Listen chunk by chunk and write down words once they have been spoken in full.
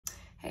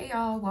Hey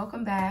y'all,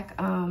 welcome back.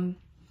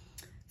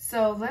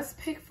 So let's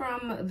pick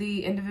from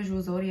the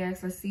individual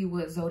zodiacs. Let's see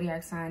what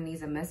zodiac sign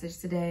needs a message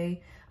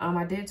today.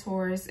 I did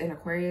Taurus and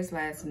Aquarius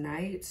last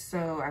night,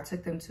 so I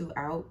took them two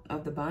out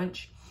of the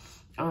bunch.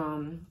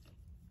 And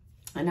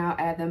I'll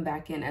add them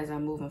back in as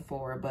I'm moving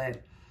forward.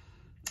 But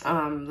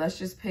let's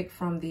just pick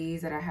from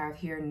these that I have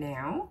here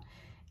now,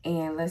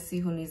 and let's see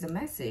who needs a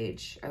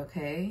message.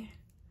 Okay.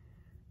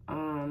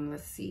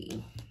 Let's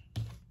see.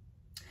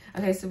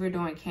 Okay, so we're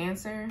doing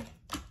Cancer.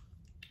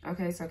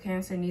 Okay, so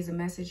Cancer needs a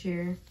message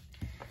here.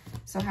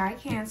 So hi,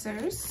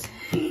 Cancers.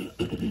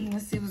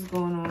 Let's see what's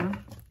going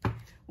on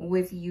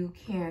with you,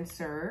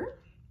 Cancer.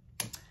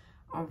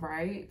 All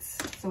right,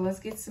 so let's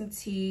get some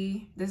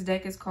tea. This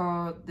deck is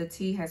called The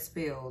Tea Has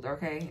Spilled,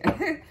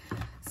 okay?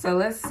 So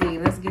let's see.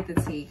 Let's get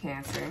the tea,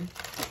 Cancer.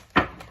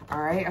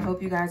 All right, I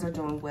hope you guys are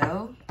doing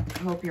well. I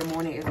hope your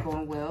morning is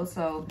going well.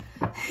 So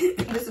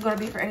this is going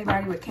to be for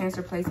anybody with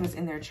Cancer placements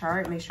in their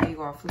chart. Make sure you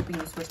go off flipping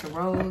and switch the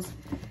roles.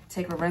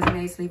 Take what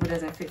resonates, leave what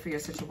doesn't fit for your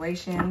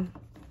situation.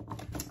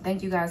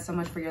 Thank you guys so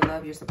much for your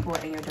love, your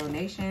support, and your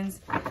donations.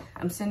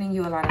 I'm sending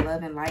you a lot of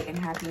love and light and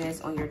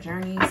happiness on your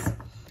journeys.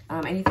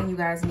 Anything you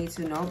guys need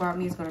to know about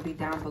me is going to be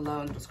down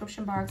below in the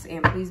description box.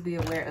 And please be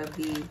aware of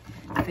the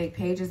fake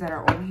pages that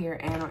are on here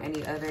and on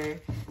any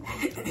other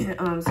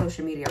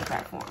social media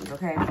platforms,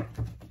 okay?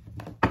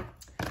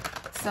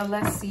 So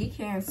let's see,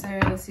 Cancer.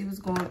 Let's see what's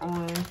going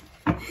on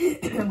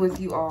with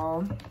you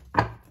all.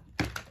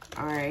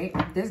 All right.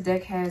 This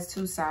deck has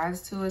two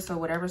sides to it, so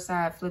whatever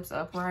side flips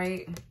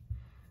upright.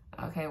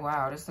 Okay,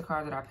 wow. This is the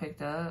card that I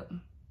picked up.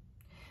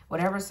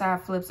 Whatever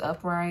side flips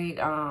upright,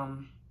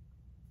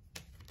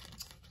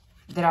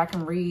 that I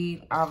can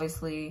read,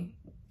 obviously,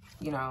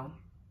 you know,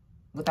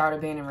 without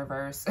it being in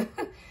reverse,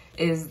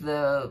 is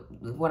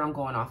what I'm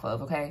going off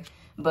of, okay?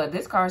 But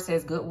this card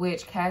says Good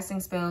Witch,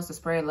 casting spells to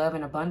spread love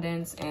and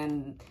abundance.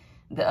 And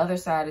the other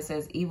side, it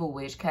says Evil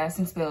Witch,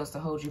 casting spells to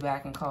hold you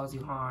back and cause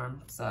you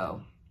harm.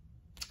 So,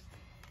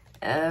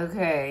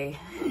 okay.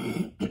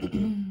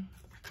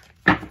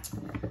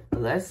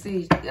 Let's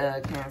see,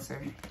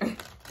 Cancer.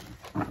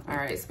 All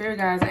right, spirit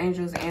guides,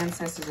 angels,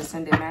 ancestors,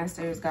 ascended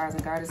masters, gods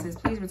and goddesses,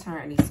 please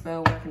return any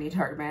spell work, any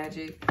dark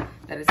magic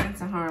that is sent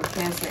to harm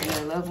Cancer and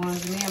their loved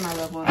ones. Me and my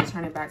loved ones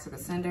return it back to the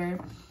sender,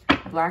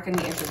 blocking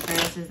the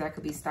interferences that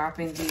could be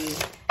stopping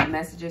the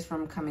messages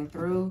from coming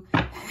through.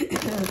 Clear,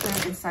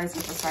 concise,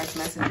 and precise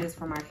messages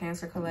for my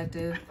Cancer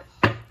collective,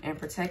 and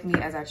protect me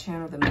as I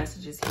channel the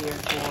messages here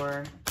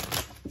for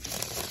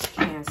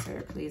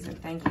Cancer, please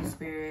and thank you,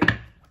 Spirit.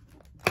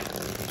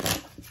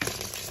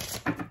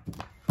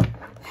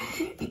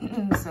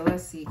 So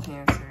let's see,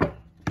 Cancer.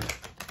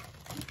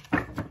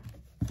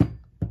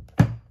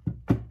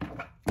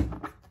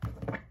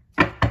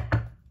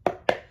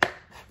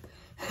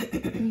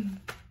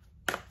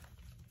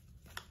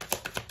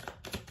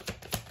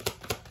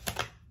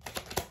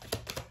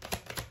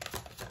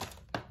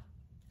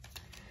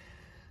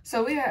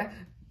 So we have,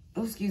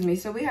 excuse me,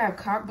 so we have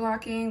cock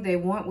blocking. They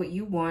want what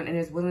you want and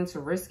is willing to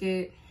risk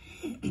it.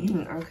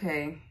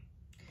 Okay.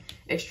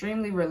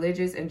 Extremely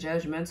religious and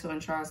judgmental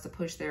and tries to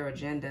push their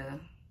agenda.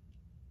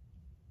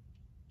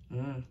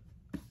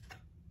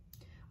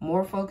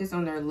 More focused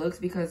on their looks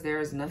because there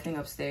is nothing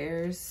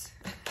upstairs.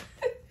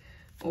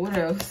 What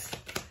else?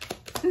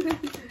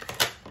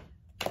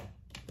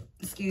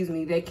 Excuse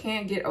me. They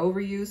can't get over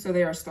you, so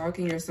they are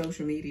stalking your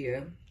social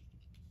media.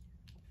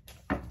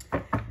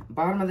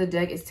 Bottom of the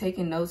deck is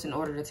taking notes in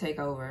order to take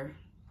over.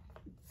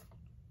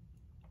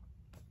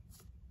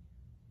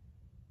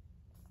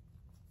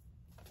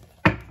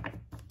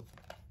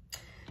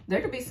 There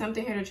could be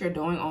something here that you're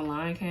doing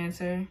online,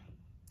 Cancer.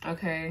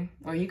 Okay.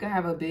 Or you could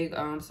have a big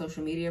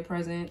social media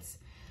presence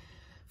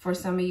for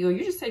some of you. Or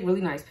you just take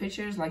really nice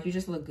pictures. Like, you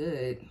just look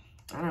good.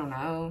 I don't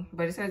know.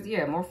 But it says,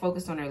 yeah, more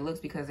focused on their looks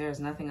because there's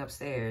nothing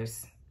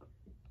upstairs.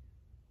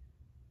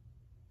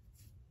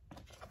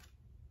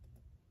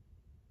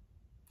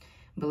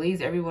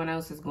 Believes everyone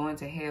else is going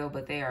to hell,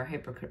 but they are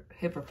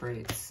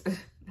hypocrites.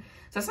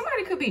 So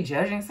somebody could be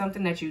judging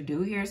something that you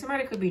do here.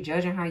 Somebody could be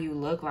judging how you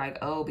look, like,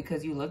 oh,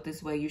 because you look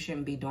this way, you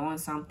shouldn't be doing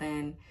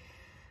something.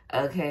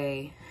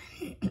 Okay.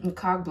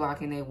 Cock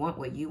blocking, they want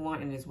what you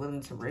want and is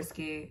willing to risk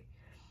it.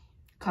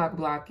 Cock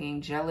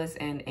blocking, jealous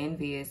and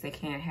envious, they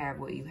can't have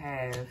what you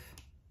have.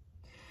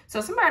 So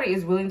somebody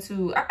is willing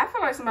to, I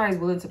feel like somebody's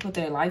willing to put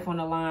their life on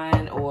the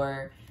line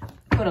or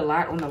put a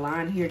lot on the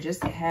line here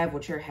just to have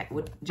what you're,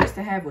 just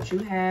to have what you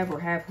have or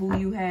have who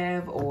you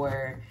have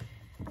or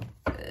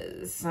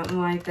something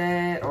like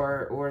that,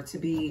 or to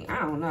be,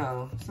 I don't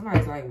know.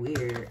 Somebody's like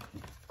weird.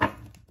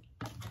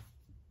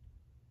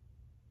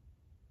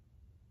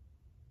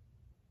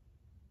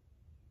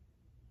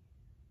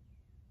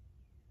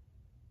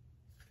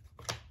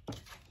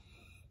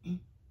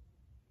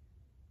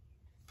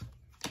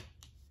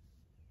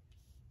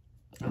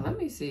 Let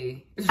me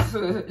see.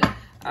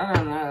 I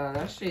don't know.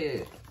 That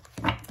shit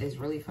is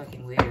really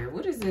fucking weird.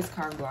 What is this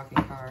cock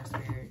blocking card,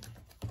 Spirit?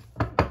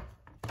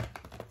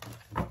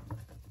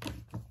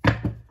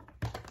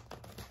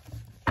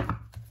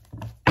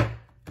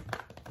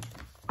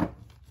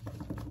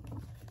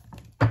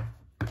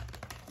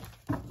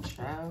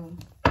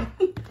 child.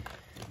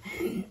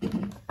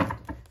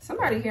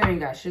 Somebody here ain't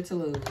got shit to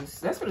lose.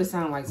 That's what it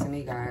sounds like to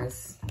me,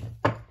 guys.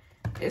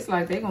 It's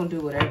like they gonna do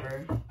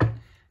whatever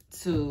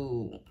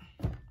to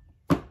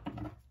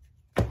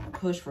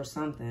push for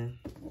something.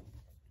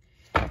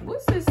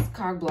 What's this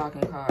cock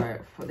blocking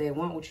card? For they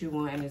want what you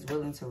want and is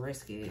willing to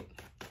risk it.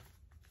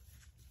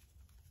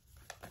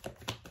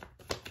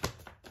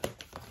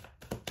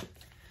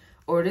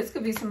 Or this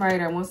could be somebody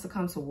that wants to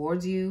come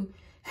towards you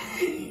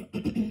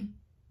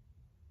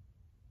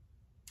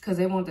because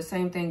they want the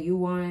same thing you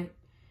want.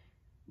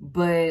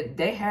 But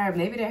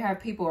maybe they have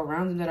people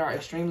around them that are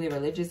extremely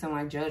religious and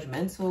like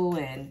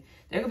judgmental, and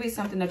there could be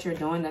something that you're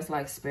doing that's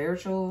like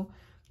spiritual,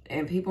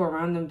 and people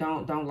around them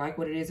don't like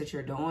what it is that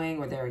you're doing,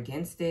 or they're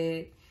against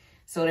it.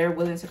 So they're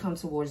willing to come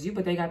towards you,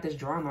 but they got this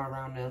drama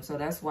around them. So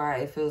that's why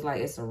it feels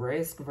like it's a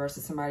risk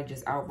versus somebody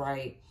just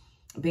outright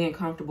being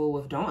comfortable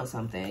with doing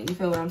something. You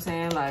feel what I'm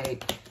saying?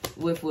 Like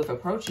with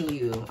approaching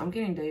you. I'm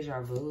getting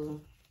deja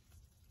vu.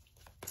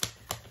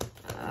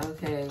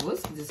 Okay,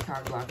 what's this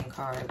card blocking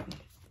card?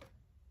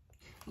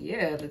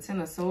 Yeah, the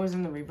Ten of Swords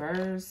in the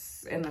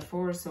reverse and the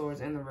Four of Swords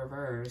in the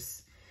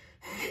reverse.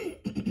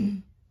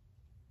 The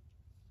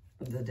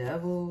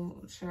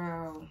Devil,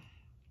 child.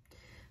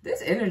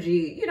 This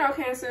energy, you know,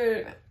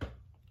 Cancer,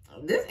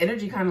 this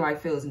energy kind of like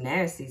feels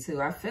nasty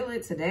too. I feel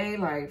it today,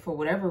 like for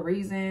whatever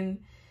reason,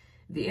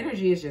 the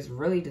energy is just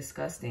really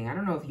disgusting. I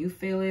don't know if you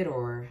feel it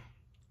or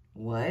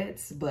what,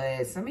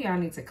 but some of y'all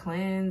need to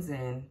cleanse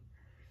and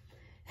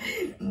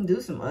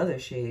do some other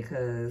shit,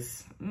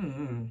 because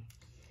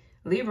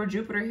Libra,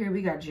 Jupiter here,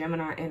 we got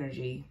Gemini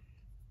energy.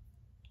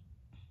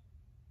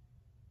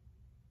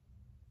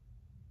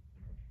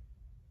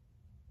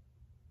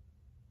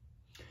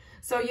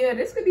 So yeah,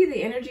 this could be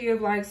the energy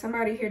of like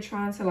somebody here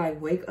trying to like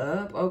wake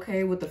up,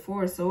 okay, with the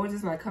Four of Swords.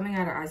 It's like coming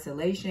out of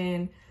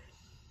isolation.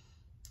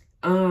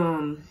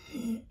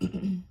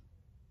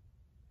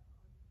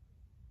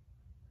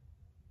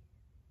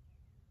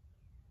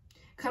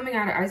 Coming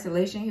out of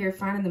isolation here,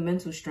 finding the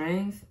mental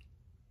strength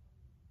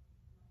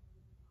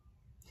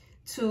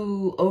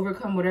to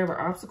overcome whatever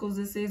obstacles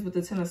this is with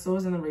the Ten of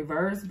Swords in the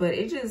reverse. But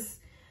it just,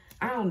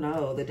 I don't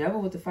know. The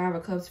Devil with the Five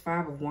of Cups,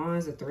 Five of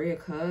Wands, the Three of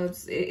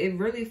Cups. It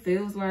really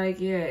feels like,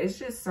 yeah, it's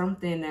just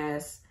something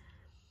that's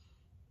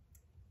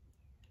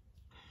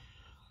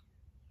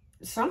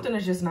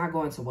just not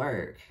going to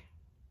work.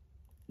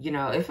 You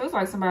know, it feels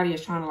like somebody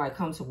is trying to like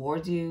come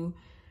towards you.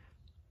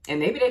 And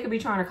maybe they could be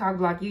trying to cock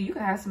block you. You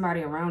could have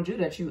somebody around you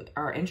that you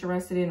are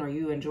interested in or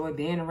you enjoy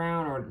being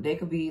around. Or they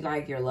could be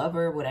like your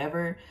lover,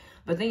 whatever.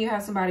 But then you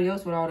have somebody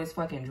else with all this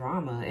fucking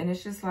drama. And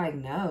it's just like,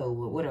 no,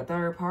 with a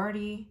third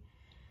party.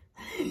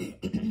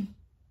 And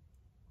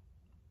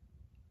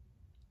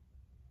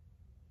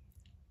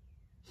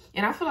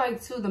I feel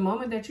like too, the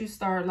moment that you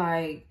start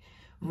like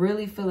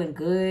really feeling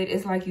good,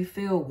 it's like you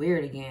feel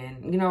weird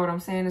again. You know what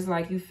I'm saying? It's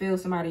like you feel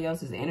somebody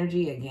else's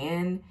energy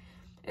again.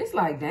 It's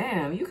like,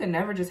 damn, you can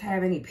never just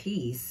have any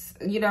peace.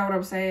 You know what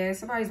I'm saying?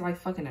 Somebody's like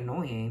fucking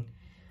annoying.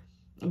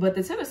 But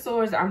the Ten of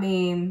Swords, I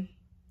mean,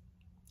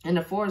 and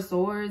the Four of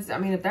Swords, I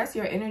mean, if that's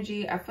your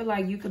energy, I feel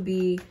like you could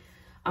be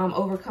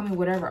overcoming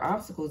whatever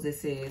obstacles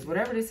this is.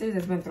 Whatever this is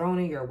that's been thrown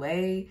in your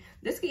way.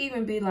 This could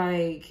even be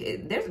like,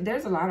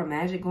 there's a lot of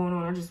magic going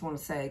on. I just want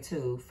to say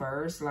too,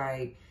 first,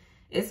 like,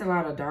 it's a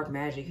lot of dark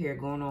magic here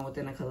going on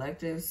within the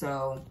collective.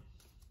 So,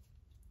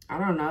 I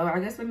don't know. I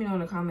guess let me know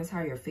in the comments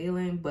how you're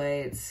feeling.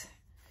 But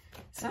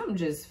something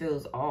just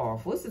feels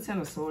off. What's the Ten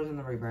of Swords in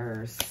the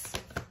reverse?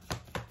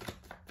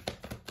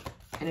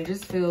 And it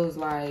just feels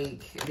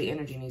like the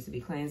energy needs to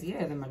be cleansed.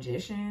 Yeah, the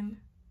Magician.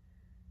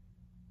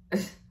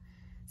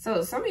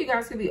 So some of you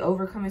guys could be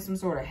overcoming some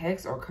sort of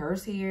hex or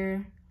curse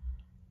here.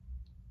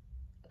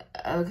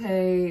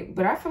 Okay,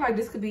 but I feel like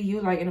this could be you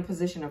like in a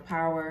position of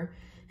power.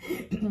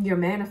 You're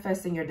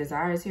manifesting your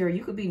desires here.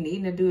 You could be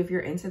needing to do, if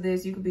you're into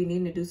this, you could be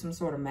needing to do some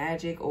sort of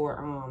magic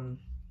or,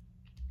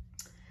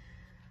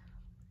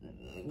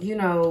 you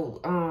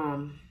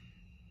know,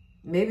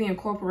 maybe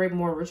incorporate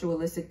more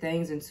ritualistic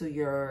things into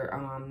your,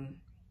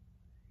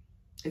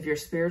 if you're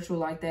spiritual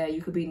like that,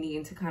 you could be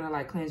needing to kind of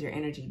like cleanse your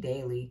energy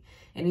daily.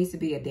 It needs to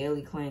be a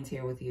daily cleanse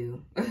here with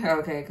you.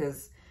 Okay,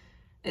 because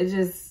it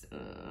just,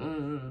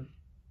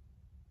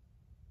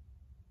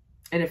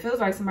 and it feels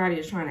like somebody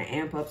is trying to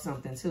amp up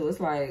something too. It's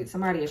like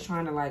somebody is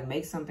trying to like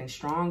make something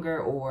stronger,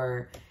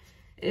 or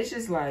it's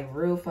just like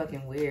real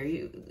fucking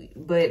weird.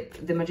 But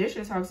the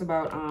Magician talks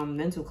about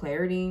mental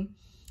clarity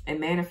and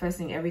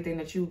manifesting everything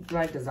that you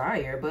like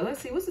desire. But let's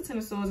see, what's the Ten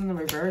of Swords in the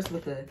reverse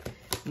with the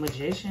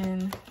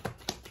Magician?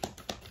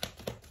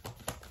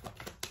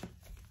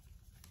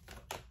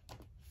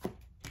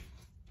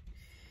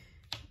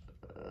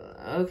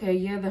 Okay,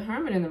 yeah, the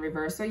Hermit in the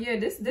reverse. So yeah,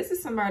 this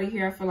is somebody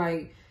here. I feel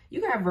like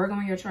you got Virgo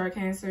in your chart,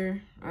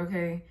 Cancer.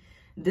 Okay,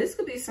 this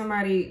could be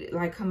somebody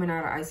like coming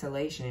out of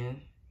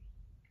isolation.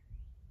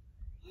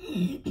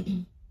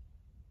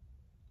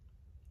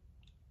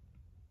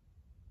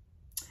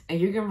 And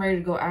you're getting ready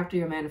to go after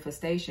your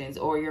manifestations,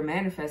 or you're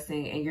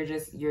manifesting and you're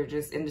just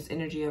in this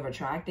energy of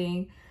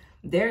attracting.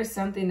 there's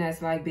something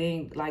that's like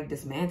being like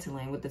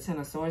dismantling with the Ten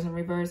of Swords in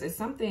reverse. It's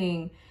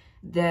something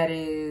that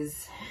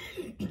is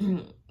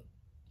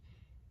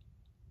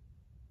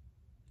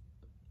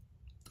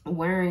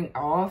wearing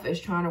off, is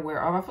trying to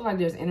wear off. I feel like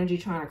there's energy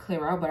trying to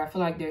clear out, but I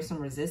feel like there's some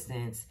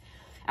resistance.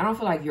 I don't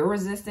feel like you're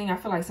resisting. I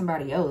feel like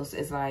somebody else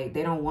is like,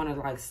 they don't want to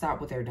like stop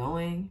what they're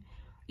doing.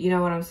 You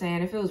know what I'm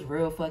saying? It feels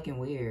real fucking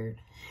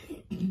weird.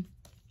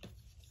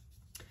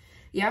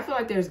 Yeah, I feel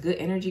like there's good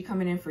energy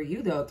coming in for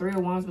you though. Three of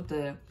Wands with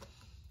the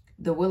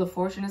Wheel of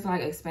Fortune is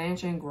like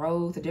expansion,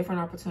 growth,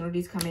 different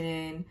opportunities coming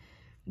in.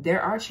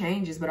 There are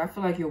changes, but I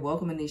feel like you're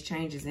welcoming these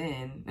changes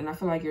in. And I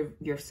feel like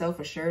you're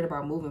self-assured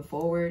about moving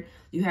forward.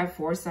 You have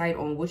foresight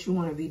on what you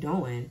want to be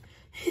doing.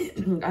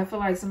 I feel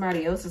like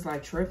somebody else is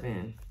like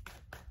tripping.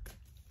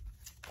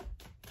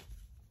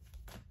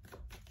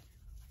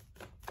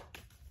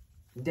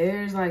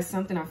 There's like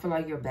something I feel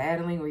like you're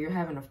battling or you're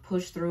having to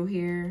push through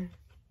here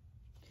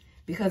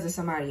because of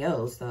somebody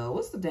else though.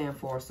 What's the damn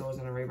Four of Swords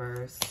in the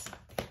reverse?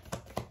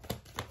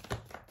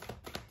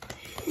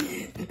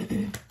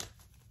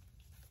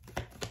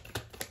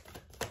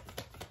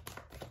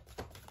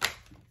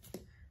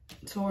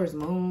 Taurus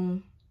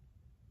moon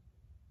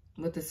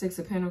with the Six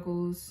of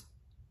Pentacles.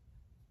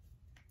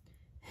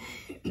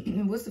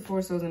 What's the Four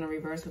of Swords in the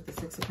reverse with the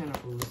Six of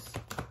Pentacles?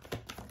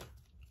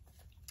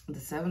 The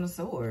Seven of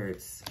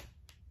Swords.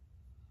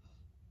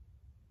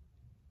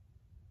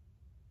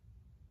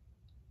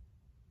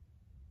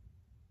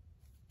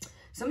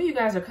 Some of you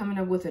guys are coming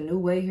up with a new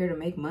way here to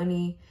make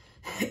money.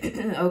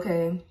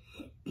 Okay.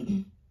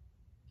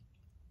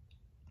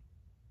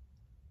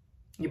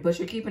 But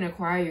you're keeping it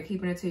quiet. You're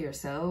keeping it to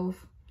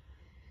yourself.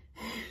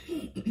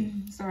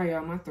 Sorry,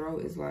 y'all. My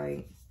throat is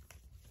like...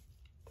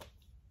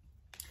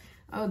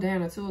 Oh,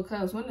 damn. The Two of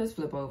Cups. When does this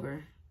flip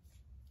over?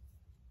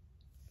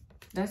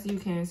 That's you,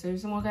 Cancer.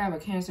 Someone could have a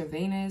Cancer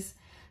Venus.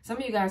 Some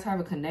of you guys have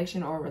a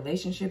connection or a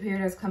relationship here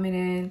that's coming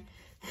in.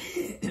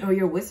 Or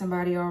you're with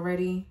somebody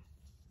already.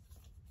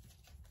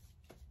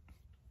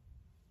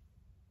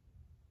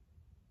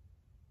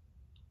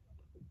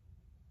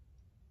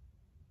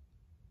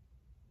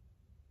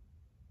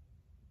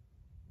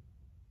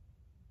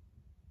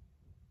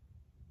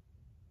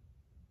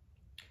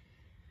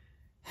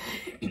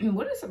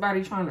 What is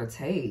somebody trying to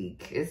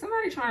take? Is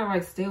somebody trying to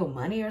like steal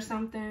money or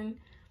something?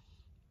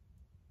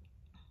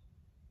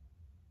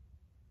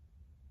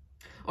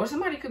 Or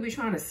somebody could be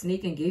trying to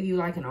sneak and give you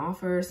like an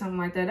offer or something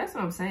like that. That's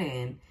what I'm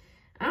saying.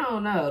 I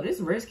don't know. This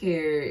risk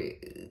here,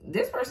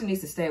 this person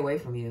needs to stay away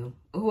from you.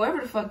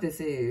 Whoever the fuck this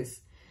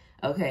is.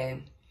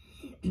 Okay.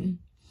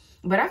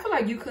 But I feel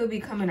like you could be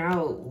coming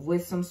out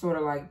with some sort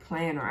of like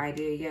plan or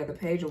idea. Yeah, the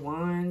Page of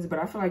Wands. But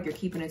I feel like you're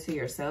keeping it to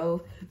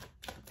yourself.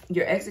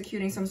 You're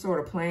executing some sort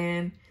of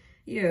plan.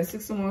 Yeah,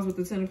 Six of Wands with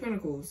the Ten of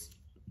Pentacles.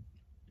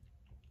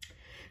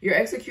 You're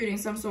executing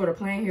some sort of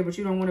plan here, but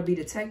you don't want to be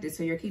detected,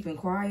 so you're keeping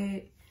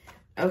quiet.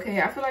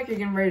 Okay, I feel like you're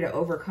getting ready to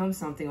overcome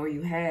something, or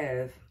you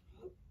have.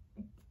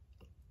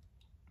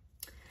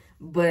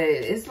 But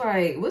it's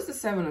like, what's the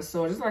Seven of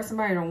Swords? It's like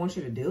somebody don't want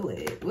you to do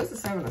it. What's the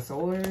Seven of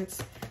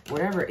Swords?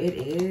 Whatever it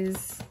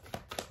is.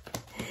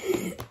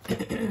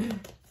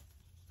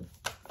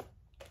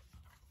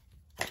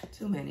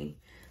 Too many.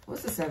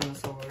 What's the Seven of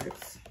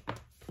Swords?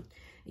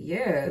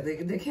 Yeah,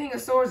 the King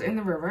of Swords in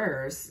the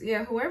reverse.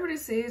 Yeah, whoever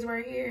this is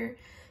right here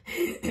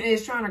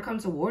is trying to come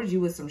towards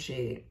you with some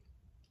shit.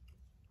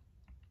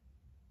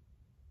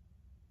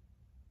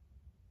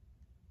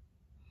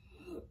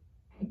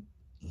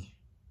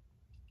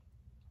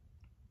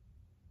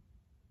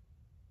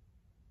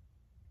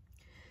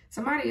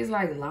 Somebody is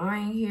like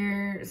lying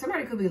here.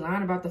 Somebody could be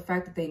lying about the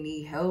fact that they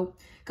need help.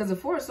 Because the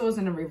Four of Swords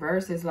in the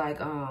reverse is like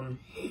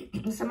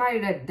somebody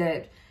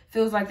that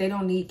feels like they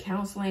don't need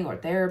counseling or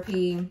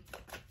therapy.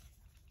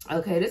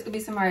 Okay, this could be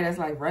somebody that's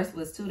like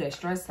restless too. They're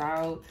stressed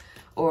out.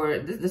 Or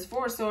this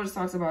Four of Swords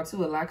talks about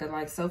too a lack of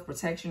like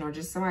self-protection, or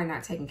just somebody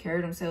not taking care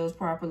of themselves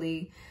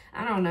properly.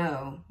 I don't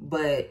know.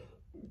 But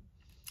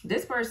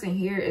this person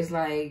here is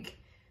like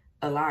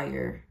a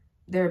liar.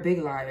 They're a big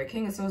liar.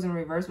 King of Swords in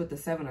reverse with the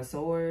Seven of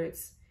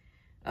Swords.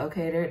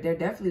 Okay, they're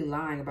definitely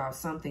lying about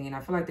something. And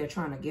I feel like they're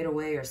trying to get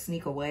away or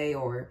sneak away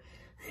or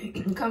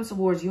come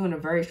towards you in a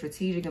very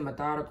strategic and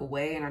methodical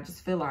way. And I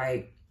just feel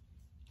like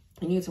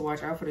you need to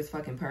watch out for this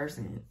fucking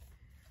person.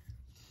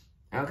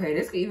 Okay,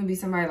 this could even be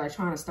somebody like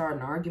trying to start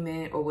an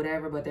argument or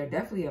whatever, but they're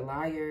definitely a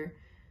liar.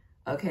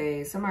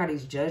 Okay,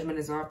 somebody's judgment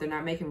is off. They're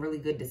not making really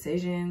good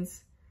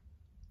decisions.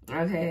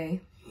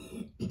 Okay.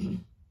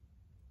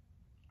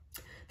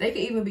 They could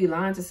even be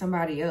lying to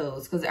somebody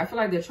else, because I feel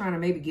like they're trying to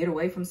maybe get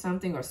away from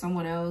something or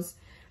someone else,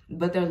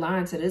 but they're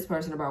lying to this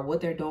person about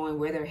what they're doing,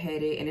 where they're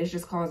headed, and it's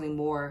just causing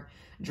more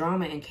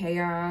drama and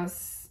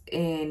chaos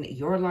in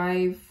your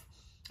life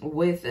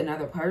with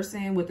another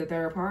person, with the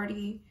third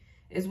party,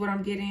 is what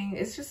I'm getting.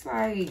 It's just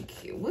like,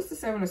 what's the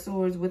Seven of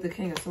Swords with the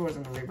King of Swords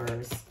in the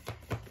reverse?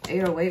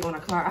 8:08 on the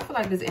clock. I feel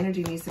like this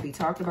energy needs to be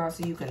talked about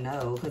so you can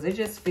know, because it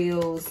just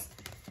feels...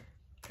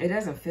 It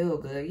doesn't feel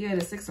good. Yeah,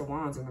 the Six of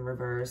Wands in the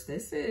reverse.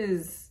 This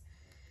is...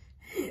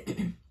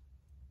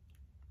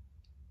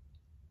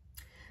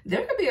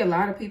 There could be a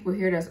lot of people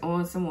here that's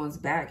on someone's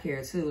back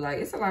here too. Like,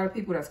 it's a lot of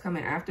people that's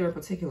coming after a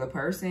particular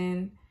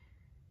person.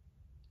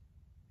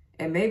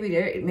 And maybe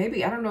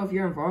I don't know if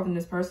you're involved in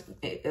this person,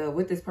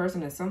 with this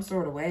person in some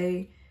sort of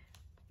way.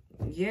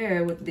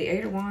 Yeah, with the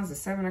 8 of Wands, the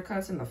 7 of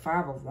Cups, and the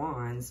 5 of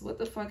Wands. What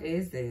the fuck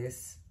is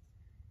this?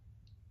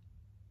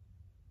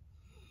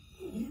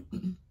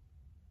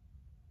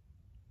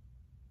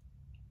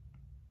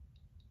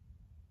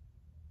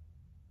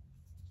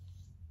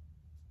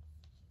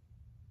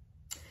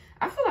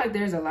 I feel like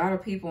there's a lot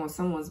of people on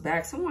someone's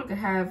back. Someone could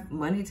have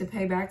money to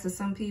pay back to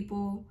some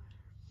people.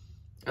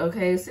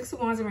 Okay, 6 of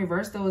Wands in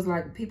reverse, though, is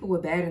like people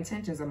with bad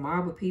intentions, a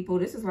mob of people.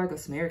 This is like a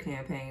smear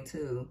campaign,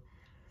 too.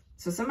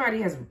 So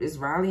somebody is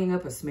rallying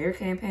up a smear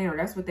campaign, or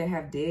that's what they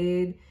have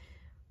did,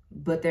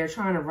 but they're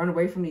trying to run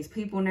away from these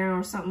people now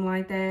or something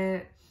like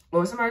that.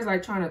 Or somebody's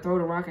like trying to throw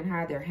the rock and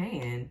hide their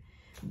hand.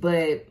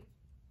 But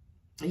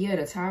yeah,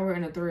 the Tower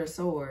and the 3 of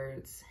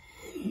Swords.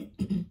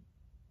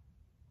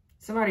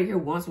 Somebody here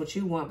wants what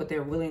you want, but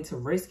they're willing to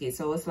risk it.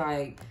 So it's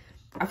like,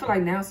 I feel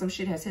like now some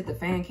shit has hit the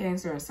fan,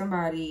 Cancer, and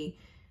somebody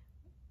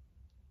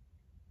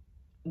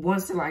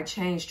wants to like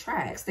change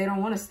tracks. They don't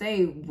want to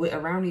stay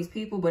around these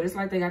people, but it's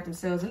like they got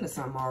themselves into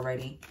something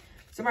already.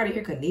 Somebody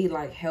here could need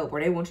like help, or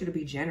they want you to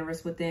be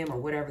generous with them, or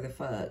whatever the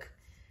fuck.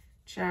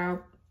 Ciao,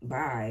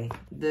 bye.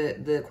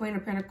 The Queen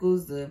of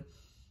Pentacles, the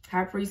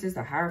High Priestess,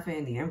 the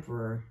Hierophant, the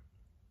Emperor.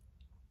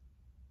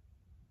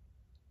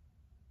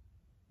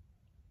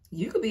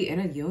 You could be in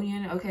a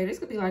union. Okay, this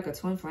could be like a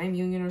twin flame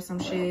union or some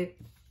shit.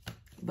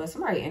 But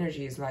somebody's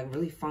energy is like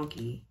really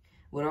funky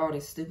with all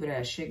this stupid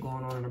ass shit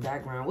going on in the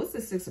background. What's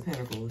the 6 of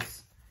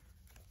Pentacles?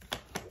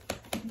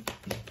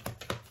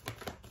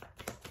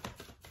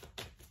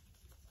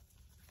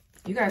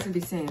 You guys could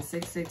be saying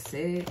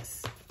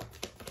 666.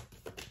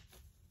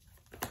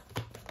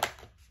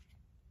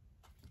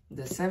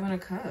 The 7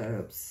 of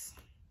Cups.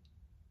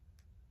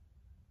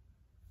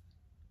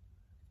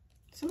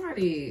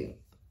 Somebody,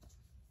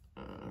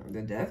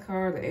 the Death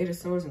card, the 8 of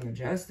Swords, and the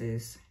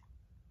Justice.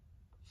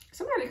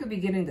 Somebody could be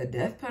getting the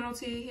death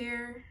penalty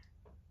here.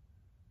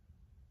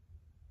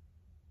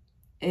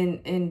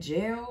 In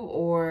jail,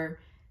 or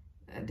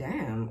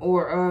damn,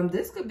 or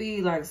this could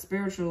be like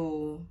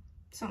spiritual,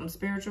 something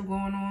spiritual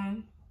going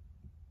on.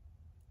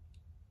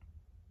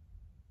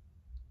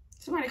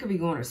 Somebody could be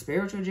going to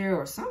spiritual jail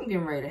or something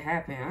getting ready to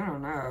happen. I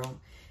don't know.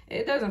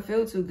 It doesn't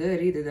feel too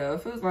good either, though.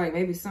 It feels like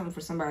maybe something for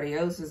somebody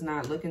else is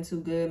not looking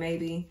too good,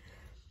 maybe.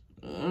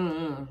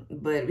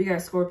 But we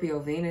got Scorpio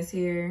Venus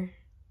here.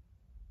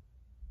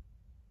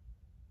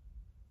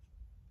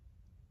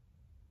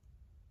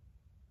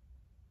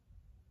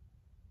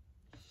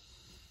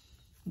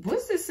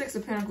 What's the 6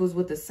 of Pentacles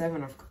with the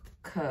 7 of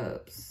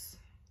Cups?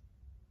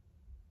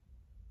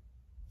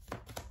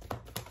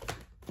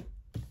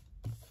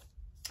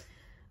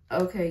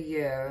 Okay,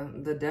 yeah,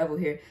 the Devil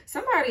here.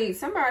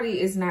 Somebody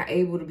is not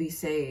able to be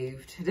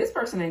saved. This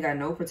person ain't got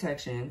no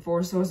protection.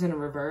 4 Swords in the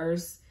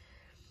reverse.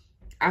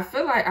 I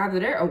feel like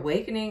either they're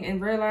awakening and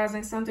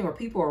realizing something, or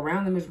people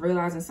around them is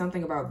realizing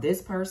something about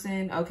this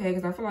person. Okay,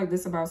 because I feel like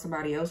this is about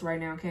somebody else right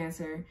now,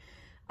 Cancer.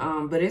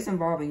 But it's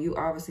involving you,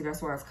 obviously.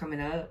 That's why it's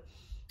coming up.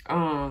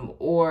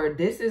 Or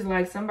this is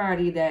like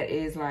somebody that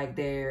is like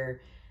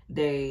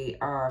they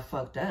are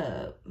fucked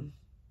up.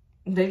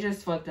 They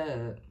just fucked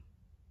up.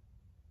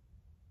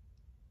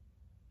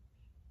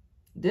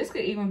 This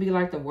could even be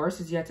like the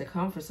worst is yet to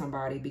come for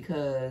somebody,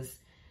 because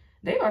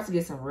they about to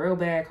get some real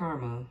bad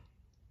karma.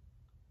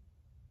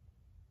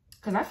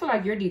 Because I feel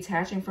like you're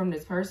detaching from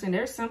this person.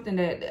 There's something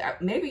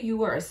that maybe you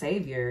were a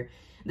savior.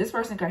 This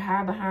person could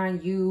hide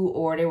behind you,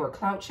 or they were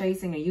clout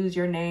chasing and use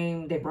your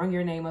name. They bring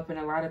your name up in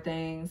a lot of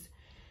things.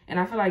 And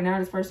I feel like now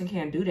this person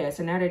can't do that.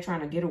 So now they're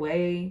trying to get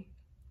away.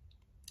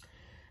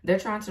 They're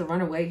trying to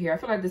run away here. I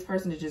feel like this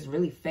person is just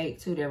really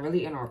fake too. They're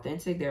really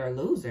inauthentic. They're a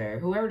loser.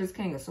 Whoever this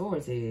King of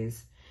Swords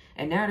is.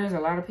 And now there's a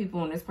lot of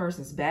people on this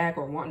person's back,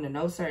 or wanting to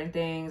know certain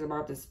things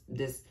about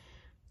this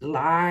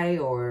lie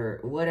or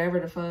whatever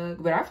the fuck.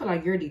 But I feel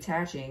like you're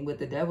detaching with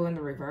the Devil in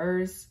the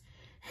reverse.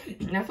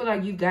 And I feel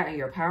like you've gotten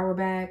your power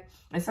back,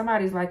 and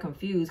somebody's like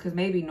confused, because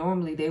maybe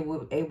normally they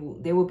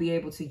would be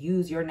able to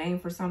use your name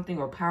for something,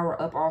 or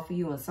power up off of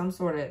you in some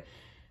sort of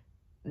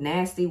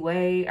nasty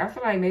way. I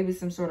feel like maybe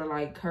some sort of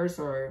like curse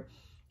or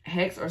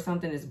hex or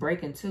something is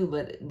breaking too,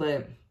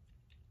 but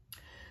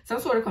some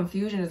sort of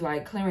confusion is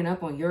like clearing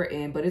up on your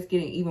end, but it's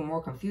getting even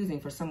more confusing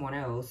for someone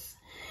else.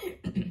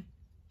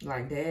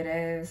 Like dead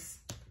ass.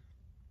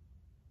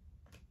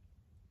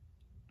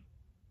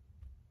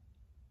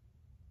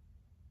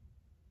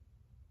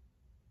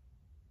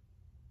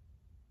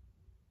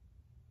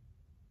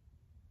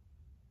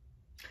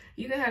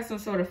 You can have some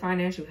sort of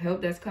financial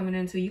help that's coming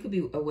into. You could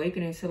be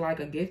awakening to like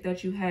a gift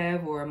that you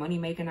have, or a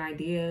money-making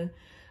idea.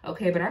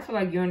 Okay, but I feel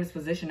like you're in this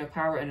position of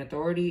power and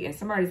authority, and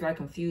somebody's like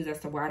confused as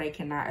to why they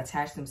cannot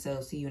attach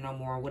themselves to you no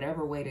more,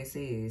 whatever way this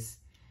is.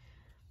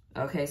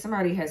 Okay,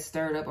 somebody has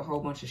stirred up a whole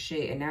bunch of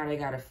shit, and now they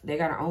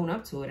gotta own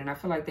up to it, and I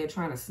feel like they're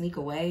trying to sneak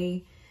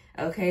away,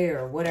 okay,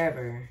 or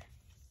whatever.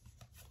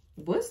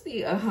 What's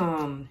the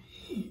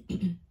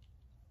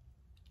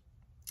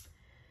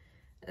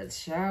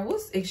Child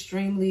was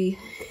extremely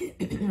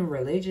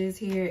religious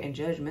here and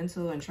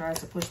judgmental and tries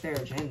to push their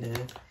agenda.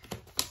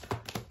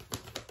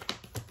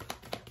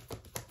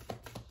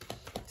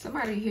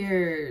 Somebody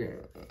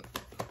here,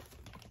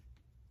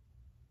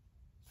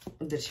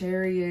 the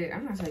Chariot.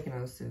 I'm not taking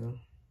those two.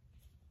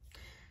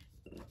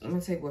 I'm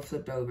gonna take what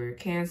flipped over.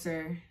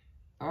 Cancer.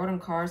 All them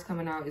cards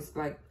coming out. It's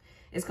like,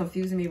 it's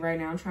confusing me right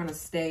now. I'm trying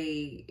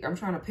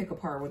to pick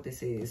apart what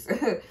this is.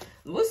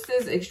 What's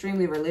this?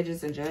 Extremely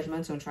religious and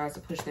judgmental and tries to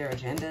push their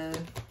agenda.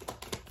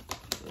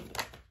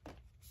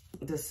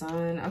 The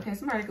Sun. Okay,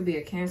 somebody could be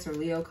a Cancer,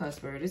 Leo,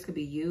 Cusper. This could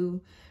be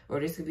you,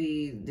 or this could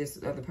be this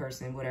other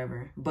person,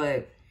 whatever.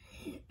 But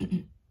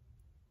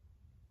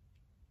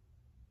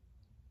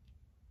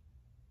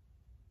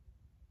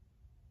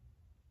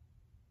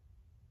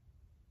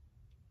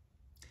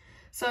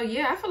so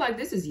yeah, I feel like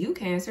this is you,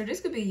 Cancer.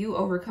 This could be you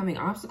overcoming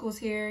obstacles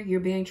here. You're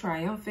being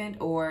triumphant,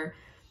 or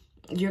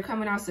you're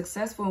coming out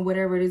successful in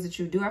whatever it is that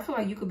you do. I feel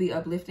like you could be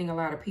uplifting a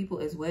lot of people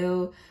as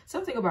well.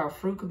 Something about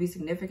fruit could be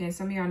significant.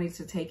 Some of y'all need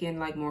to take in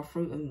like more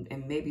fruit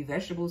and maybe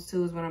vegetables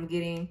too is what I'm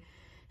getting.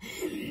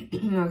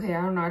 Okay,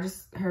 I don't know. I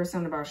just heard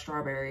something about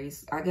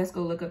strawberries. I guess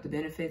go look up the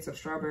benefits of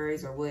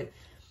strawberries or what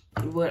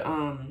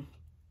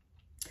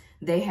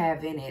they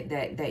have in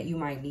it that you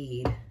might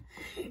need.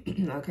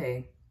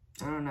 Okay,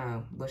 I don't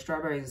know, but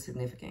strawberries is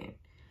significant.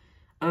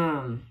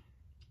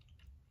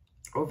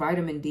 Or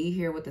vitamin D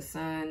here with the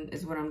Sun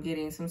is what I'm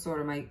getting. Some sort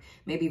of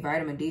maybe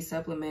vitamin D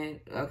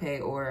supplement.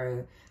 Okay,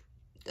 or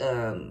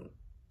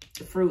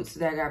fruits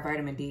that got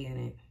vitamin D in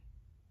it.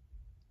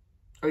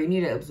 Or you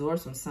need to absorb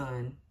some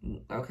sun.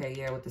 Okay,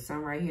 yeah, with the Sun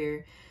right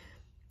here.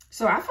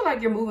 So I feel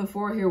like you're moving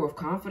forward here with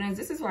confidence.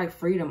 This is like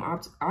freedom,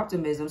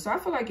 optimism. So I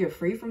feel like you're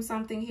free from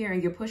something here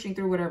and you're pushing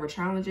through whatever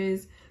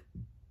challenges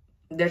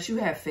that you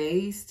have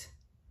faced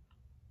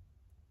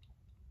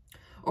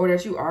or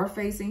that you are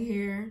facing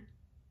here.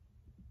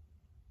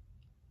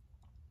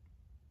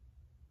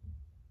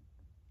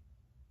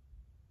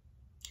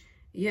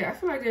 Yeah, I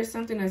feel like there's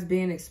something that's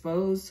being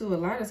exposed to. A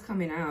lot is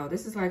coming out.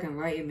 This is like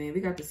enlightenment.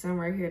 We got the Sun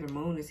right here. The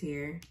Moon is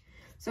here.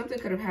 Something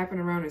could have happened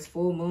around this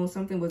full moon.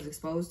 Something was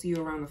exposed to you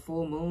around the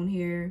full moon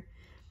here.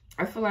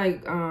 I feel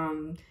like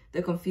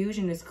the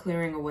confusion is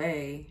clearing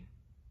away.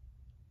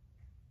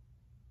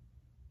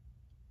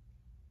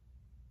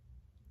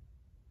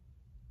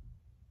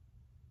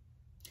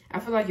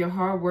 I feel like your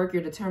hard work,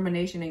 your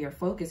determination, and your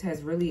focus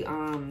has really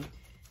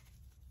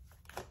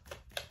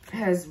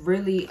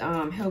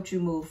helped you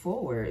move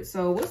forward.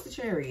 So what's the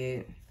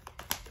Chariot?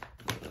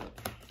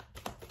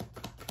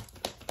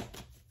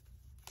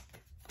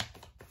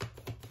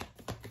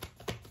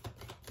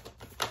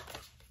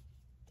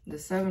 The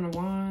Seven of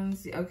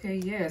Wands. Okay,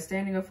 yeah,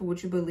 standing up for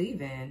what you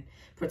believe in,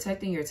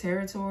 protecting your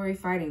territory,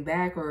 fighting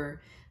back,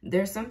 or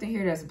there's something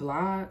here that's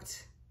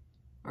blocked,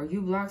 or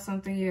you blocked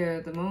something. Yeah,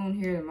 the Moon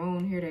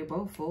here, they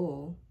both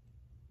full.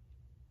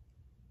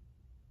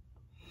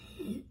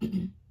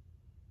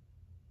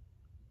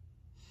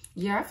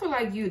 Yeah, I feel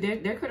like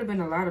there could have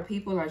been a lot of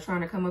people like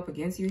trying to come up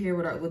against you here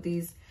with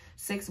these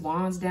 6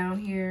 wands down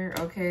here.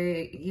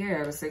 Okay,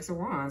 yeah, the 6 of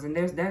Wands, and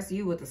that's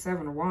you with the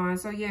 7 of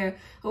Wands. So yeah,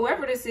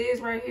 whoever this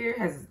is right here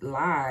has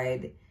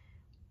lied.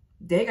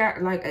 They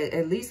got like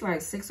at least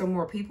like 6 or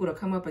more people to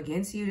come up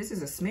against you. This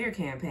is a smear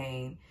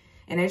campaign,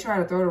 and they try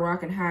to throw the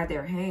rock and hide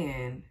their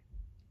hand.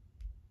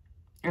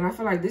 And I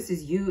feel like this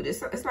is you.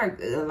 It's like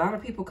a lot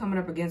of people coming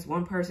up against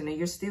one person, and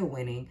you're still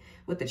winning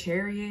with the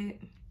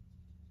Chariot.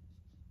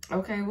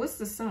 Okay, what's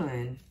the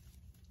Sun?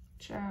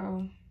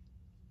 Ciao.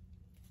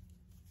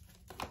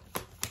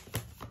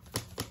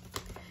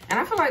 And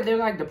I feel like they're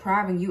like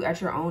depriving you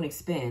at your own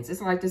expense.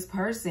 It's like this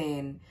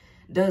person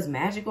does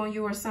magic on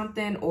you or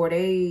something, or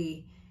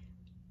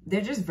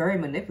they're just very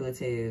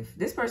manipulative.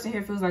 This person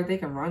here feels like they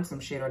can run some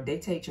shit or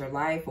dictate your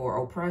life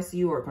or oppress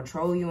you or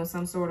control you in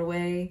some sort of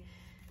way.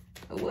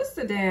 What's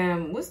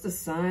the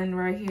Sun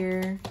right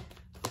here?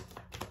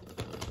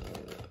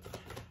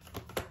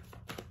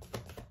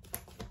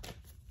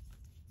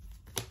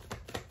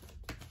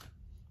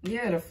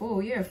 Yeah, the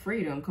Fool. Yeah,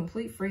 freedom,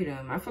 complete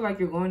freedom. I feel like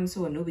you're going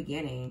into a new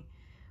beginning,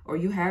 or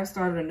you have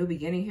started a new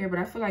beginning here, but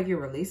I feel like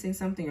you're releasing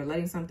something, you're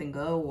letting something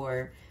go,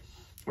 or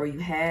you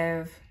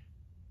have.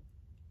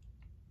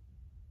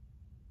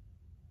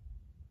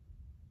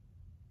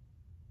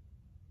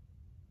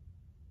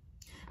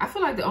 I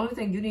feel like the only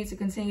thing you need to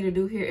continue to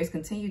do here is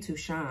continue to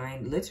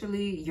shine.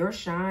 Literally, your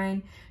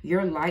shine,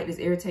 your light is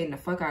irritating the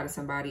fuck out of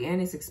somebody,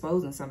 and it's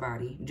exposing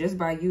somebody just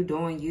by you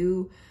doing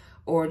you,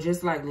 or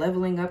just like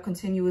leveling up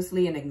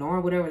continuously and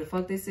ignoring whatever the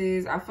fuck this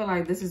is. I feel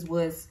like this is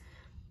what's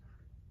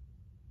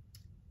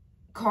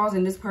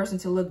causing this person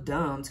to look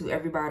dumb to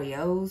everybody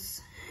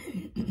else.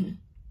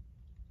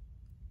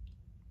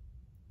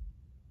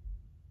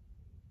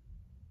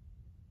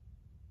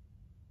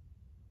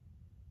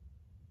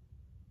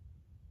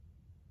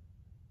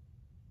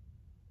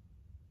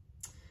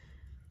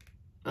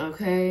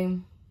 Okay.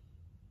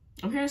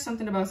 I'm hearing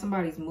something about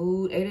somebody's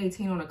mood.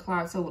 8:18 on the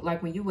clock. So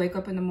like when you wake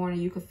up in the morning,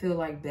 you could feel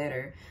like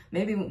better.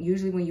 Maybe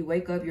usually when you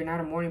wake up, you're not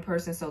a morning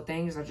person. So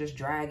things are just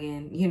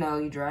dragging, you know,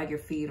 you drag your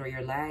feet or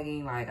you're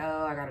lagging like,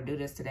 oh, I got to do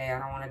this today. I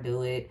don't want to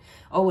do it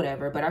or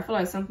whatever. But I feel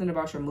like something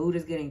about your mood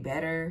is getting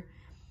better.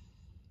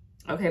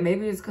 Okay,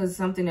 maybe it's because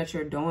something that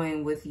you're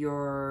doing with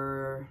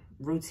your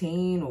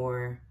routine,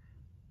 or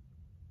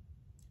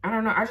I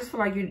don't know. I just feel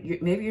like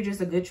maybe you're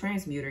just a good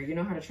transmuter. You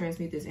know how to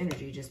transmute this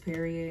energy, just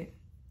period.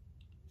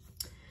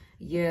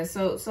 Yeah,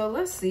 so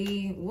let's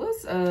see.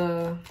 What's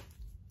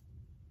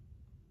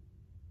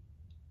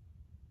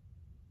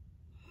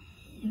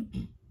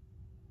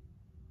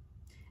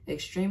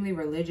extremely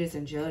religious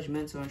and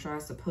judgmental and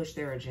tries to push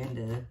their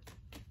agenda.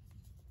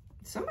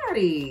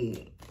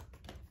 Somebody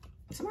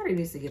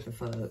needs to get the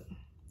fuck.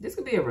 This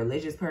could be a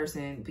religious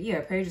person. But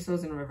yeah, Page of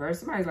Swords in the reverse.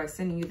 Somebody's like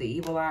sending you the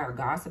evil eye or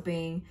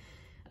gossiping.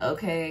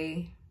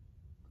 Okay.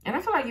 And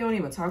I feel like you don't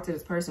even talk to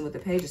this person with the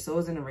Page of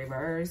Swords in the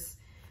reverse.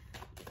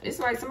 It's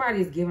like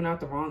somebody is giving out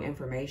the wrong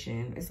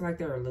information. It's like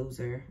they're a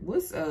loser.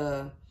 What's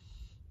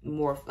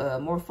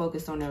more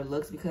focused on their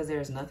looks because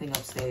there's nothing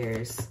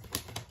upstairs.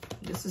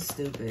 This is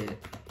stupid.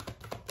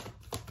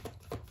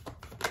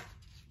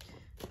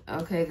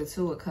 Okay, the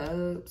Two of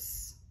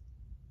Cups.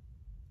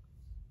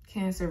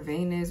 Cancer,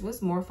 Venus.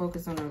 What's more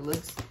focused on their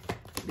looks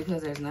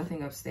because there's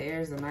nothing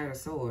upstairs? The Knight of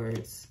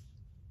Swords.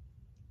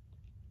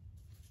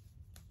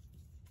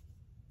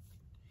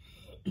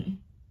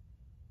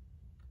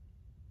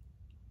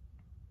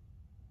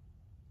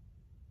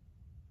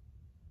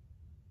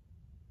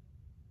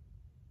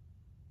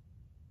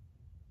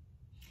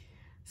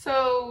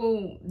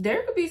 So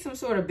there could be some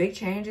sort of big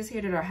changes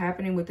here that are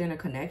happening within a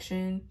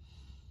connection.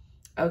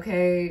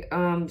 Okay,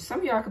 some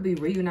of y'all could be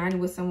reuniting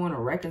with someone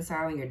or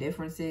reconciling your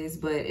differences.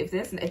 But if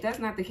that's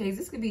not the case,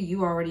 this could be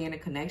you already in a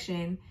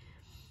connection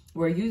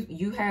where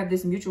you have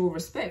this mutual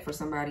respect for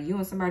somebody. You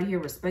and somebody here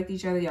respect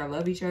each other. Y'all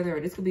love each other. Or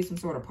this could be some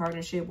sort of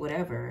partnership,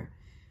 whatever.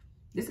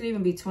 This could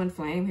even be twin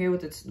flame here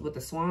with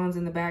the swans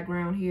in the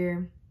background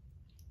here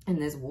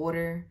and this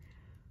water.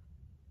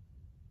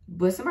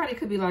 But somebody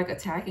could be like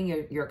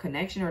attacking your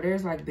connection, or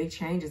there's like big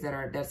changes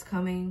that's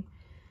coming.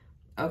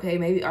 Okay,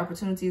 maybe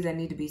opportunities that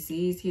need to be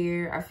seized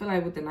here. I feel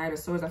like with the Knight of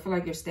Swords, I feel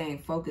like you're staying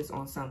focused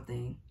on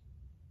something.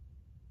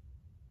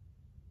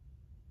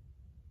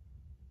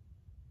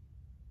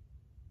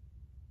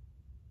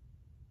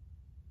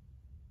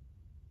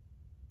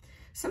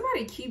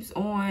 Somebody keeps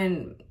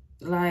on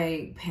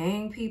like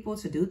paying people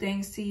to do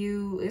things to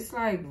you. It's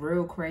like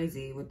real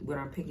crazy with what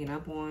I'm picking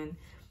up on.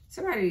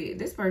 Somebody,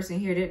 this person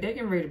here, they're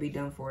getting ready to be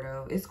done for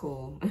though. It's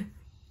cool.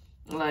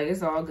 Like,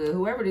 it's all good.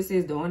 Whoever this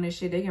is doing this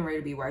shit, they getting ready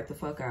to be wiped the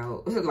fuck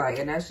out. Like,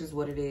 and that's just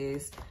what it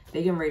is.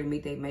 They getting ready to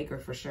meet their maker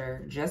for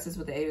sure. Justice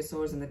with the Eight of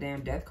Swords and the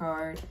damn Death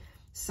card.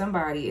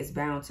 Somebody is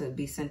bound to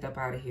be sent up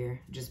out of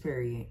here. Just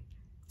period.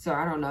 So,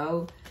 I don't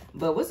know.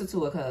 But what's the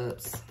Two of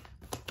Cups?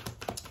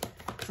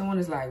 Someone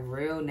is like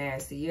real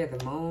nasty. Yeah,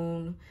 the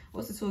moon.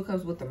 What's the Two of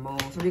Cups with the moon?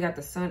 So, we got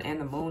the sun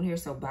and the moon here.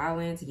 So,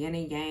 balance, yin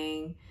and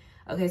yang.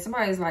 Okay,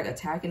 somebody's like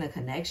attacking a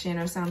connection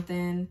or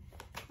something.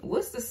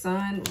 What's the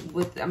sun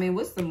with,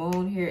 what's the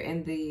moon here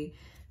in the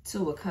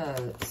Two of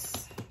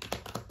Cups?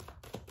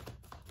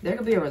 There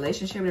could be a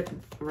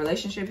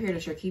relationship here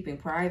that you're keeping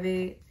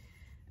private.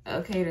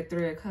 Okay, the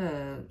Three of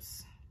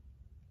Cups.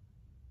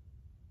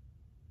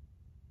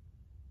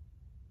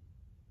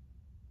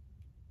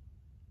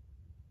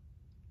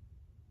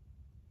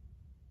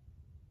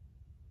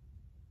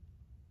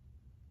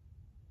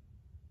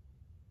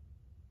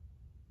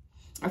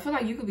 I feel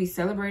like you could be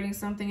celebrating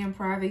something in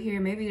private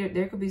here. Maybe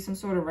there could be some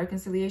sort of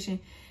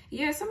reconciliation.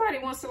 Yeah, somebody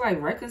wants to like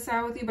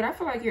reconcile with you, but I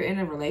feel like you're in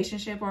a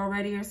relationship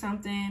already or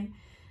something.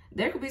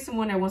 There could be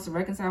someone that wants to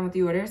reconcile with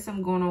you, or there's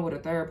something going on with a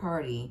third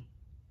party.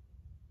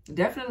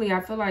 Definitely,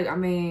 I feel like,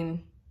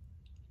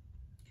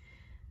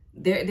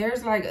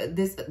 there's like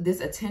this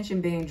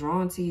attention being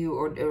drawn to you,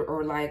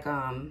 or like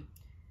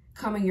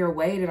coming your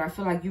way that I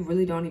feel like you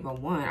really don't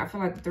even want. I feel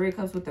like the Three of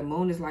Cups with the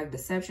moon is like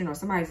deception, or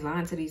somebody's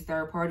lying to these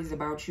third parties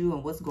about you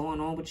and what's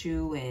going on with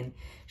you and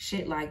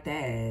shit like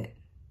that.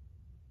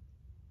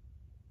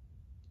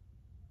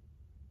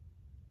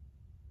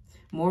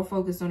 More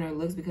focused on their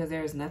looks because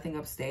there's nothing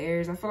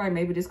upstairs. I feel like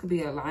maybe this could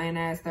be a lying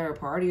ass third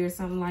party or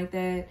something like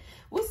that.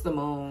 What's the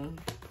moon?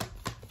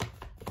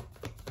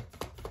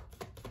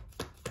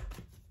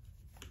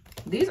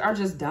 These are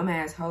just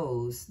dumbass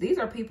hoes. These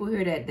are people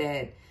here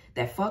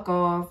that fuck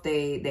off.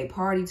 They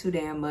party too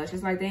damn much.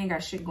 It's like they ain't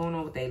got shit going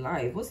on with their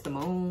life. What's the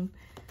moon?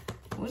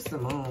 What's the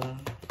moon?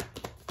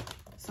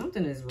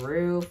 Something is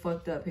real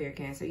fucked up here,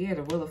 Cancer. Yeah,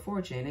 the Wheel of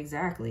Fortune.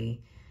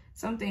 Exactly.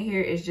 Something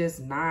here is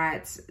just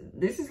not...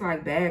 This is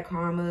like bad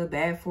karma,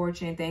 bad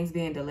fortune, things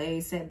being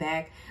delayed, set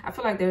back. I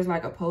feel like there's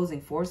like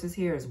opposing forces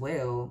here as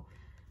well.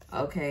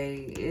 Okay,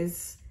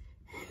 it's...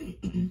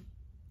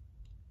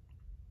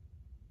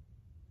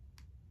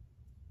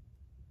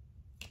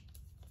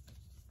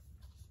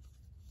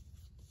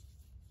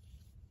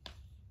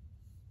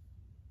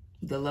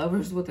 The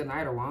Lovers with the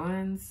Knight of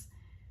Wands.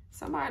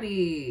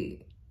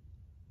 Somebody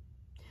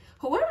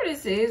Whoever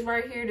this is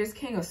right here, this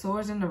King of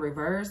Swords in the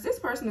reverse, this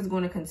person is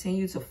going to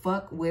continue to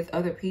fuck with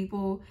other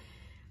people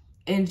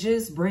and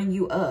just bring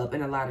you up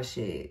in a lot of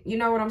shit. You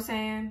know what I'm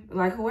saying?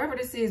 Like, whoever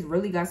this is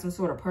really got some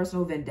sort of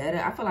personal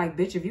vendetta. I feel like,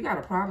 bitch, if you got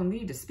a problem, you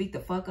need to speak the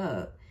fuck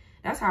up.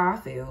 That's how I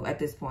feel at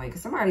this point.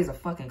 Because somebody's a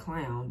fucking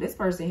clown. This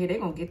person here, they're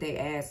going to get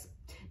their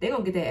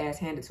ass,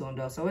 handed to them,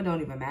 though. So it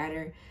don't even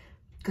matter.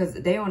 Because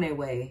they on their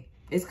way.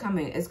 It's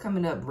coming. It's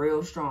coming up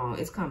real strong.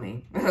 It's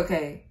coming.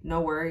 Okay?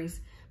 No worries.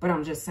 But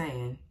I'm just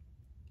saying.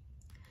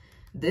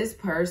 This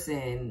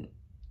person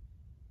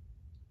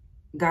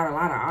got a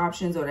lot of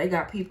options, or they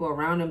got people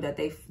around them that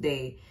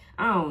they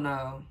I don't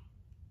know.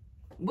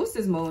 What's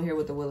this moon here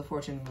with the Wheel of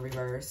Fortune in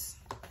reverse?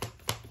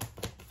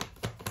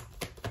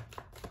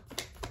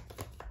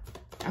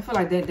 I feel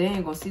like they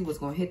ain't gonna see what's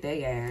gonna hit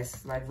their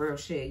ass. Like, real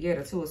shit. Yeah,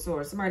 the Two of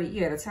Swords. Somebody,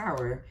 yeah, the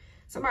Tower.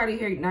 Somebody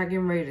here not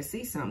getting ready to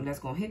see something that's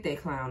gonna hit their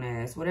clown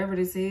ass. Whatever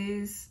this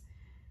is.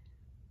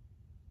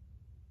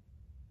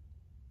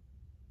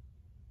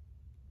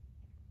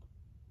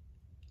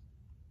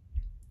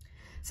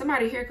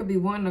 Somebody here could be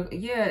wanting to,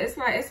 yeah, it's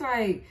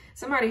like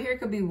somebody here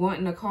could be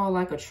wanting to call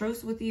like a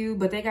truce with you,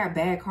 but they got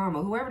bad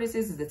karma. Whoever this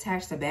is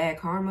attached to bad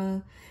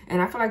karma.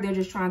 And I feel like they're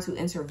just trying to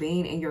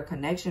intervene in your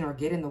connection or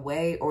get in the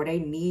way, or they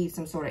need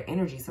some sort of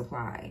energy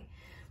supply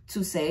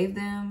to save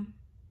them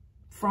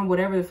from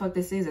whatever the fuck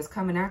this is that's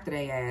coming after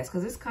their ass.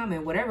 Because it's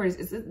coming, whatever it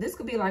is, this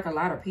could be like a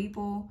lot of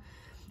people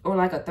or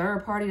like a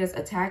third party that's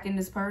attacking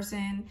this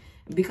person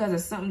because of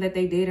something that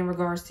they did in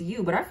regards to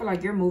you. But I feel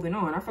like you're moving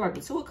on. I feel like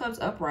the Two of Cups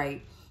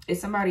upright is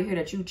somebody here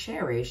that you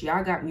cherish.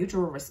 Y'all got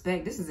mutual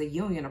respect. This is a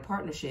union, a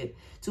partnership.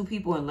 Two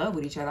people in love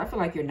with each other. I feel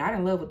like you're not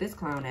in love with this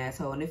clown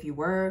asshole. And if you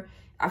were,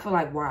 I feel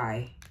like,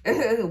 why?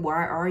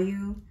 Why are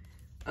you?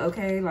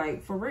 Okay,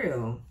 like, for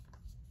real.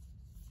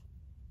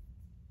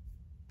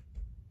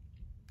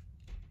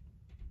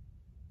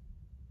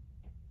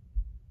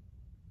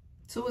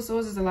 Two of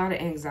Swords is a lot of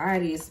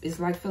anxiety. It's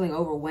like feeling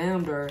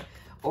overwhelmed, or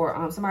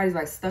somebody's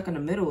like stuck in the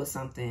middle of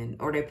something,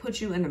 or they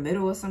put you in the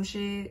middle of some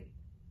shit,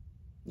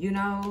 you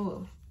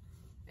know.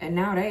 And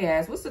now they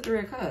ask, what's the Three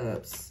of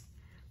Cups?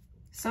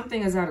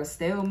 Something is at a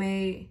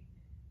stalemate.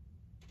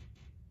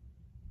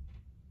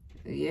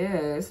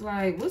 Yeah, it's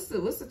like, what's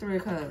the Three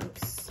of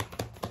Cups?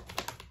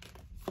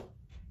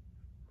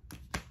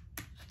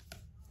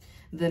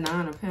 The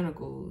Nine of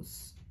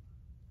Pentacles.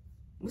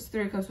 What's the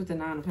Three of Cups with the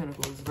Nine of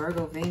Pentacles?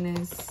 Virgo,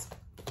 Venus.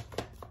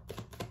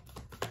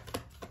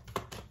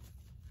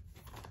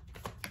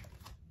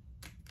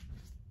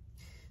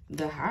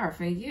 The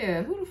Hierophant.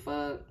 Yeah, who the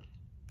fuck?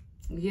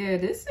 Yeah,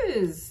 this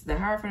is the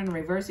Hierophant in the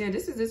reverse. Yeah,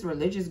 this is this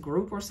religious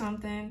group or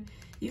something.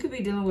 You could be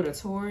dealing with a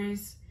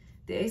Taurus,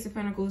 the Ace of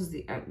Pentacles,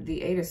 the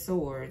Eight of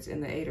Swords,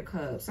 and the Eight of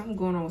Cups. Something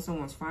going on with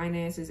someone's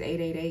finances.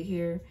 888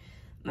 here.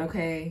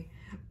 Okay.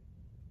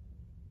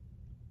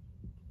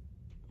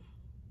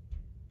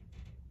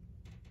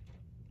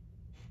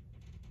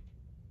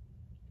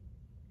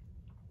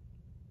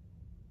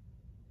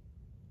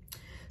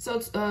 So,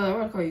 I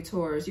want to call you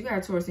Taurus. You got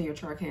a Taurus in your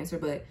chart,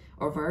 Cancer,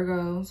 or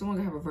Virgo. Someone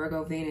could have a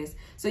Virgo, Venus.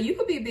 So you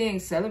could be being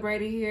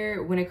celebrated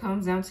here when it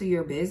comes down to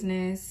your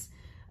business.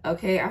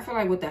 Okay, I feel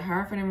like with the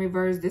Hierophant in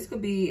reverse, this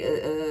could be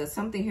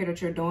something here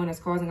that you're doing that's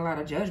causing a lot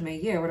of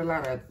judgment. Yeah, with a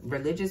lot of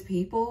religious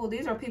people.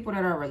 These are people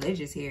that are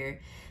religious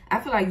here.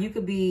 I feel like you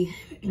could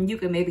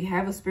maybe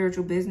have a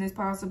spiritual business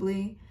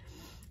possibly.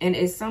 And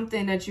it's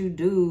something that you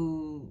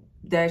do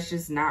that's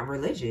just not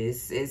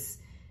religious.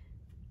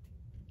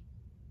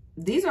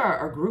 These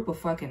are a group of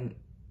fucking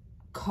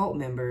cult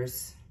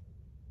members.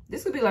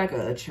 This could be like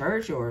a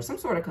church or some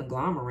sort of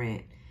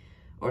conglomerate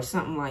or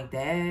something like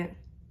that.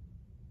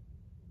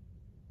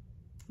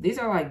 These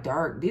are like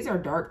dark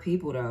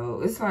people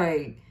though. It's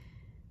like,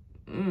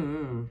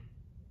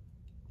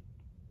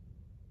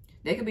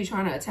 they could be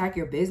trying to attack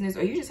your business,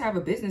 or you just have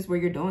a business where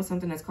you're doing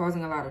something that's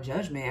causing a lot of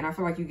judgment. And I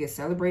feel like you get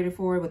celebrated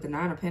for it with the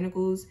Nine of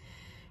Pentacles.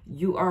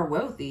 You are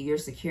wealthy. You're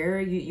secure.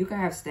 You can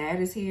have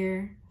status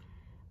here.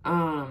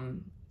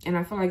 And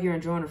I feel like you're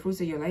enjoying the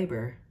fruits of your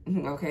labor.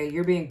 Okay,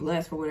 you're being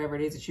blessed for whatever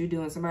it is that you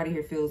do. And somebody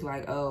here feels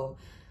like, oh,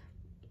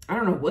 I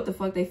don't know what the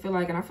fuck they feel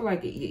like. And I feel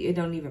like it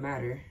don't even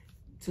matter,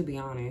 to be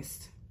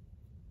honest.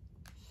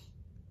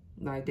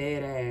 Like,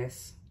 dead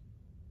ass.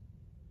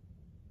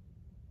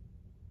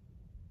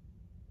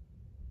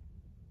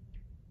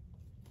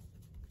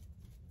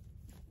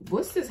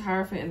 What's this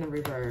Hierophant in the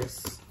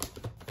reverse?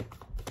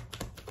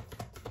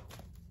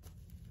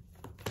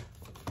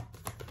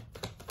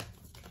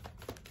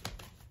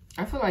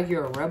 I feel like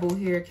you're a rebel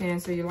here,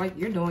 Cancer.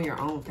 You're doing your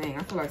own thing.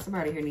 I feel like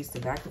somebody here needs to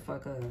back the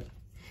fuck up.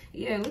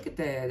 Yeah, look at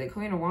that. The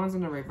Queen of Wands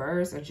in the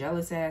reverse. A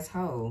jealous ass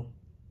hoe.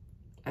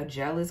 A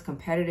jealous,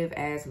 competitive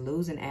ass,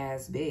 losing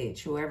ass bitch.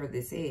 Whoever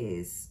this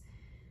is.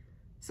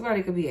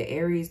 Somebody could be an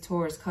Aries,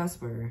 Taurus,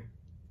 cusper.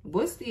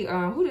 What's the,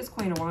 who is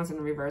Queen of Wands in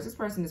the reverse? This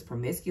person is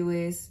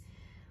promiscuous.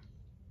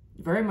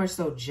 Very much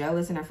so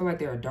jealous. And I feel like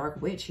they're a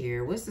dark witch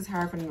here. What's this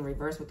Hierophant in the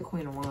reverse with the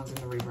Queen of Wands in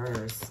the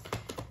reverse?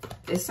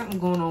 There's something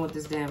going on with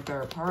this damn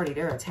third party.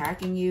 They're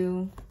attacking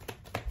you.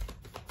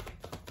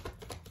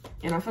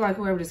 And I feel like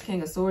whoever this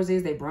King of Swords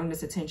is, they bring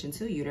this attention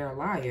to you. They're a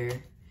liar.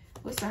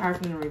 What's the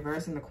Hierophant in the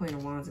reverse and the Queen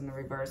of Wands in the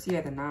reverse? He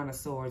had the Nine of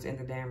Swords in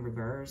the damn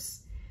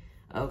reverse.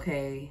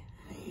 Okay.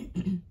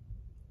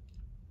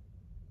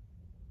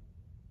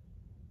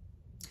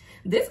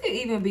 This could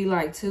even be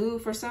like two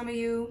for some of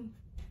you.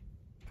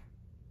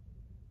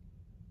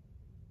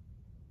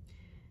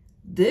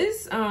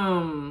 This,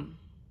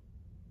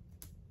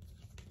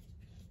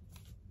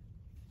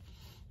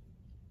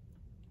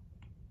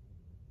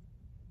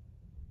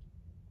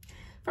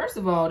 first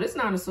of all, this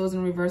Nine of Swords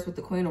in the reverse with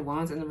the Queen of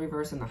Wands in the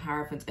reverse and the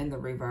Hierophant in the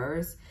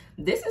reverse.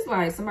 This is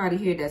like somebody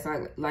here that's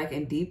like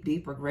in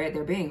deep regret.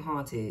 They're being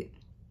haunted.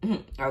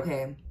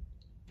 Okay.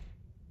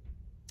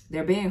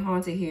 They're being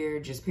haunted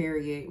here, just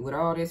period. With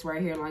all this right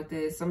here like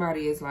this,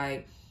 somebody is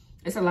like,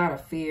 it's a lot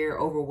of fear,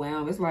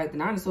 overwhelmed. It's like the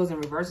Nine of Swords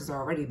in reverse is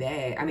already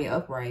bad. I mean,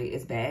 upright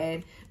is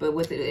bad. But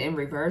with it in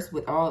reverse,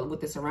 with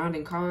the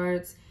surrounding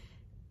cards,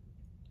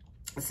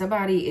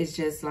 somebody is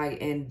just like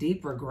in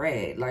deep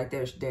regret. Like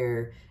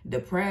they're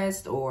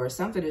depressed or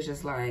something is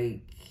just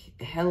like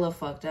hella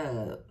fucked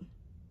up.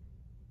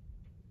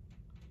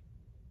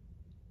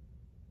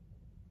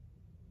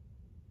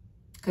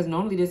 Because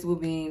normally this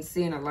would be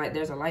seeing a light.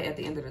 There's a light at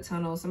the end of the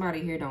tunnel. Somebody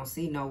here don't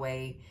see no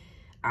way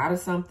out of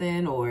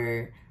something,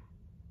 or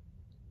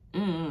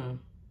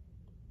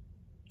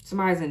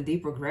somebody's in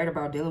deep regret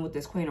about dealing with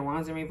this Queen of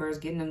Wands in reverse,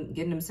 getting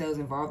themselves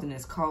involved in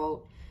this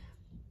cult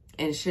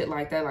and shit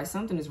like that. Like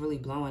something is really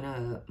blowing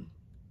up.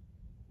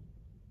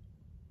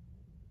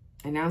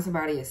 And now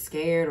somebody is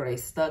scared or they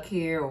stuck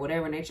here or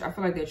whatever. And I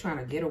feel like they're trying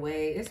to get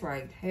away. It's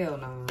like, hell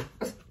no.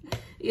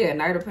 Yeah,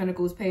 Knight of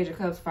Pentacles, Page of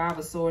Cups, Five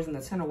of Swords, and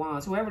the Ten of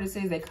Wands. Whoever this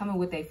is, they coming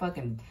with their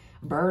fucking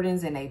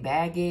burdens and their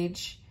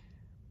baggage.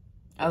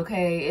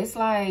 Okay, it's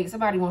like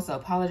somebody wants to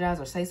apologize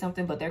or say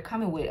something, but they're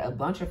coming with a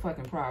bunch of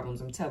fucking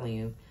problems, I'm telling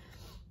you.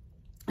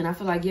 And I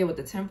feel like, yeah, with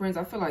the Temperance,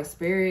 I feel like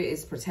Spirit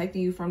is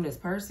protecting you from this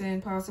person,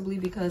 possibly,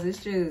 because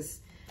it's just...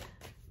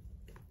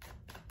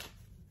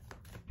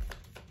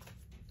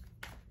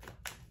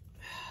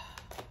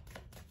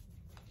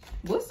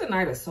 What's the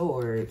Knight of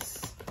Swords?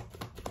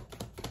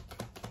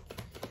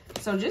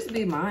 So just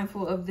be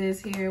mindful of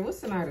this here. What's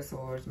the Knight of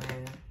Swords,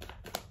 man?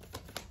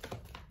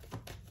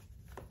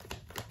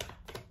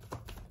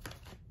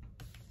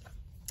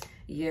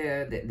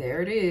 Yeah,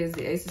 there it is.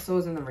 The Ace of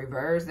Swords in the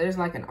reverse. There's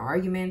like an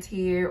argument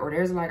here, or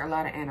there's like a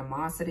lot of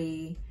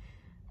animosity.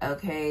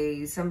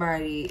 Okay,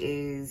 somebody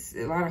is,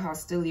 a lot of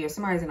hostility, or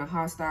somebody's in a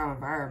hostile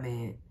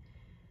environment.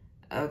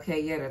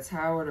 Okay, yeah, the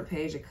Tower, the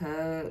Page of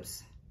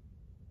Cups.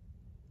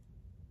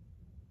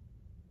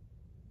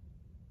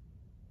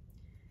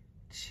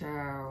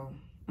 Ciao.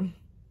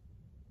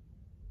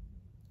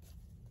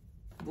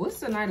 What's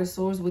the Knight of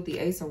Swords with the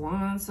Ace of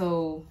Wands?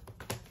 So,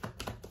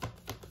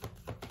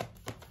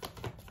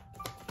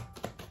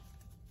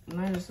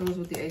 Knight of Swords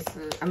with the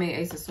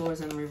Ace of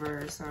Swords in the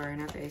reverse. Sorry,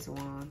 not the Ace of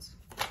Wands.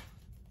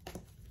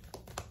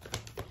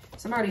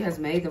 Somebody has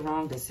made the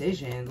wrong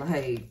decision.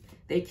 Like,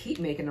 they keep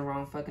making the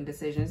wrong fucking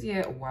decisions.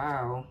 Yeah,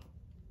 wow.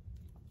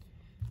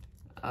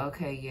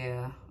 Okay,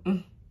 yeah.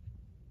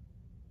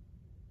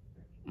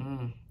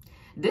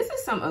 This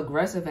is some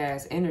aggressive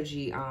ass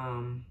energy,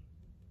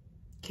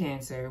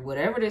 Cancer.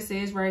 Whatever this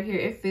is right here,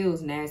 it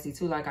feels nasty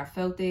too. Like I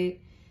felt it.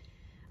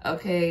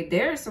 Okay,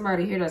 there's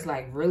somebody here that's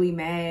like really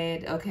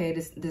mad. Okay,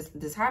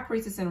 this High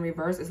Priestess in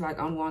reverse is like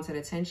unwanted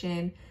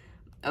attention.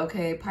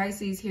 Okay,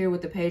 Pisces here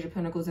with the Page of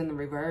Pentacles in the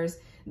reverse.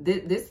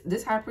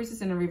 This High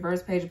Priestess in the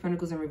reverse, Page of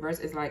Pentacles in reverse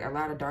is like a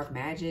lot of dark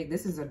magic.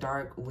 This is a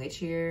dark witch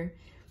here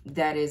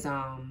that is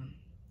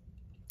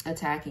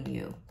attacking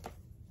you.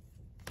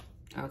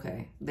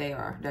 Okay, they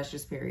are. That's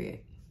just period.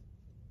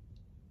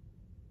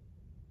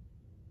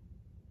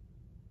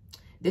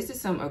 This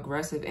is some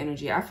aggressive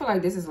energy. I feel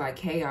like this is like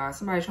chaos.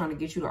 Somebody trying to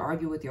get you to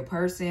argue with your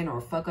person or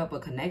fuck up a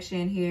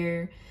connection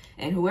here.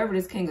 And whoever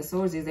this King of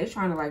Swords is, they're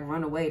trying to like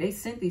run away. They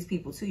sent these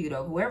people to you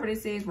though. Whoever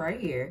this is right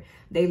here,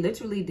 they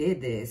literally did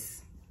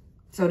this.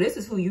 So this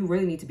is who you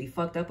really need to be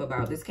fucked up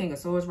about. This King of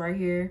Swords right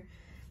here.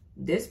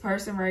 This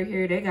person right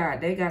here,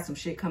 they got some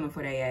shit coming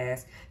for their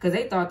ass. Because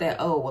they thought that,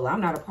 oh, well, I'm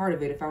not a part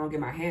of it if I don't get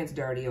my hands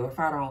dirty, or if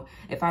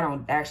I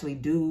don't actually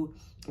do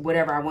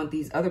whatever I want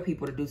these other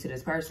people to do to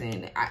this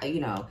person.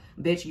 You know,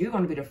 bitch, you're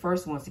going to be the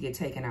first ones to get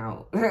taken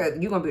out. You're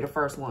going to be the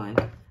first one.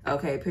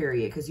 Okay,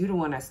 period. Because you're the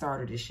one that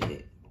started this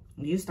shit.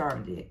 You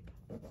started it.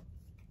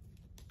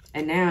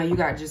 And now you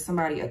got just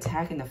somebody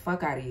attacking the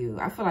fuck out of you.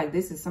 I feel like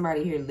this is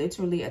somebody here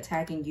literally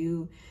attacking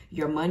you,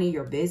 your money,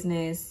 your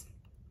business,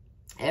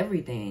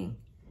 everything.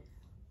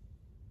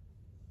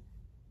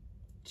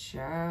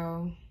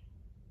 Ciao.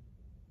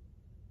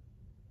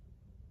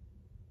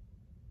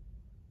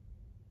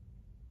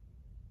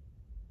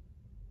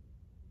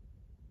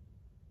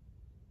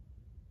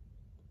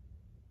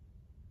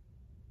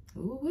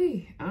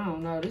 Ooh-wee. I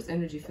don't know. This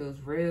energy feels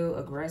real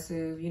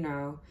aggressive, you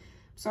know.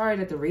 Sorry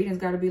that the readings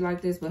got to be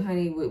like this, but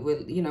honey,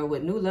 with you know,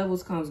 with new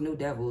levels comes new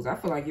devils. I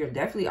feel like you're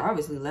definitely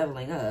obviously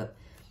leveling up.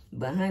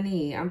 But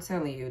honey, I'm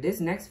telling you,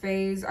 this next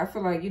phase, I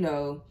feel like, you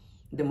know,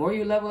 the more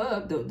you level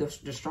up,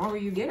 the stronger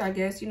you get, I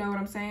guess. You know what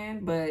I'm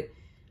saying? But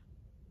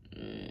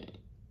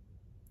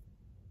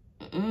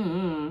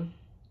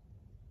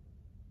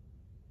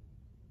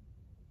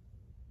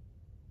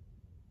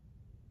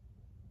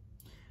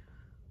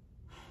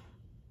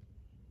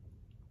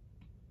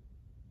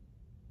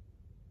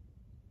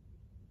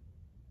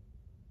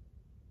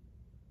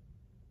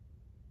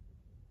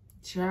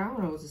sure, I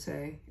don't know what to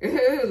say.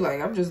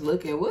 Like, I'm just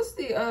looking. What's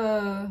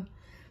the,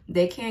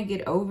 they can't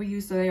get over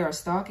you, so they are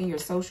stalking your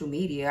social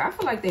media. I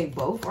feel like they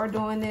both are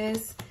doing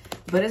this,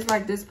 but it's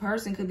like this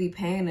person could be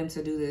paying them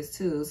to do this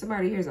too.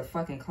 Somebody here is a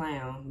fucking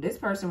clown. This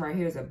person right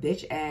here is a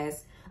bitch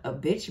ass, a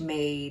bitch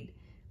made,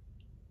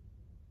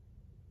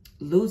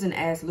 losing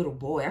ass little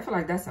boy. I feel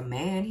like that's a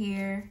man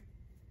here.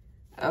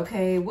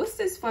 Okay, what's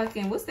this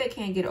fucking, what's they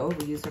can't get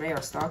over you, so they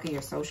are stalking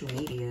your social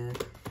media?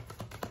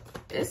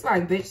 It's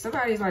like, bitch,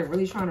 somebody's like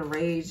really trying to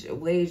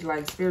wage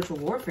like spiritual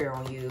warfare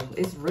on you.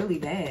 It's really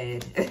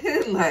bad.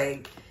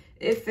 Like,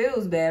 it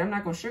feels bad. I'm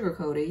not gonna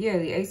sugarcoat it. Yeah,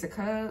 the Ace of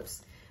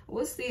Cups.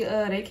 What's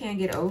the, they can't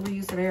get over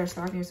you, so they are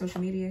stalking your social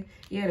media?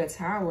 Yeah, the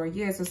Tower.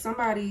 Yeah, so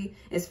somebody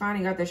is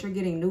finding out that you're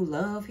getting new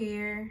love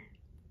here.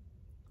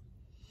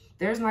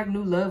 There's like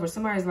new love, or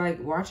somebody's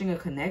like watching a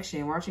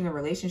connection, watching a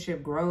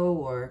relationship grow,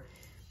 or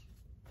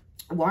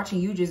watching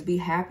you just be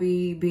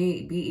happy,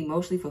 be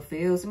emotionally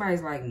fulfilled.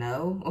 Somebody's like,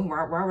 no,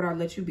 why would I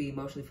let you be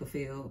emotionally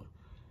fulfilled?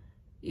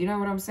 You know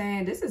what I'm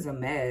saying? This is a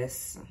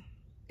mess.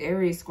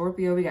 Aries,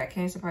 Scorpio, we got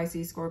Cancer,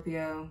 Pisces,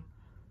 Scorpio.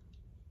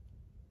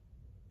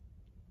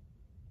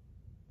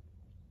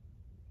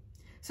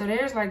 So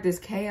there's like this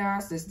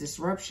chaos, this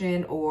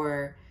disruption,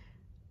 or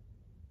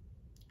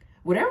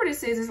whatever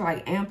this is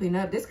like amping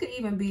up. This could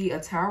even be a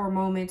Tower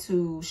moment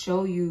to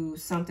show you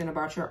something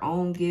about your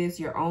own gifts,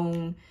 your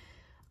own,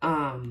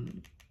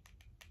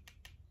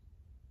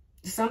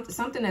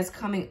 something that's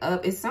coming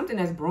up. It's something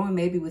that's brewing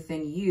maybe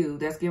within you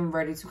that's getting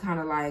ready to kind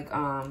of like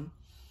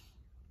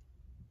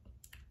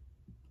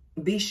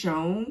be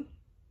shown,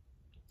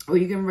 or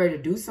you're getting ready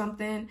to do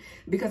something,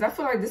 because I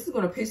feel like this is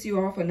going to piss you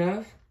off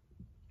enough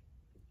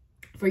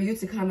for you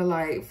to kind of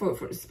like,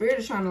 for Spirit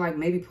is trying to like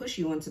maybe push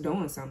you into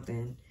doing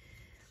something.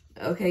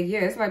 Okay, yeah,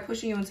 it's like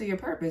pushing you into your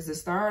purpose. The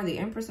Star, the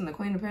Empress, and the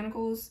Queen of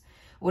Pentacles,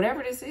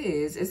 whatever this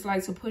is, it's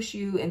like to push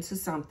you into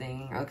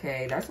something.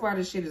 Okay, that's why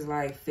this shit is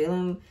like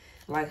feeling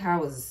like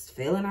how it's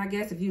feeling, I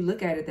guess, if you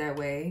look at it that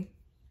way.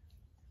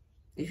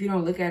 If you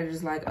don't look at it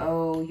as like,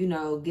 oh, you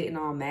know, getting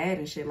all mad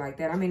and shit like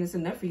that. I mean, it's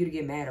enough for you to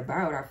get mad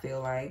about, I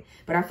feel like.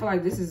 But I feel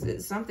like this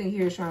is something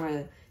here trying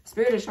to,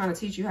 Spirit is trying to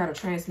teach you how to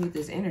transmute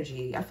this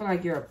energy. I feel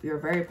like you're a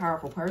very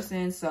powerful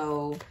person,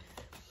 so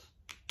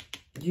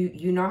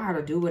you know how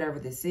to do whatever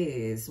this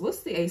is. What's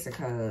the Ace of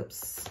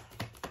Cups?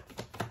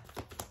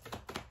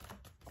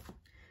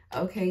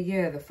 Okay,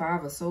 yeah, the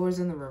Five of Swords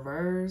in the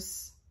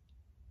reverse.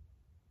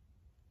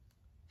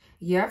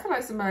 Yeah, I feel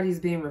like somebody's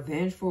being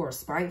revengeful or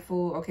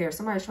spiteful. Okay, or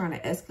somebody's trying to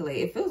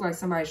escalate. It feels like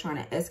somebody's trying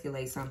to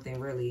escalate something,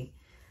 really.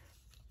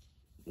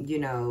 You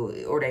know,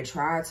 or they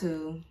try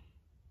to.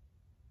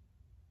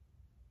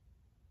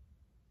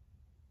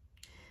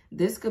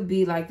 This could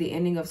be like the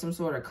ending of some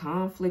sort of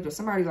conflict, or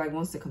somebody like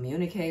wants to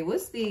communicate.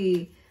 What's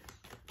the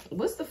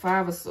Ace of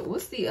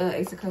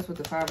Cups with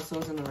the Five of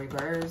Swords in the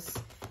reverse?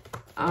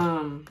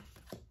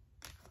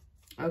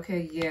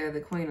 Okay, yeah, the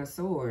Queen of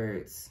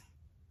Swords.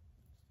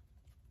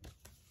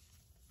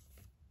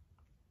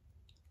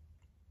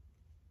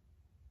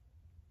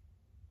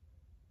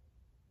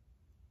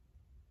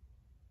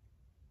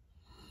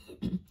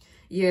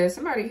 Yeah,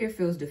 somebody here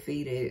feels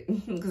defeated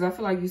because I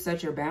feel like you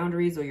set your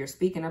boundaries, or you're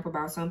speaking up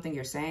about something,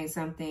 you're saying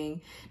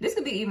something. This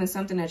could be even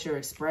something that you're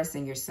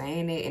expressing, you're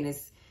saying it, and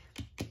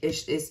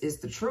it's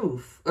the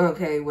truth.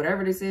 Okay,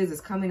 whatever this is,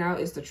 it's coming out,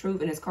 it's the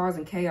truth, and it's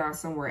causing chaos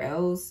somewhere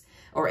else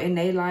or in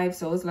their life.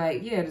 So it's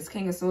like, yeah, this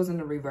King of Swords in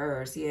the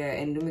reverse, yeah,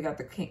 and then we got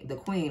the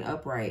Queen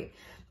upright.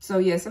 So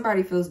yeah,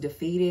 somebody feels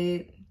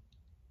defeated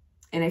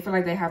and they feel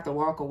like they have to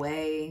walk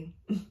away.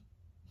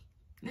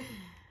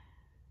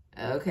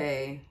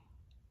 Okay.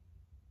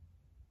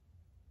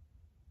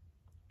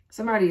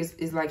 Somebody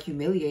is like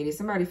humiliated.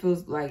 Somebody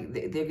feels like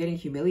they're getting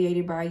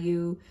humiliated by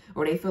you,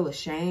 or they feel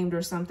ashamed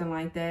or something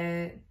like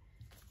that.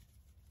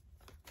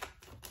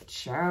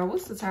 Child,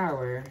 what's the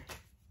Tower?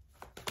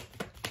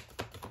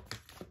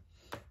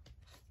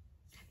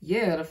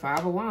 Yeah, the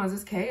Five of Wands.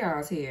 It's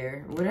chaos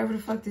here. Whatever the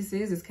fuck this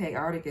is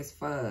chaotic as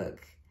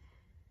fuck.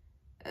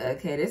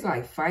 Okay, there's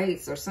like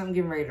fights or something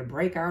getting ready to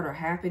break out or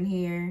happen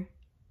here.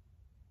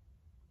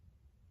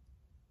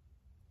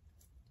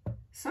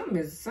 Something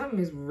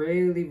is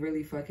really,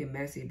 really fucking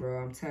messy,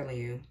 bro. I'm telling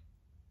you.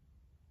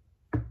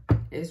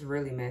 It's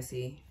really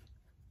messy.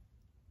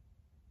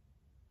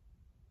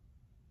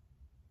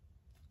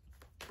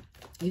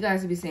 You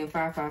guys will be saying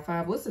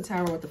 555. What's the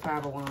Tower with the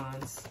Five of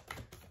Wands?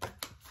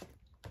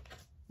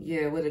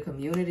 Yeah, with a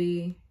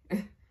community.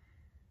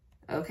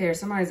 Okay, or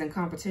somebody's in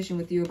competition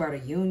with you about a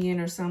union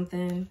or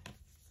something.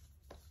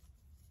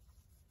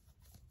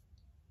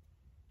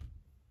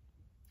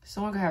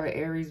 Someone could have an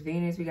Aries,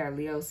 Venus. We got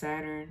Leo,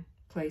 Saturn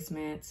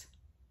placement.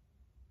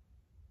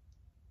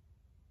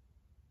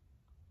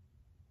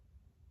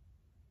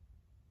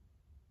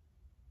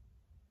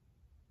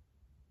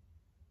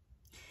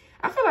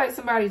 I feel like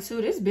somebody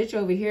too, this bitch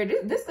over here,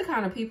 this the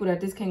kind of people that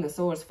this King of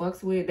Swords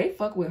fucks with. They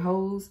fuck with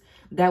hoes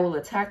that will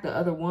attack the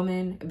other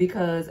woman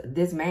because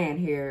this man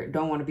here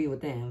don't want to be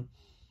with them.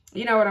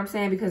 You know what I'm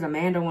saying? Because a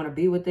man don't want to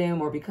be with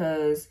them, or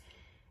because,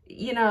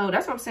 you know,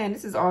 that's what I'm saying.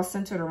 This is all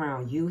centered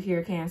around you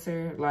here,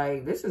 Cancer.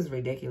 Like, this is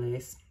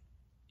ridiculous.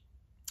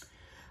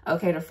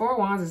 Okay, the Four of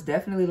Wands is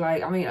definitely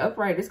like, I mean,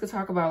 upright. This could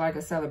talk about like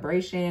a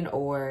celebration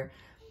or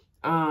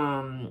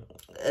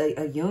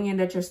a union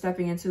that you're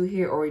stepping into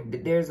here, or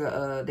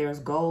there's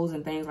goals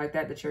and things like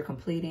that that you're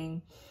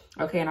completing.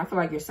 Okay, and I feel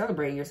like you're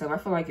celebrating yourself. I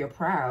feel like you're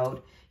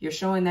proud. You're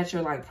showing that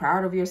you're like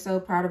proud of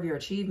yourself, proud of your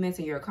achievements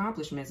and your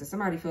accomplishments, and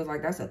somebody feels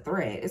like that's a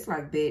threat. It's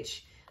like,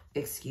 bitch,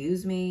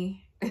 excuse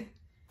me.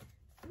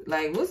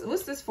 Like,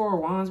 what's this Four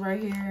of Wands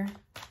right here?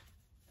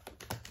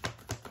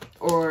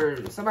 Or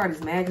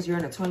somebody's mad because you're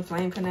in a twin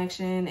flame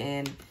connection,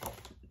 and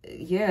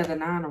yeah, the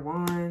Nine of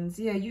Wands.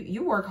 Yeah,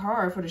 you work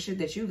hard for the shit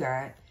that you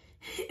got.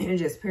 And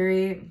just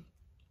period.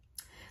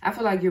 I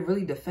feel like you're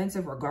really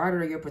defensive or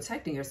guarded, or you're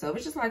protecting yourself.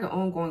 It's just like an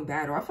ongoing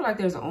battle. I feel like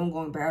there's an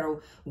ongoing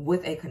battle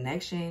with a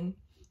connection.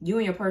 You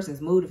and your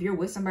person's mood. If you're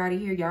with somebody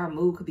here, y'all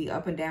mood could be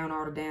up and down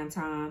all the damn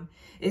time.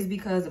 It's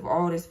because of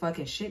all this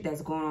fucking shit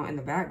that's going on in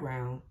the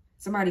background.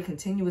 Somebody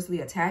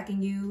continuously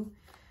attacking you.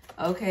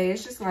 Okay,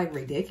 it's just like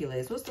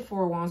ridiculous. What's the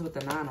Four of Wands with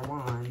the Nine of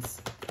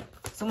Wands?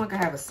 Someone could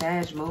have a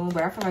Sag moon,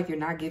 but I feel like you're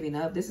not giving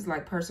up. This is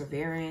like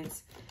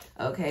perseverance,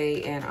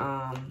 okay, and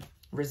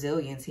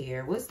resilience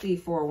here. What's the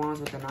Four of Wands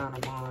with the Nine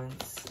of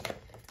Wands?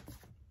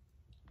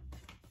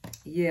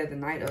 Yeah, the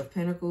Knight of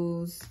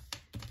Pentacles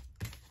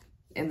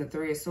and the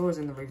Three of Swords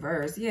in the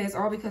reverse. Yeah, it's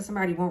all because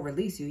somebody won't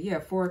release you. Yeah,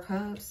 Four of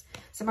Cups.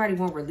 Somebody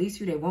won't release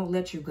you. They won't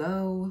let you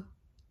go.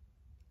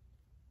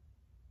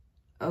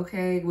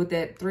 Okay, with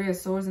that Three of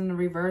Swords in the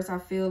reverse, I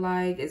feel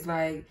like it's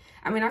like,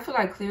 I mean, I feel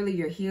like clearly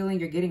you're healing,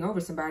 you're getting over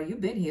somebody.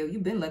 You've been healed,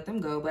 you've been let them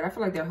go, but I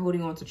feel like they're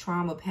holding on to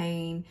trauma,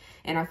 pain,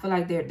 and I feel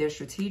like they're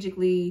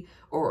strategically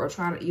or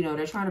trying to, you know,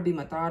 they're trying to be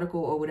methodical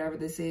or whatever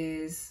this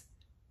is.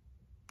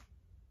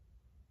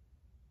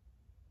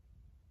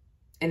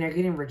 And they're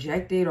getting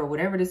rejected, or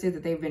whatever this is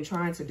that they've been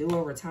trying to do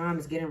over time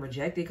is getting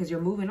rejected because you're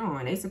moving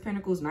on. Ace of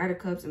Pentacles, Knight of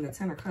Cups, and the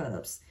Ten of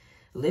Cups.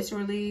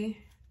 Literally,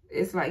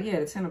 it's like,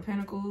 yeah, the Ten of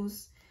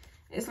Pentacles.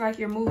 It's like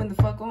you're moving the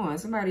fuck on.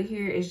 Somebody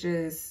here is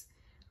just,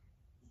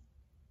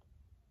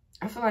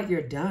 I feel like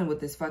you're done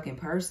with this fucking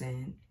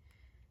person.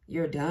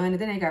 You're done. And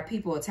then they got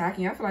people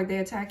attacking you. I feel like they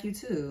attack you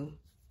too.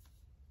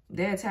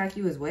 They attack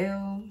you as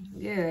well.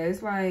 Yeah,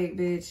 it's like,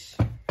 bitch,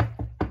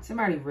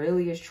 somebody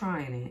really is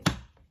trying it.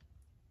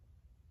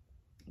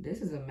 This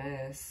is a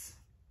mess.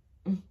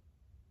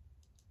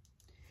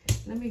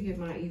 Let me get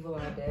my Evil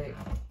Eye deck.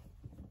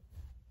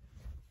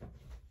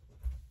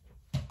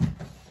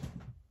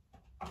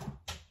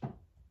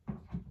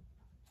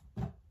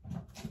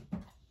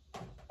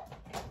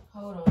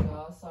 Hold on,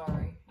 y'all.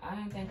 Sorry. I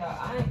didn't think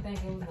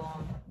it was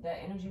going, that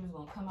energy was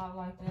gonna come out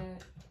like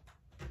that.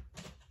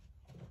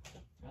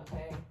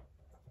 Okay.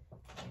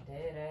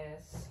 Dead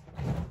ass.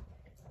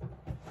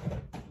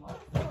 What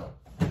the fuck?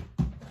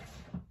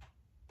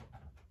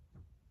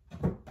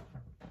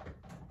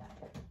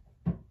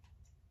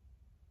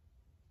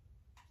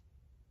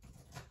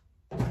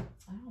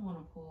 I don't want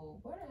to pull.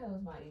 Where the hell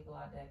is my Eagle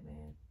Eye deck,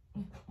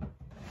 man?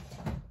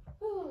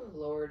 Oh,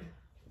 Lord.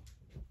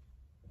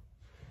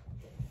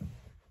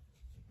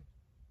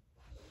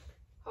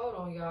 Hold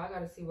on, y'all. I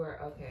gotta see where.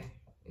 Okay,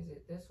 is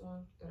it this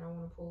one that I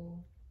want to pull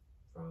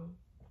from?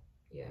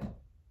 Yeah.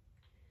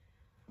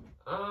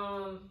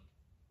 Hold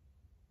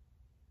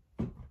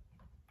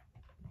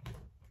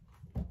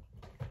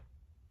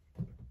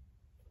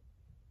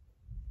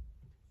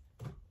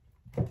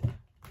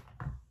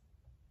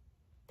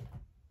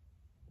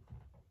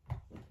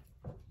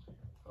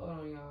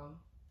on, y'all.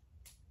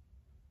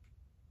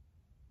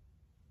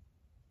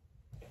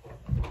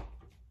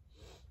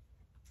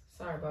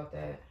 Sorry about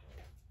that.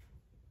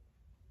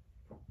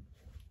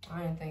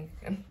 I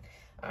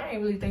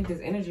didn't really think this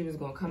energy was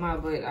gonna come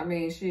out, but I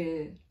mean,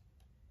 shit,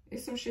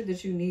 it's some shit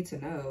that you need to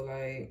know,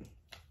 like.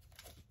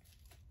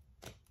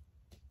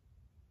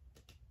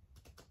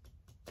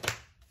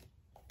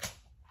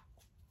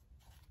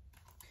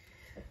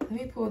 Let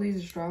me pull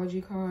these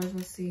astrology cards,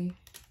 let's see.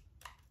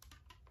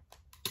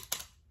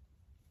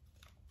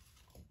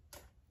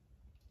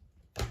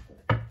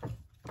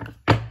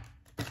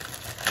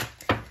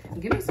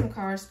 Give me some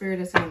card spirit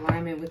that's in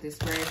alignment with this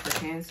spread for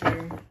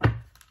Cancer.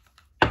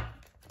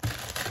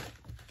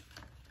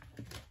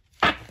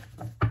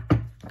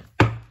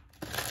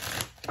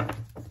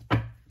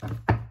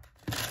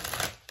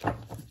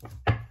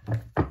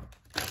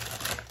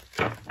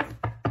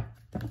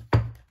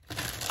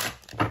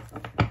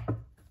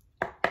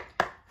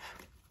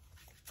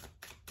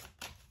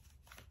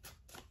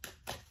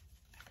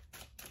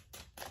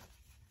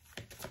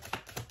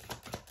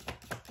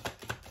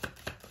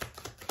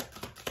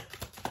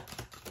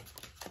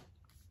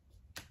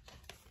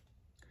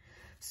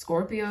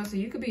 Scorpio, so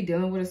you could be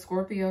dealing with a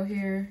Scorpio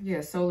here.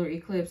 Yeah, solar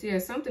eclipse. Yeah,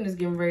 something is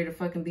getting ready to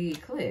fucking be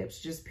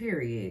eclipsed, just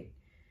period.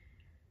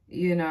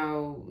 You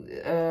know,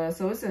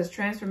 so it says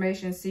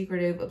transformation,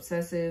 secretive,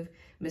 obsessive,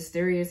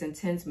 mysterious,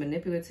 intense,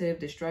 manipulative,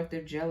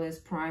 destructive, jealous,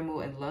 primal,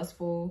 and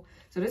lustful.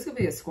 So this could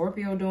be a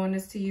Scorpio doing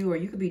this to you, or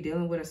you could be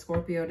dealing with a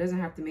Scorpio. It doesn't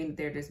have to mean that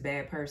they're this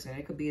bad person.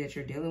 It could be that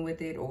you're dealing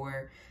with it,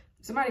 or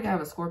somebody could have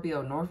a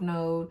Scorpio North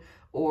Node,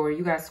 or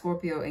you got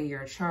Scorpio in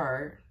your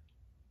chart.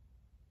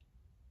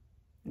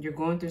 You're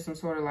going through some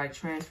sort of like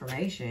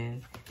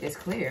transformation. It's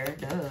clear,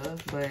 duh.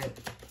 But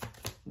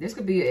this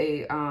could be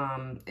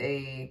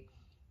a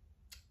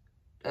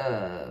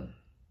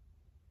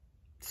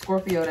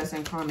Scorpio that's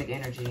in karmic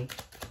energy.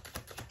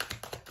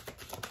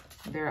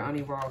 They're an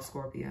unevolved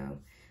Scorpio.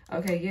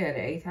 Okay, yeah, the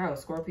 8th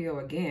house, Scorpio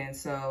again.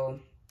 So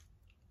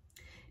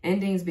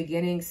endings,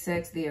 beginnings,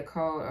 sex, the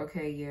occult.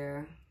 Okay,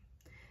 yeah.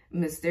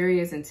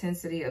 Mysterious,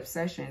 intensity,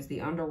 obsessions,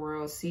 the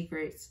underworld,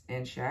 secrets,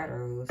 and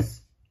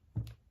shadows.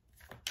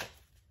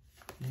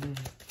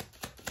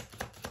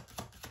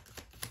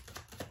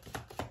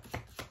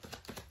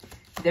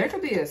 There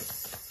could be a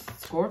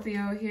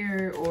Scorpio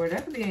here, or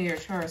that could be in your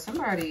chart.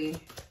 Somebody,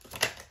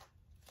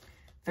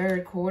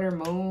 3rd quarter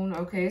moon.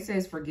 Okay, it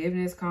says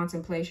forgiveness,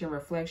 contemplation,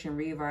 reflection,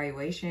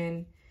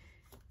 reevaluation,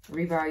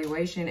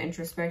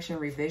 introspection,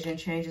 revision.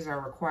 Changes are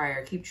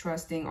required. Keep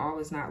trusting. All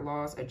is not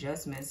lost.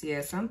 Adjustments.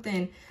 Yeah,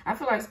 something. I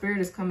feel like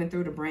Spirit is coming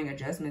through to bring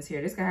adjustments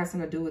here. This guy has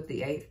something to do with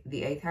the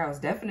 8th house.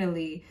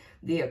 Definitely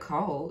the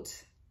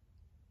occult.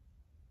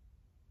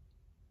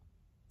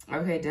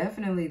 Okay,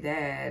 definitely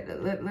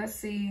that. Let's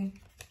see.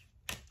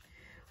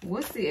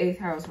 What's the 8th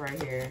house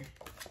right here?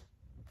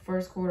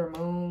 1st quarter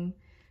moon.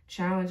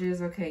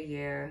 Challenges. Okay,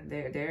 yeah.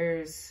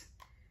 There's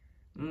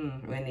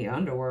in the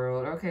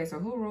underworld. Okay, so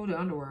who ruled the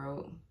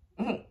underworld?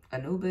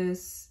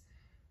 Anubis.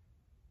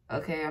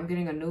 Okay, I'm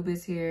getting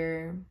Anubis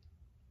here.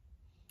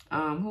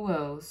 Who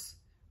else?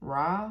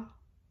 Ra,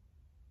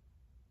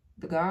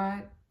 the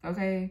god.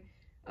 Okay.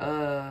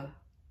 I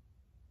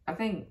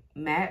think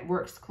Matt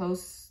works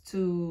close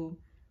to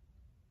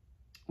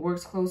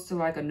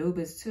like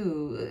Anubis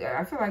too.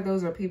 I feel like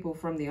those are people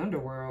from the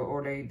underworld,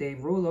 or they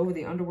rule over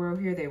the underworld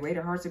here. They weigh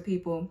the hearts of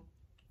people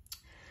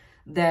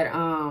that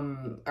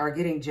are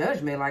getting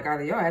judgment. Like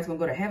either your ass gonna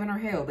go to heaven or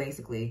hell,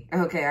 basically.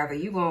 Okay, either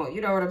you gonna, you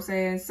know what I'm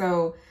saying?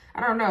 So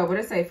I don't know, but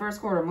it's a 1st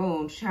quarter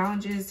moon.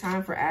 Challenges,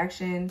 time for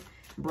action,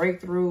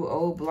 breakthrough,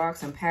 old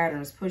blocks and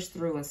patterns, push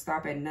through and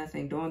stop at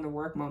nothing, doing the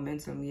work,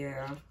 momentum.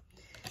 Yeah,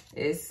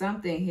 it's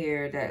something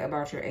here that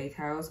about your 8th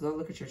house. Go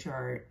look at your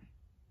chart.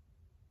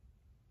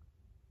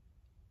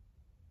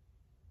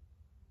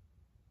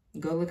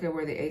 Go look at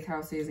where the 8th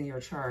house is in your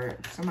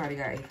chart. Somebody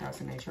got 8th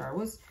house in their chart.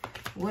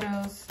 What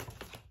else?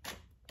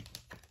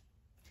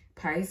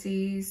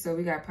 Pisces. So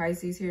we got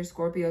Pisces here,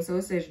 Scorpio. So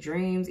it says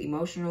dreams,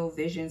 emotional,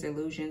 visions,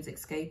 illusions,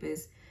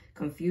 escapist,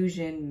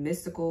 confusion,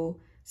 mystical,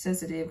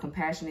 sensitive,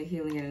 compassionate,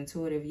 healing, and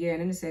intuitive. Yeah,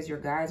 and then it says your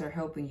guides are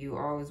helping you.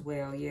 All is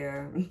well.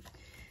 Yeah.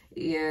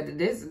 Yeah,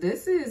 this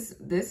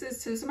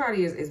is too,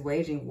 somebody is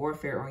waging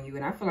warfare on you.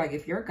 And I feel like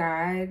if your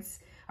guides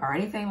are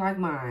anything like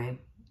mine,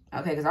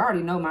 okay, because I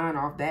already know mine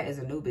off bat is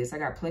Anubis. I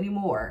got plenty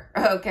more.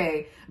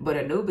 Okay, but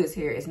Anubis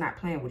here is not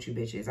playing with you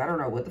bitches. I don't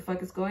know what the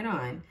fuck is going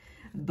on,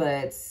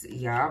 but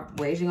y'all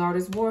waging all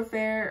this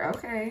warfare.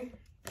 Okay.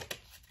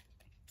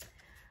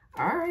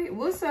 All right,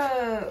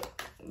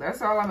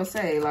 that's all I'm gonna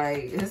say.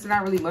 Like, it's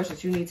not really much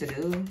that you need to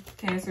do,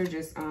 Cancer.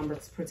 Just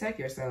protect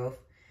yourself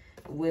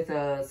with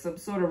some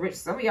sort of rich.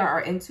 Some of y'all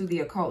are into the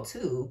occult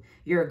too.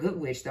 You're a good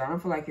witch though. I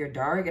don't feel like you're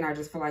dark, and I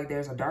just feel like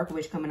there's a dark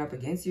witch coming up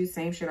against you.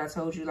 Same shit I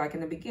told you like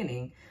in the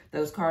beginning.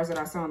 Those cards that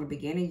I saw in the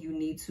beginning, you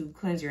need to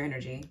cleanse your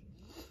energy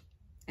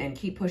and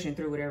keep pushing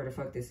through whatever the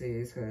fuck this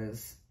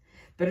is.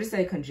 But it's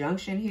a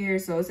conjunction here,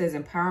 so it says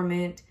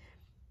empowerment,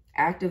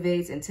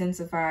 activates,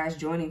 intensifies,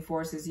 joining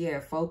forces. Yeah,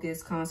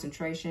 focus,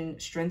 concentration,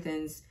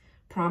 strengthens,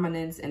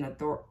 prominence, and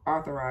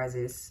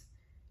authorizes.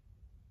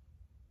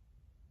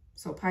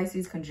 So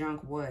Pisces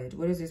conjunct what?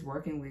 What is this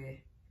working with?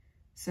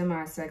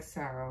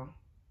 Semi-sextile.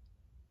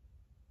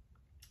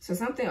 So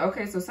something,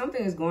 okay, so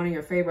something is going in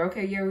your favor.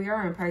 Okay, yeah, we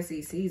are in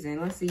Pisces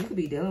season. Let's see, you could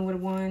be dealing with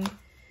one.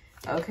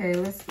 Okay,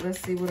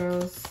 let's see what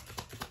else.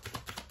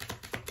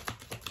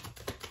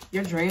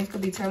 Your dreams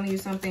could be telling you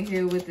something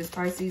here with this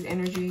Pisces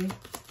energy.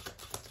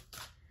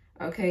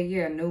 Okay,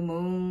 yeah, new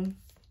moon.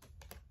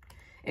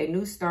 A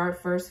new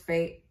start, first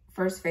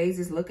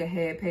phases, look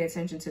ahead, pay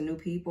attention to new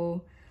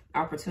people,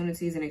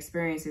 opportunities, and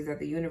experiences that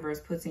the universe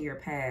puts in your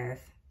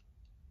path.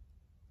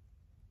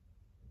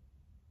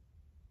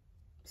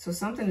 So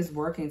something is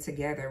working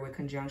together with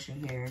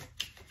conjunction here.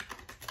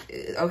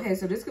 Okay,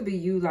 so this could be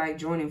you like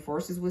joining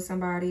forces with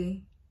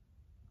somebody.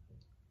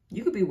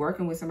 You could be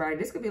working with somebody.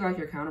 This could be like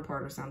your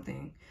counterpart or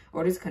something.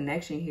 Or this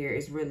connection here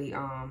is really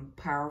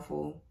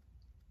powerful.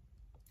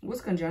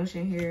 What's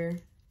conjunction here?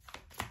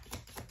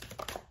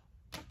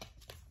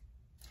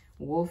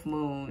 Wolf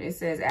moon. It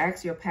says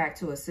ask your pack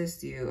to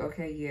assist you.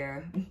 Okay,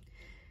 yeah.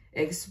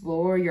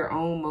 Explore your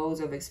own modes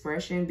of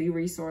expression. Be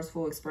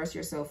resourceful. Express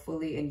yourself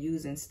fully and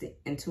use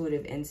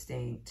intuitive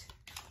instinct.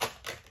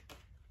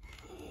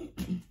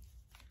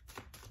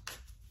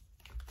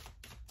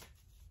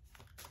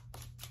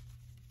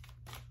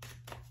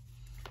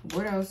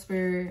 What else,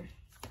 Spirit?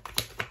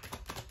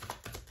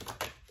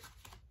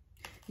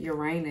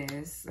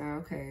 Uranus.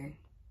 Okay.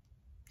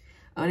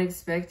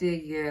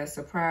 Unexpected, yeah.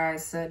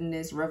 Surprise,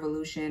 suddenness,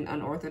 revolution,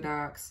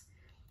 unorthodox,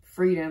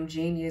 freedom,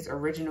 genius,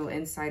 original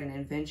insight, and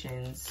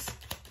inventions.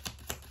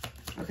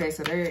 Okay,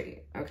 so there,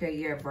 okay,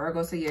 yeah,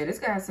 Virgo. So yeah, this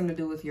guy has something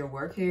to do with your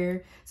work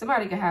here.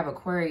 Somebody could have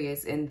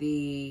Aquarius in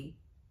the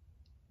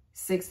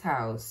 6th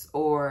house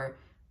or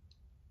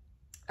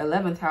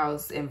 11th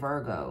house in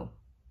Virgo.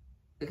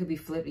 It could be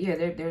flipped. Yeah,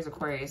 there's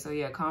Aquarius. So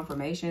yeah,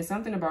 confirmation.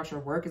 Something about your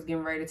work is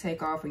getting ready to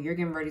take off, or you're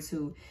getting ready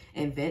to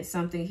invent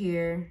something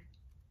here.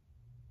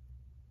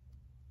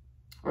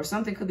 Or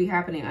something could be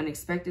happening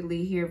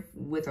unexpectedly here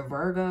with a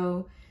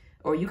Virgo.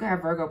 Or you could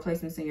have Virgo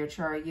placements in your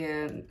chart.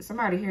 Yeah,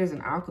 somebody here is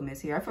an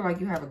alchemist here. I feel like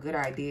you have a good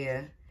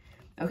idea.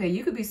 Okay,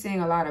 you could be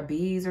seeing a lot of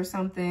bees or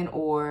something.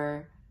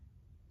 Or,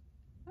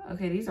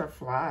 okay, these are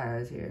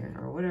flies here.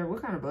 Or whatever.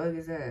 What kind of bug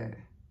is that?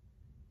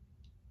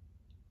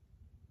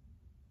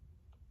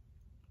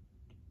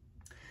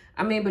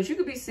 I mean, but you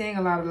could be seeing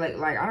a lot of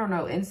like I don't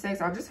know, insects.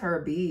 I just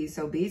heard bees.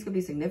 So bees could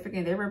be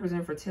significant. They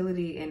represent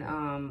fertility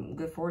and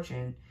good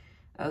fortune.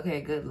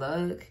 Okay, good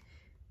luck.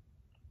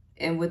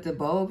 And with the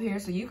bulb here,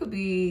 so you could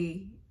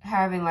be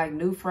having like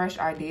new, fresh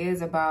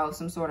ideas about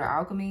some sort of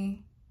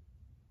alchemy.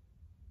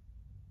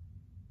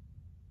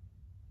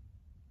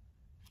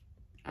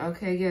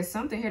 Okay, yeah,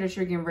 something here that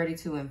you're getting ready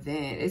to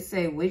invent. It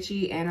say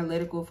witchy,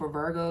 analytical for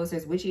Virgo. It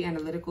says witchy,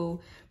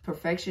 analytical,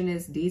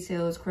 perfectionist,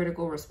 details,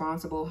 critical,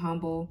 responsible,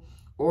 humble,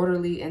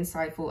 orderly,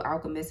 insightful,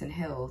 alchemist, and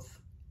health.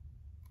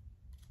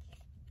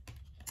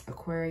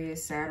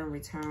 Aquarius, Saturn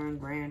return,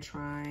 grand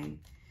trine.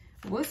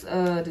 What's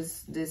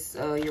this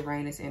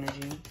Uranus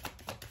energy?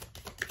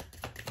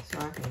 So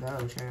I can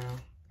go,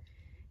 child.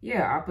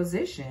 Yeah,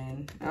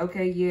 opposition.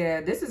 Okay, yeah.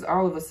 This is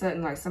all of a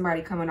sudden like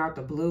somebody coming out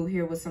the blue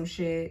here with some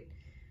shit.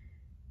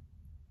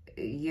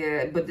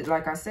 Yeah, but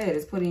like I said,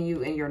 it's putting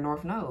you in your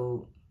North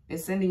Node.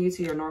 It's sending you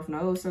to your North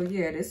Node. So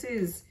yeah, this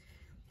is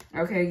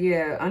okay,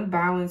 yeah.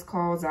 Unbalanced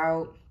calls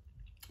out,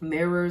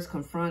 mirrors,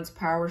 confronts,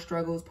 power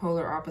struggles,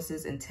 polar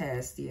opposites, and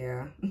tests.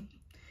 Yeah.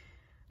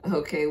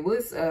 Okay,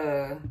 what's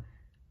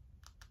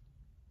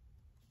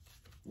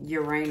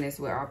Uranus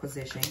with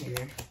opposition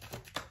here?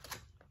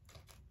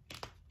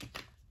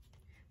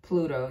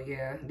 Pluto,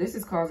 yeah. This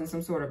is causing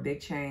some sort of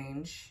big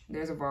change.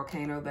 There's a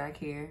volcano back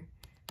here.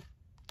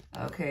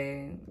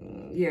 Okay,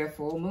 yeah,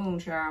 full moon,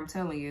 child, I'm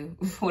telling you.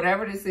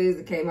 Whatever this is,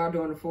 it came out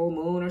during the full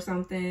moon or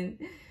something.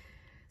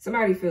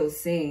 Somebody feels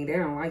seen. They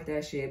don't like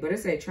that shit. But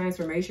it's a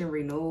transformation,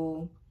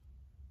 renewal,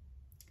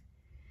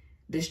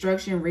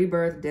 destruction,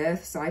 rebirth,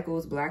 death,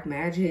 cycles, black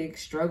magic,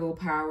 struggle,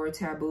 power,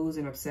 taboos,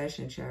 and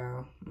obsession,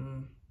 child.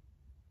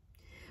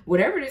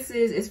 Whatever this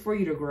is, it's for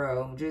you to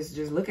grow. Just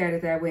look at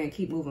it that way and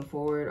keep moving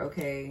forward.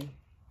 Okay.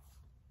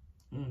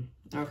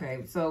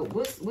 Okay. So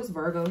what's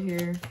Virgo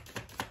here?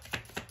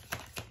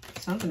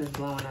 Something is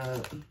blowing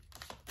up.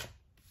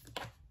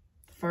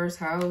 1st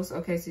house.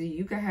 Okay, so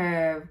you could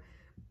have.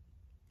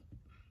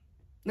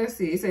 Let's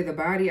see. It say the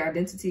body,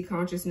 identity,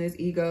 consciousness,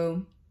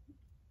 ego.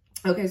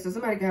 Okay, so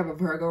somebody could have a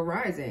Virgo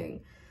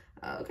rising.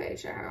 Okay,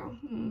 child.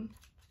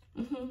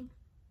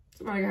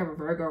 Somebody could have a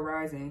Virgo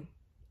rising.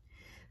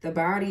 The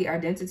body,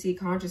 identity,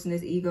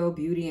 consciousness, ego,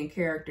 beauty, and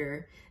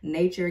character,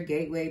 nature,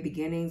 gateway,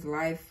 beginnings,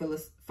 life,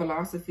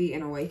 philosophy,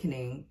 and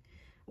awakening.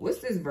 What's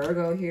this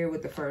Virgo here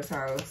with the 1st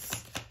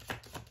house?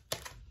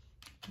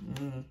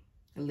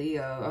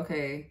 Leo,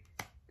 okay.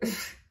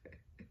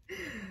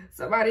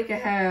 Somebody can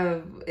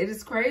have, it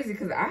is crazy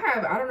because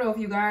I don't know if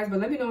you guys, but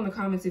let me know in the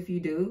comments if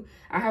you do.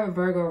 I have a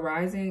Virgo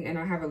rising and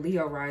I have a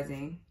Leo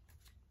rising.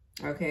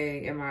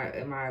 Okay, am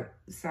I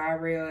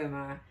Sidereal? Am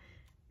I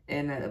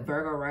and a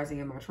Virgo rising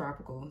in my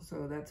tropical?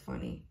 So that's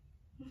funny.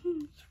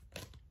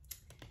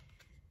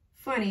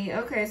 Funny.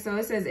 Okay, so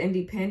it says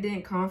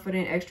independent,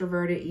 confident,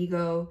 extroverted,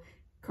 ego,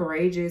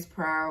 courageous,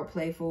 proud,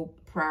 playful,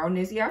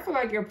 proudness. Yeah, I feel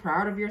like you're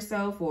proud of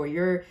yourself,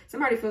 or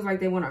somebody feels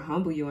like they want to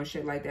humble you and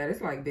shit like that.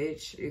 It's like,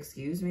 bitch,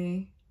 excuse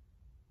me.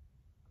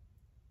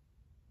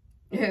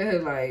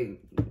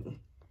 Like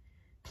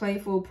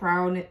playful,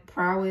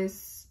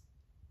 prowess,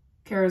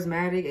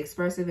 charismatic,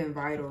 expressive, and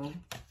vital.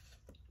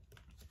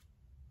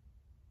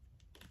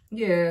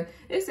 Yeah,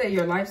 it said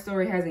your life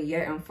story hasn't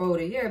yet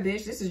unfolded. Yeah,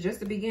 bitch, this is just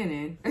the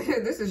beginning.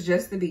 This is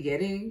just the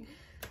beginning.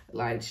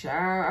 Like,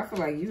 child, I feel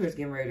like you was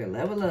getting ready to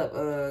level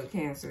up,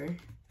 Cancer.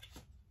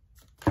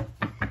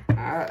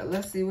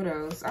 Let's see what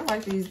else. I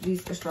like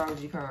these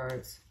astrology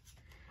cards.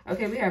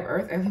 Okay, we have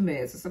earth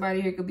elements. So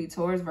somebody here could be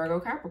Taurus, Virgo,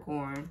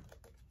 Capricorn.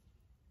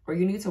 Or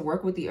you need to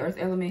work with the earth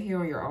element here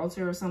on your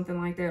altar or something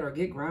like that. Or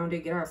get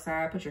grounded, get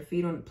outside, plant your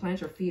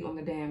feet on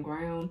the damn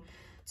ground.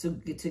 To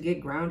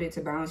get grounded,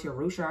 to balance your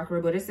root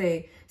chakra. But it's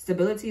a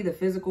stability, the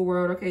physical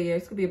world. Okay, yeah,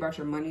 this could be about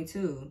your money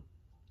too.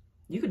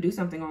 You could do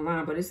something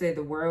online, but it said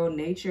the world,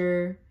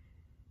 nature,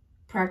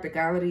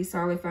 practicality,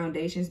 solid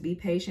foundations, be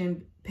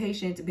patient,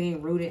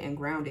 being rooted and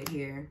grounded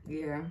here.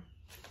 Yeah.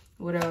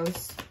 What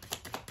else?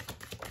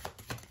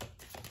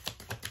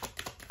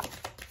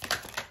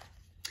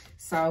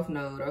 South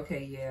Node.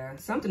 Okay, yeah.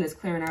 Something is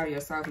clearing out of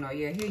your South Node.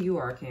 Yeah, here you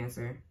are,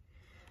 Cancer.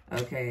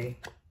 Okay.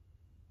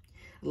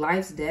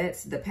 Life's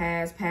debts, the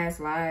past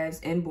lives,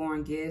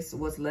 inborn gifts,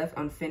 what's left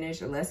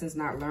unfinished, lessons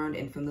not learned,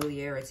 and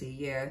familiarity.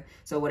 Yeah.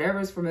 So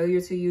whatever is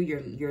familiar to you,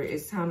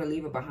 it's time to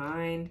leave it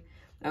behind.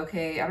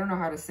 Okay. I don't know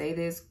how to say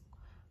this.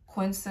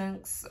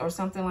 Quiescence or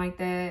something like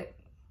that.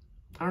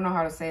 I don't know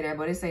how to say that,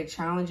 but it's a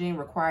challenging,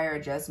 require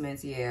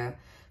adjustments. Yeah.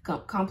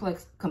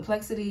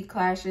 Complexity,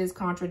 clashes,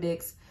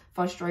 contradicts,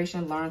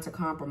 frustration, learn to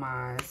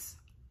compromise.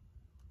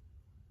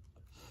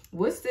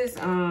 What's this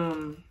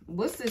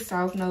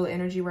South Node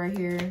energy right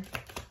here?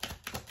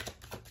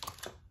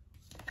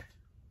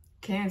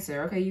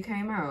 Cancer. Okay, you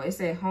came out. It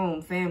said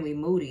home, family,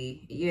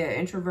 moody. Yeah,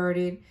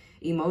 introverted,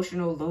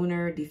 emotional,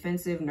 lunar,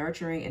 defensive,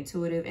 nurturing,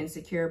 intuitive,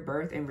 insecure,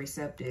 birth, and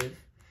receptive.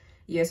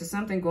 Yeah, so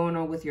something going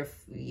on with your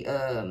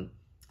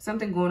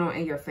something going on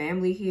in your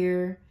family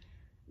here.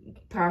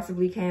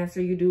 Possibly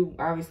Cancer. You do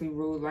obviously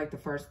rule like the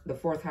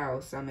fourth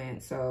house, I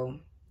meant. So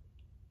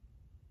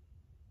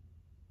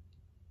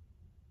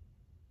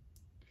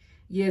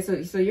yeah,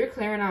 so you're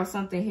clearing out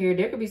something here.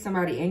 There could be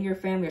somebody in your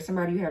family or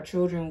somebody you have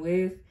children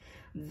with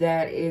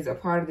that is a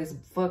part of this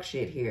fuck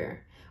shit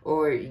here.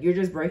 Or you're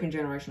just breaking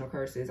generational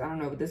curses. I don't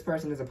know, but this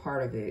person is a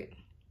part of it.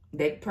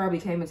 They probably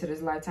came into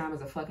this lifetime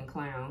as a fucking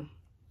clown.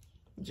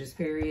 Just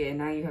period. And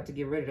now you have to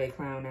get rid of that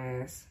clown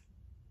ass.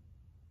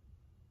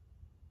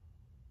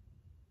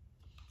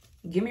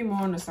 Give me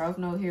more on the South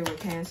Node here with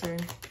Cancer.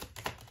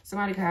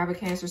 Somebody could have a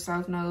Cancer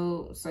South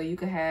Node. So you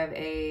could have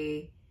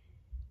a...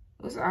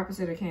 What's the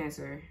opposite of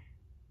Cancer?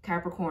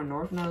 Capricorn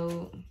North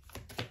Node.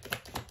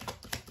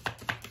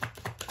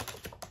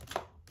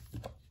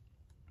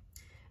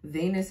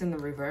 Venus in the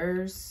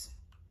reverse.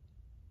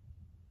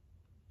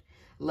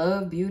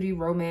 Love, beauty,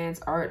 romance,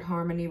 art,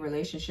 harmony,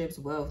 relationships,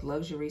 wealth,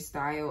 luxury,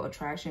 style,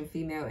 attraction,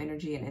 female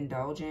energy, and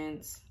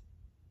indulgence.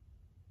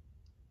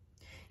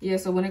 Yeah,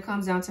 so when it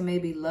comes down to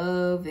maybe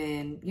love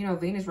and, you know,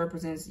 Venus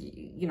represents,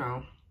 you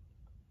know,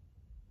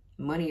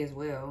 money as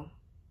well.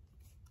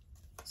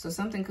 So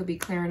something could be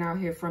clearing out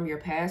here from your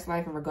past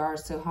life in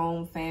regards to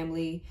home,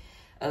 family,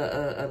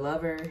 a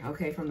lover,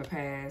 okay, from the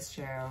past,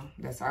 child,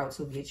 that's out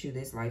to get you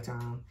this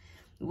lifetime.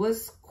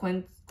 What's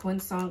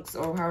quiescence,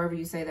 or however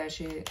you say that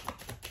shit?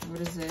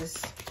 What is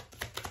this?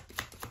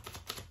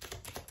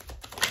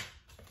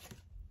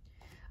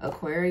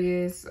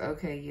 Aquarius.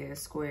 Okay, yeah,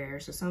 square.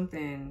 So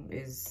something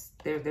is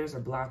there's a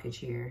blockage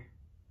here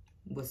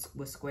with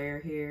square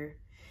here.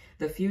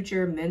 The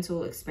future,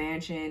 mental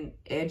expansion,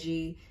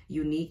 edgy,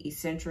 unique,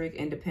 eccentric,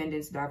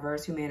 independence,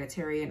 diverse,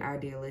 humanitarian,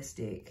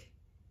 idealistic.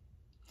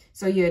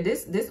 So yeah,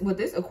 this with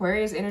this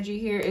Aquarius energy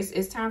here,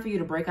 it's time for you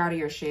to break out of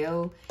your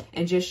shell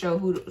and just show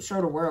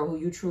the world who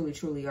you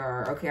truly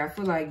are. Okay, I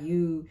feel like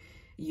you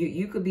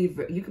could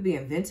be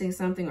inventing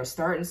something or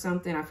starting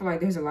something. I feel like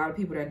there's a lot of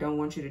people that don't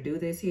want you to do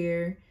this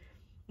here.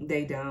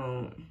 They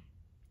don't.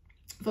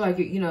 I feel like,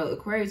 you know,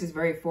 Aquarius is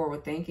very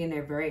forward thinking.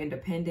 They're very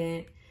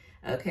independent.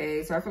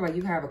 Okay, so I feel like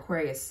you have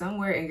Aquarius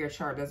somewhere in your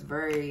chart that's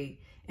very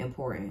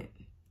important.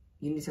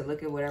 You need to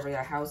look at whatever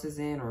that house is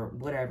in or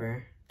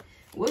whatever.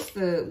 What's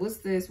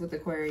this with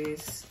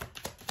Aquarius?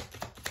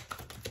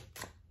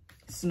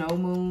 Snow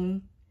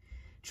moon,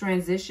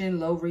 transition,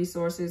 low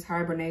resources,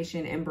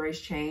 hibernation, embrace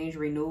change,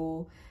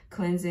 renewal,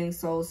 cleansing,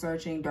 soul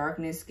searching,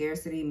 darkness,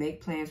 scarcity,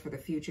 make plans for the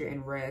future,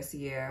 and rest.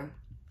 Yeah.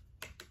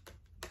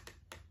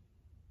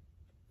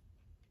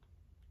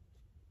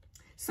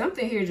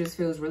 Something here just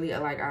feels really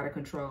like out of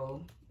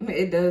control.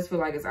 It does feel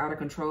like it's out of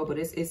control, but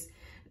it's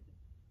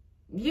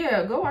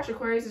yeah, go watch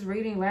Aquarius's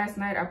reading. Last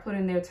night I put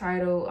in their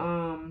title,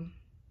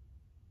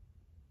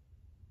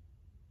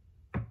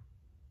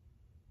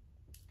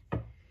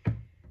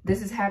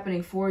 this is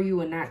happening for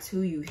you and not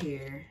to you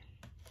here.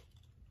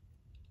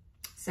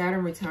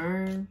 Saturn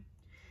return,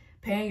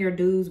 paying your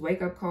dues,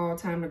 wake up call,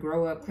 time to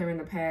grow up, clearing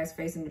the past,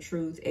 facing the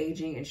truth,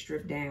 aging, and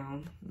stripped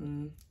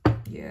down.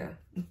 Yeah.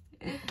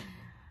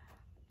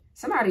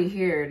 Somebody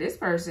here, this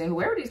person,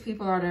 whoever these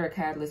people are, they're a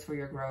catalyst for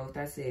your growth.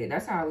 That's it.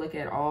 That's how I look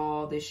at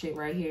all this shit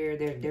right here.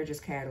 They're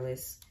just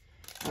catalysts.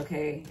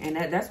 Okay. And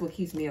that's what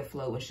keeps me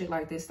afloat. When shit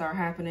like this start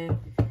happening.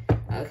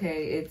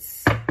 Okay.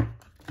 It's...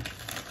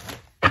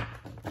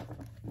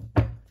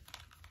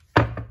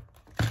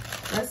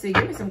 Let's see.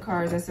 Give me some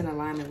cards that's in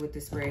alignment with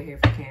this spread here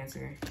for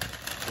Cancer.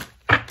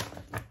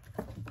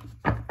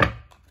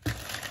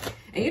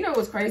 And you know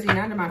what's crazy?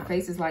 Now that my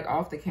face is like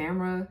off the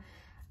camera,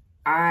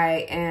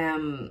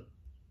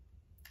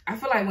 I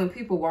feel like when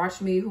people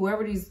watch me,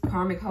 whoever these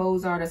karmic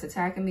hoes are that's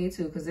attacking me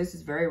too, because this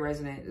is very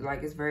resonant.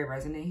 Like, it's very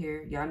resonant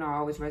here. Y'all know I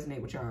always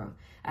resonate with y'all.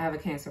 I have a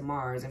Cancer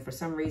Mars, and for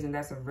some reason,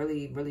 that's a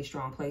really, really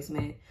strong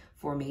placement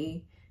for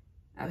me.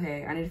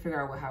 Okay, I need to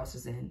figure out what house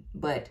is in.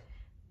 But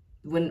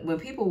when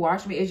people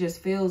watch me, it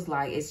just feels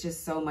like it's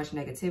just so much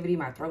negativity.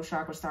 My throat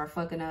chakra start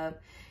fucking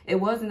up. It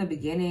was in the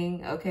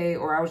beginning, okay,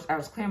 or I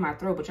was clearing my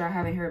throat, but y'all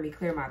haven't heard me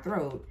clear my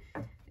throat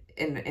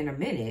in a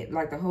minute,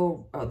 like the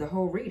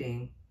whole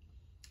reading.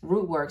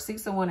 Root work, seek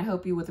someone to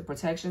help you with a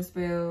protection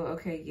spell.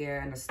 Okay,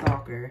 yeah, and a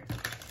stalker.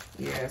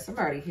 Yeah,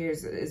 somebody here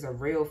is a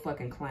real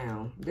fucking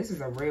clown. This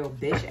is a real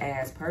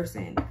bitch-ass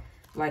person.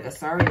 Like a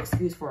sorry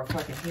excuse for a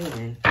fucking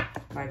human.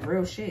 Like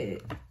real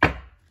shit.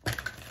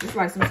 It's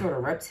like some sort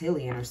of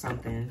reptilian or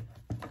something.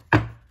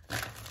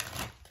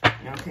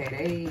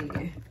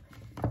 Okay,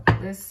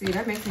 let's see.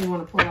 That makes me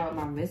want to pull out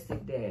my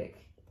Mystic deck.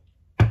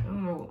 I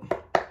don't know.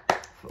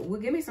 Well,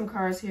 give me some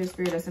cards here,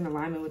 Spirit, that's in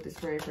alignment with the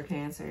Spirit for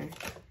Cancer.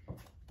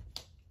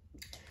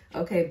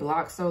 Okay,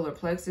 block solar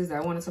plexus.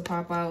 That wanted to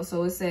pop out.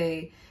 So it's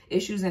a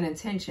issues and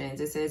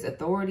intentions. It says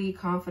authority,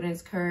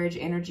 confidence, courage,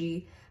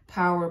 energy,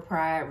 power,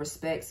 pride,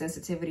 respect,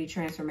 sensitivity,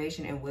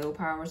 transformation, and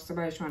willpower. So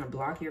somebody's trying to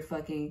block your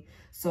fucking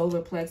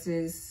solar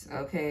plexus.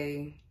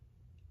 Okay.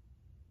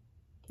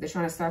 They're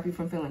trying to stop you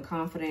from feeling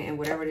confident in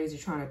whatever it is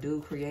you're trying to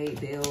do, create,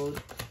 build.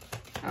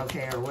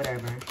 Okay, or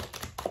whatever.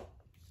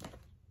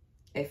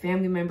 A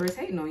family member is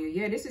hating on you.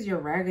 Yeah, this is your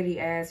raggedy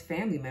ass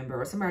family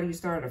member or somebody you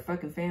started a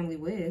fucking family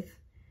with.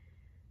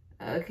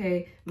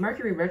 Okay,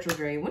 Mercury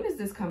retrograde. When is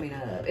this coming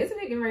up? Isn't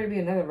it getting ready to be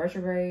another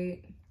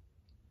retrograde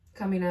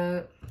coming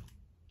up?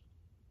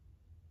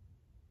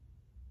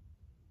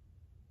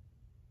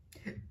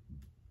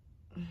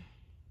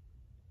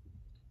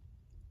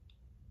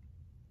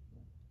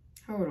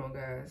 Hold on,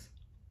 guys.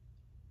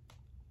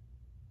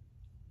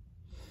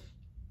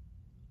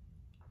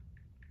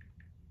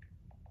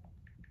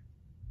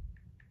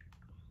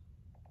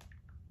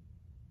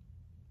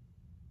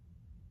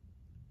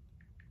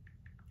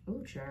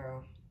 Ooh,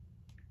 child.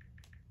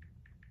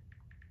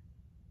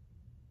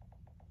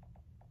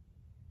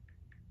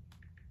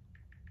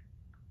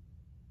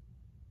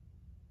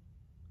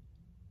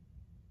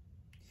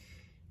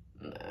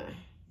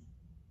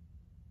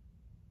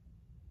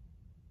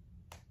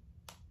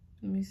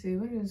 Let me see.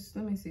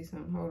 Let me see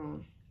something. Hold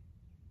on.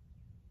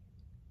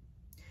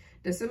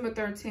 December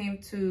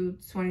 13th to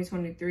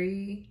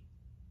 2023.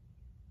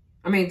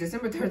 I mean,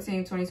 December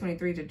 13th,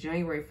 2023 to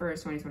January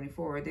 1st,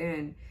 2024.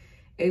 Then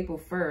April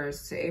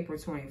 1st to April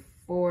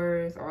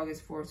 24th.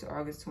 August 4th to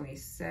August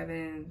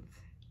 27th.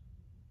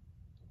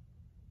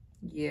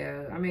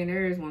 Yeah. I mean,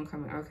 there is one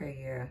coming. Okay,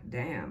 yeah.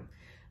 Damn.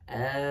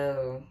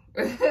 Oh.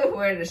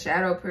 We're in the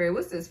shadow period.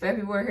 What's this?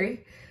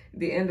 February?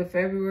 The end of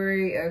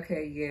February?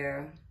 Okay,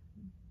 yeah.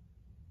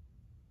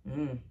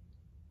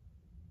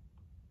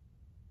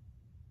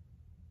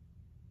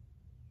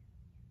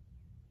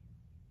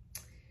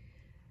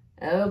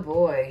 Oh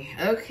boy.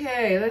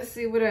 Okay, let's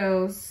see what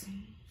else.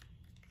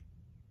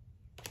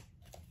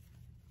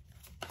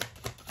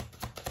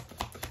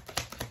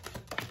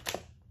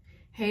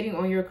 Hating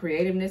on your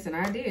creativeness and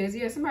ideas.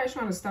 Yeah, somebody's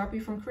trying to stop you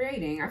from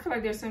creating. I feel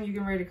like there's something you're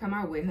getting ready to come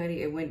out with,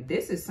 honey. And when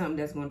this is something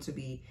that's going to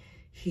be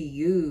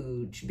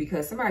huge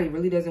because somebody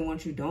really doesn't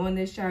want you doing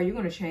this, child. You're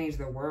going to change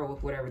the world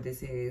with whatever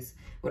this is.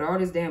 With all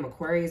this damn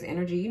Aquarius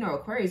energy, you know,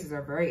 Aquariuses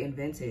are very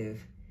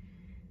inventive.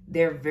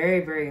 They're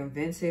very, very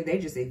inventive. They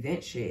just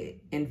invent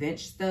shit. Invent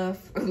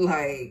stuff.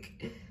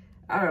 Like,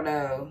 I don't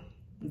know.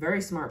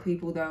 Very smart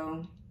people,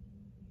 though.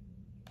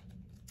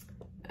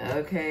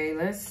 Okay,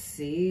 let's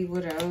see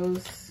what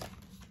else.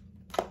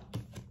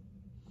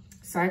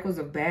 Cycles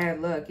of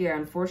bad luck. Yeah,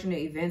 unfortunate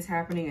events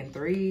happening in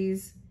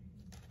threes.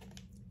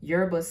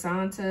 Yerba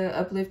Santa,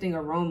 uplifting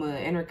aroma,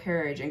 inner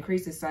courage,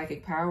 increases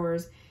psychic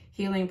powers,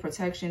 healing,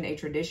 protection, a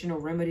traditional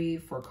remedy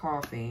for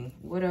coughing.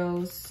 What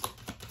else?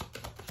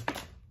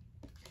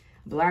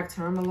 Black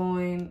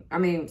tourmaline.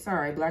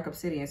 Black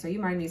obsidian. So you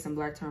might need some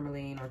black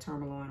tourmaline or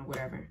tourmaline or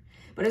whatever.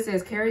 But it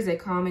says carries a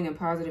calming and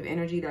positive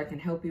energy that can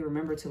help you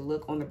remember to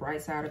look on the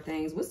bright side of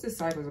things. What's this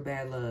cycles of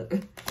bad luck?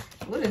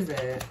 What is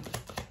that?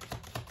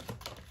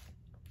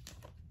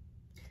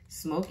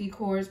 Smoky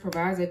quartz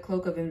provides a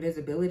cloak of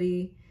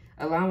invisibility,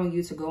 allowing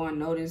you to go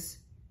unnoticed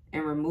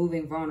and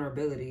removing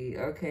vulnerability.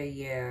 Okay,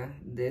 yeah.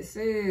 This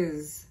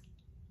is...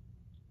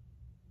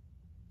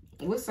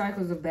 What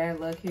cycles of bad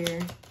luck here?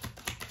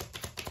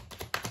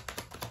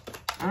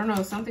 I don't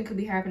know. Something could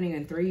be happening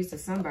in threes to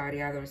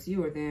somebody. Either it's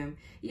you or them.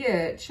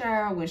 Yeah,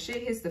 child, when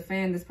shit hits the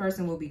fan, this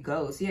person will be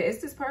ghost. Yeah,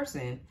 it's this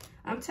person.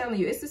 I'm telling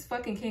you, it's this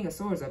fucking King of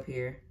Swords up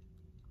here.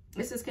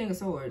 It's this King of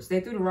Swords.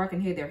 They threw the rock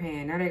and hid their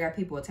hand. Now they got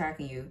people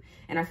attacking you.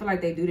 And I feel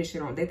like they do this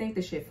shit on... They think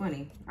this shit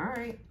funny. All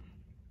right.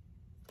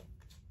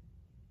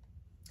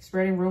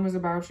 Spreading rumors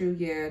about you.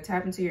 Yeah,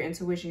 tap into your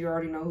intuition. You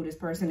already know who this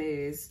person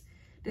is.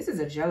 This is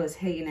a jealous,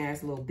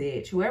 hating-ass little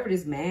bitch. Whoever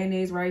this man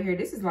is right here,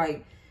 this is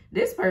like...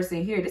 This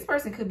person here, this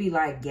person could be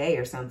like gay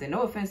or something.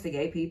 No offense to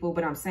gay people,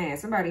 but I'm saying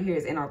somebody here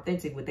is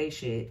inauthentic with their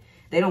shit.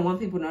 They don't want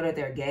people to know that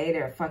they're gay.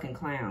 They're a fucking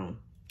clown.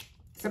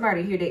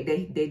 Somebody here,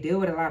 they deal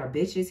with a lot of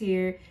bitches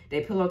here.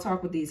 They pillow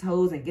talk with these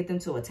hoes and get them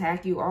to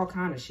attack you. All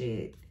kind of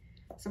shit.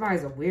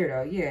 Somebody's a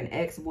weirdo. Yeah, an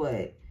ex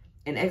what?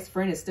 An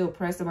ex-friend is still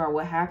pressed about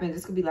what happened.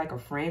 This could be like a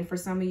friend for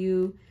some of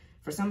you.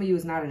 For some of you,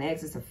 it's not an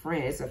ex, it's a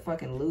friend. It's a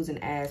fucking losing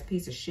ass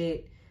piece of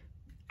shit.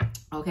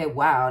 Okay,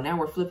 wow. Now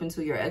we're flipping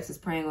to your ex is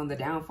preying on the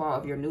downfall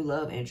of your new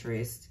love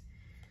interest.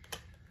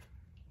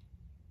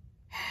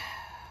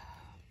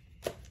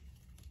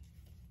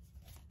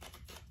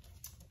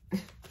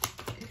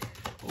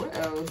 What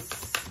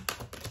else?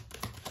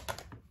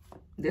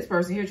 This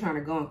person here trying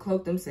to go and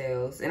cloak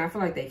themselves. And I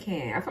feel like they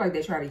can't. I feel like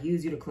they try to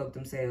use you to cloak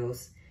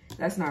themselves.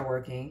 That's not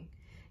working.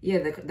 Yeah,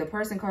 the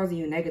person causing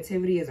you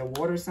negativity is a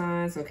water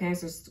sign. So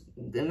Cancer,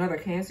 another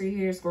Cancer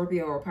here,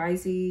 Scorpio or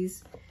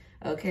Pisces.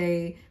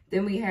 Okay.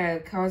 Then we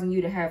have causing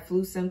you to have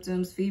flu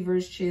symptoms,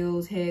 fevers,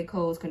 chills, head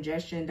colds,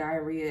 congestion,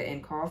 diarrhea,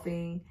 and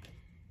coughing.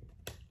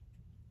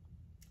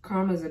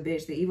 Karma's a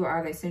bitch. The evil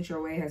eye they sent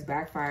your way has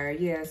backfired.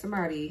 Yeah,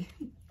 somebody...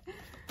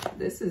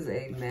 This is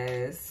a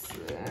mess.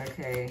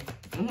 Okay.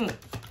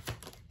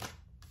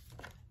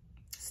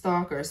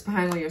 Stalker,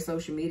 spying on your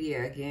social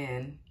media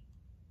again.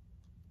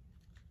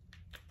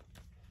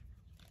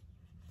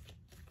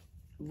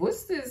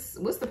 What's this?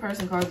 What's the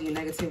person causing you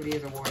negativity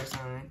as a water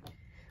sign?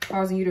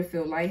 Causing you to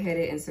feel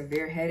lightheaded and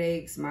severe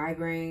headaches,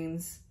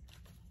 migraines.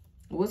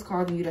 What's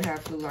causing you to have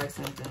flu-like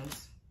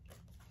symptoms?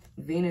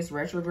 Venus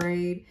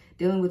retrograde,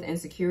 dealing with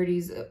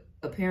insecurities,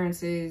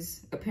 appearance,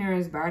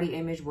 body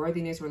image,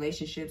 worthiness,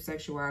 relationships,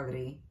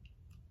 sexuality.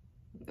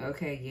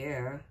 Okay,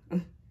 yeah.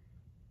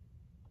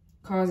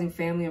 Causing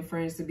family and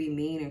friends to be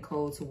mean and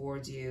cold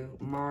towards you.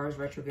 Mars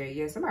retrograde.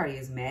 Yeah, somebody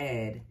is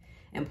mad.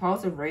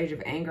 Impulsive rage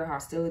of anger,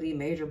 hostility,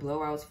 major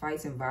blowouts,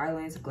 fights and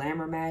violence,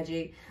 glamour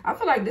magic. I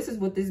feel like this is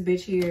what this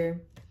bitch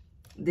here,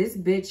 this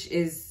bitch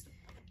is,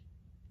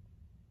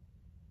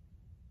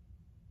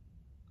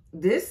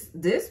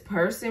 this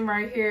person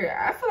right here,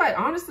 I feel like,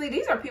 honestly,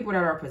 these are people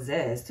that are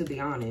possessed, to be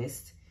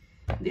honest.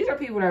 These are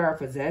people that are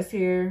possessed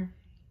here.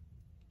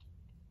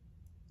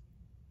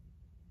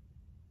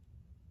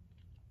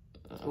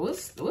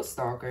 What's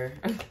stalker?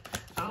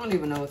 I don't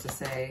even know what to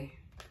say.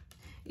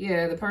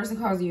 Yeah, the person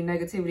causing you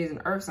negativity is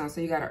an earth sign.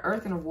 So you got an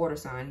earth and a water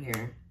sign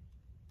here.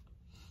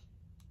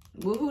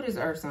 Well, who is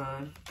earth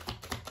sign?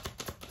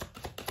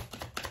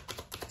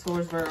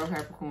 Taurus, Virgo,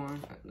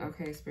 Capricorn.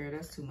 Okay, Spirit,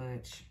 that's too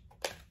much.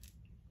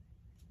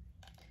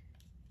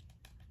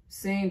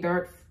 Seeing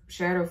dark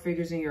shadow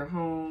figures in your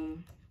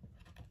home.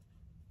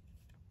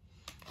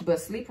 But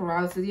sleep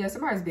paralysis. Yeah,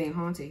 somebody's being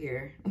haunted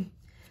here.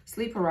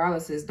 Sleep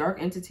paralysis.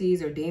 Dark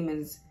entities or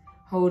demons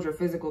hold your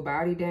physical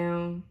body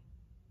down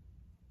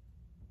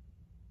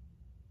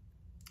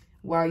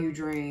while you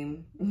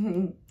dream.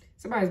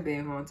 Somebody's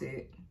being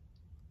haunted.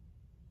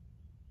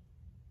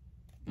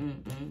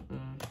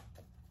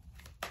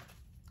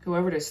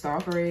 Whoever the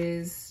stalker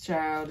is,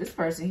 child, this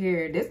person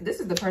here,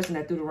 this is the person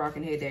that threw the rock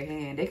and hit their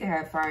hand. They could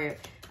have fire.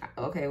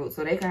 Okay,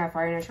 so they could have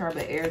fire in their chart,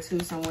 but air too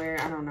somewhere.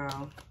 I don't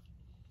know.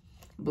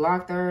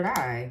 Block third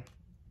eye.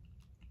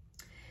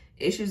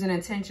 Issues and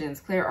intentions.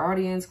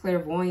 Clairaudience,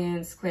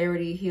 clairvoyance,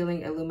 clarity,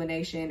 healing,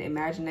 illumination,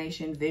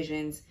 imagination,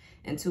 visions,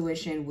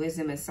 intuition,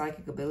 wisdom, and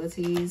psychic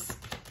abilities.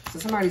 So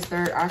somebody's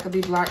third eye could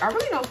be blocked. I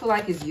really don't feel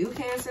like it's you,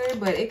 Cancer,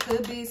 but it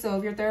could be. So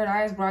if your third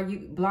eye is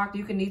blocked,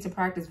 you can need to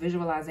practice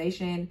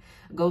visualization,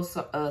 go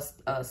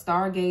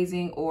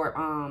stargazing,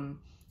 or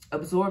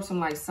absorb some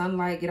like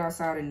sunlight, get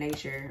outside in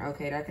nature.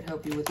 Okay, that could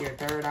help you with your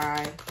third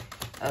eye.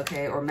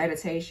 Okay, or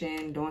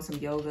meditation, doing some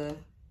yoga.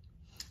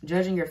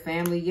 Judging your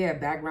family, yeah,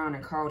 background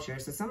and culture.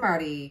 So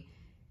somebody,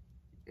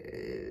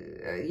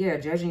 yeah,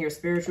 judging your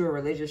spiritual or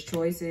religious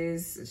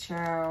choices,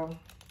 child.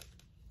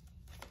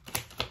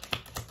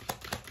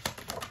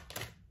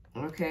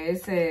 Okay,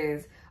 it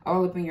says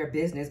all up in your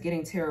business,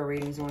 getting tarot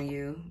readings on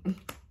you.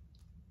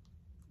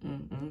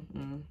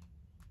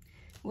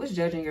 What's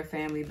judging your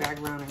family,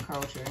 background, and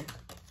culture?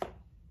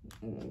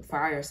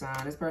 Fire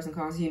sign. This person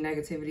calls you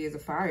negativity as a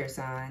fire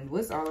sign.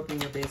 What's all up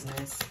in your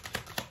business?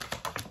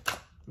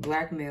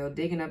 Blackmail,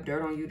 digging up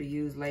dirt on you to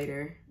use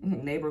later.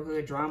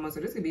 Neighborhood drama. So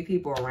this could be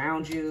people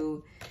around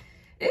you.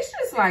 It's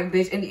just like,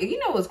 bitch. And you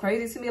know what's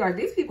crazy to me? Like,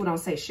 these people don't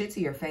say shit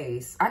to your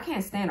face. I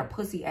can't stand a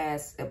pussy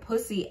ass,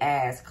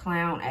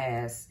 clown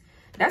ass.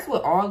 That's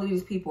what all of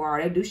these people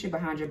are. They do shit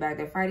behind your back.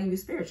 They're fighting you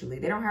spiritually.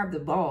 They don't have the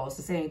balls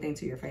to say anything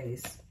to your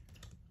face.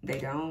 They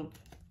don't.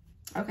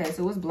 Okay,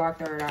 so what's block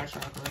third eye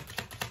chakra?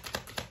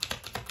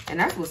 And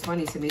that's what's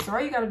funny to me. So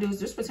all you got to do is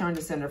just return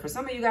to sender. For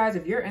some of you guys,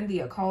 if you're in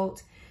the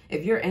occult,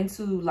 if you're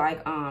into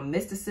like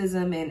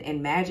mysticism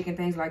and magic and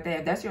things like that,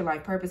 if that's your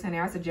life purpose, honey,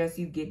 I suggest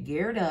you get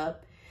geared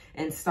up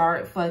and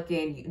start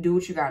fucking do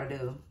what you got to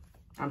do.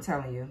 I'm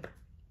telling you.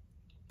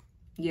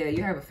 Yeah,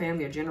 you have a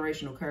family or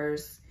generational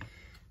curse.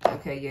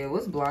 Okay, yeah,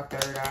 what's block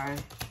third eye?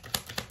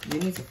 You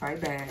need to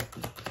fight back.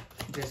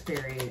 Just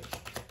period.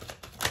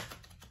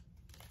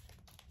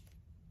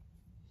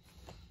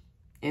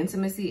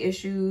 Intimacy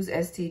issues,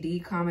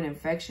 STD, common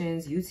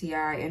infections,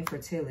 UTI,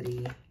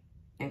 infertility,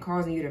 and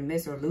causing you to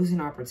miss or lose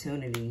an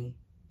opportunity.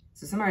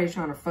 So somebody's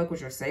trying to fuck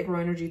with your sacral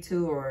energy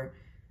too, or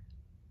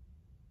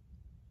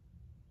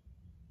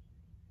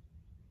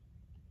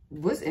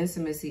what's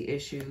intimacy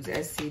issues,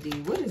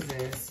 STD? What is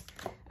this?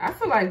 I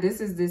feel like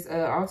this is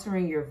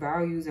altering your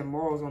values and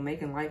morals on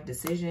making life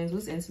decisions.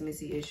 What's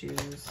intimacy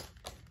issues?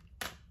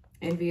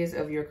 Envious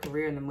of your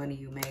career and the money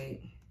you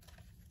made.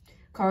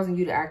 Causing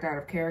you to act out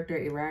of character,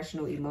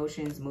 irrational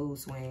emotions, mood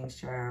swings,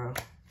 child.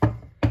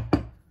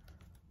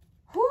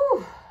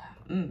 Whew.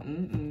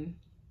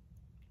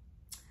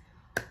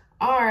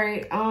 All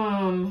right.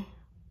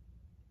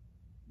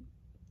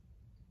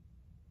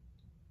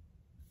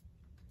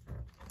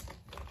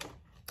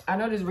 I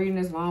know this reading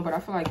is long, but I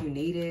feel like you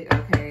need it,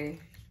 okay?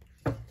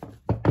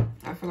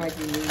 I feel like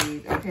you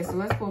need... Okay, so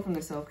let's pull from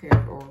the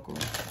Self-Care Oracle.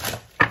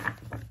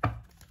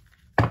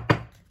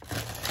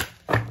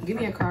 Give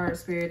me a card,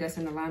 Spirit, that's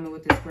in alignment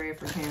with this spread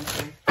for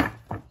Cancer.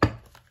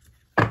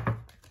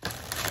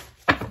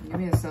 Give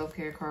me a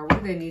self-care card.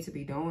 What do they need to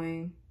be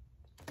doing?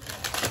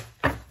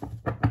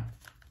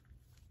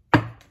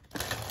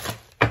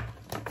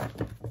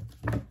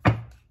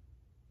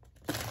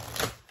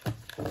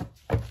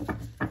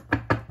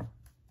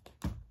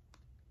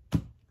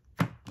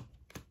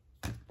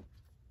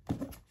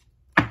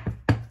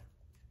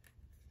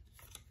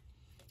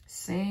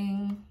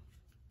 Sing,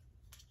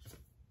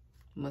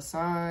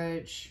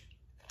 massage,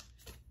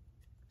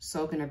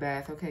 soak in a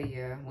bath. Okay,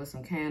 yeah, with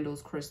some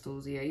candles,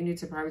 crystals. Yeah, you need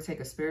to probably take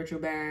a spiritual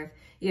bath.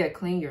 Yeah,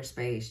 clean your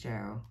space,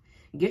 child.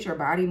 Get your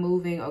body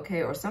moving,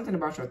 okay? Or something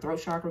about your throat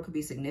chakra could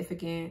be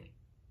significant.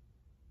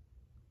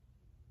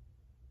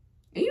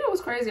 And you know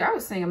what's crazy? I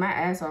was singing my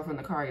ass off in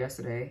the car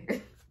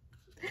yesterday.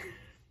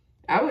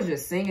 I was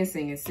just singing.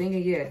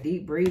 Yeah,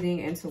 deep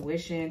breathing,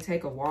 intuition,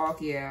 take a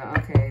walk. Yeah,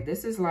 okay.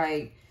 This is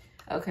like,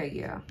 okay,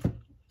 yeah.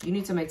 You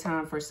need to make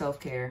time for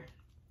self-care.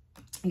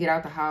 Get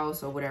out the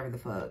house or whatever the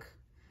fuck.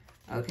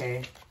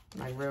 Okay?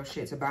 Like real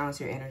shit to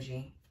balance your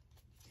energy.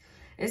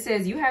 It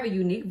says, you have a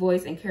unique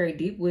voice and carry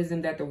deep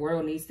wisdom that the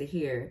world needs to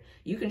hear.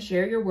 You can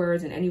share your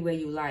words in any way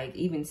you like,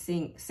 even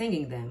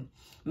singing them.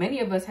 Many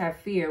of us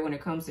have fear when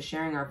it comes to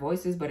sharing our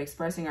voices, but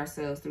expressing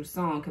ourselves through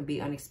song can be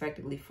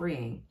unexpectedly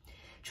freeing.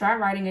 Try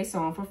writing a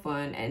song for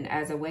fun and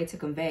as a way to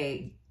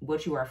convey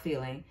what you are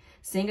feeling.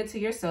 Sing it to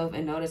yourself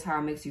and notice how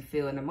it makes you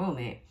feel in the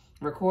moment.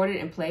 Record it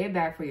and play it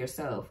back for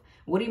yourself.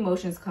 What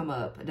emotions come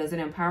up? Does it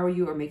empower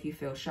you or make you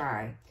feel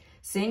shy?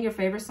 Sing your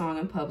favorite song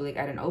in public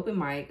at an open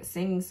mic,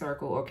 singing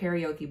circle, or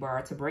karaoke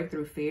bar to break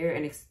through fear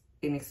and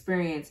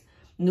experience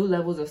new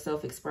levels of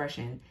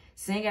self-expression.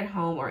 Sing at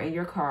home or in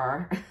your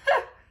car.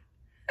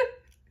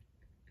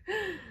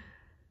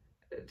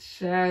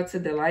 Child, to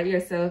delight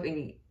yourself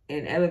and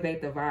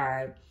elevate the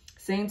vibe.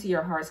 Sing to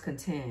your heart's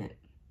content.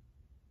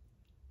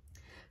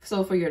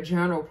 So for your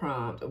journal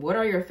prompt, what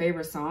are your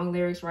favorite song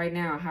lyrics right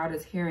now? How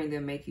does hearing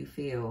them make you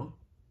feel?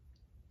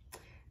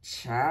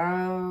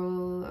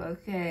 Child,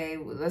 okay.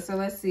 So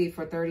let's see,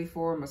 for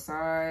 34,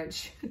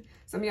 massage.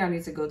 Some of y'all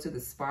need to go to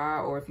the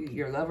spa, or if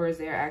your lover is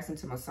there, ask them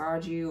to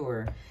massage you,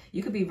 or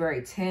you could be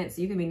very tense.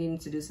 You could be needing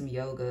to do some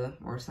yoga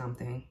or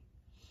something.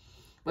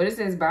 But it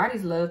says,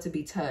 bodies love to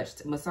be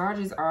touched.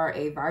 Massages are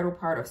a vital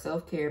part of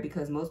self-care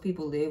because most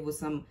people live with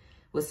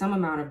some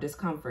amount of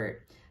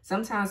discomfort.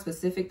 Sometimes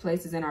specific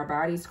places in our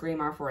bodies scream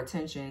out for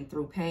attention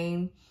through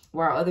pain,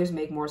 while others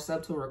make more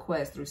subtle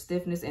requests through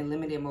stiffness and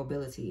limited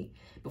mobility.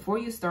 Before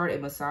you start a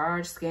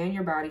massage, scan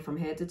your body from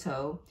head to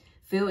toe.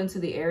 Feel into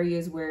the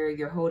areas where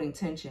you're holding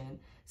tension.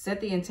 Set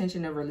the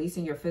intention of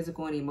releasing your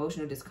physical and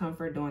emotional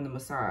discomfort during the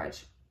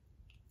massage.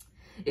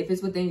 If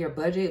it's within your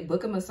budget,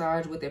 book a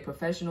massage with a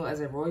professional as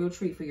a royal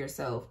treat for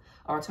yourself.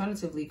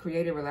 Alternatively,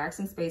 create a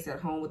relaxing space at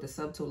home with the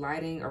subtle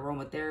lighting,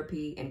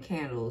 aromatherapy, and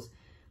candles.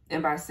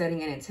 And by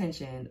setting an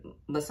intention,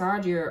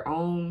 massage your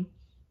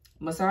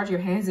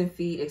hands and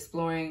feet,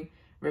 exploring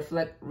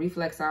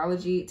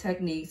reflexology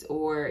techniques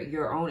or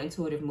your own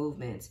intuitive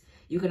movements.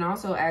 You can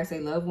also ask a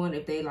loved one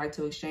if they'd like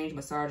to exchange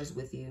massages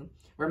with you.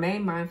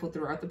 Remain mindful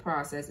throughout the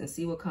process and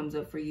see what comes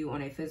up for you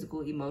on a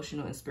physical,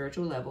 emotional, and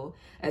spiritual level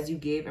as you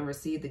give and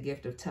receive the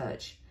gift of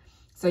touch.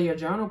 So your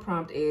journal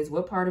prompt is,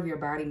 what part of your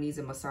body needs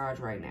a massage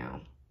right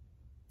now?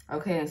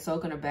 Okay, and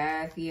soak in a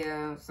bath.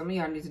 Yeah, some of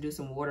y'all need to do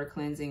some water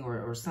cleansing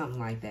or something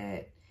like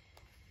that.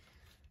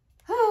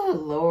 Oh,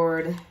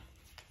 Lord.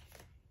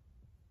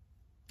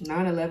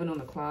 9:11 on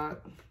the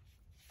clock.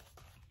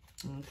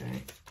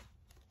 Okay.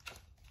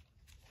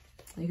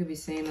 You could be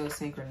seeing those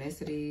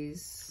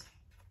synchronicities.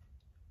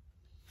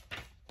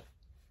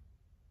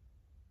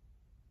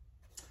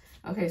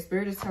 Okay,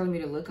 Spirit is telling me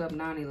to look up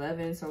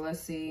 9/11, so let's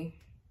see.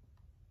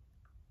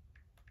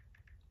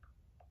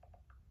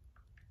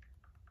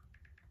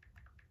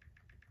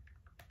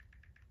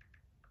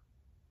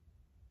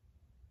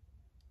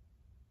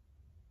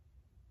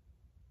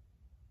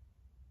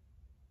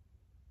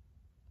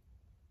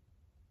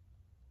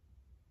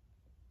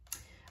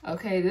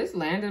 Okay, this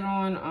landed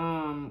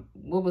on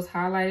what was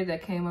highlighted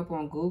that came up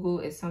on Google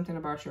is something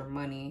about your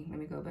money. Let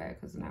me go back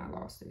because now I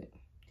lost it.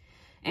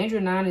 Angel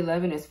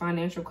 911 is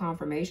financial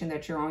confirmation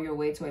that you're on your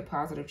way to a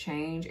positive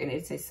change, and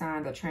it's a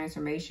sign that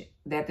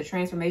the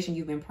transformation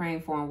you've been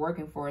praying for and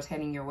working for is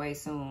heading your way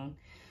soon.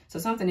 So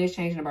something is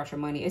changing about your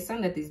money. It's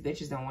something that these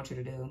bitches don't want you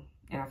to do,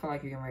 and I feel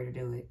like you're getting ready to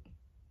do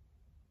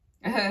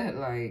it.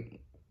 Like,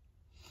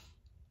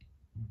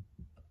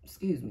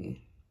 excuse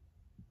me.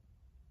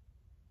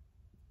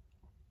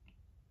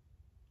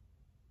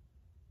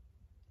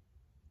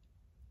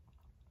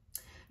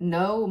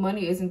 No,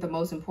 money isn't the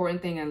most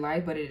important thing in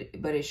life, but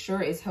it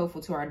sure is helpful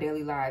to our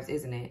daily lives,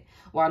 isn't it?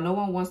 While no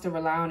one wants to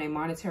rely on a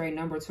monetary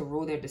number to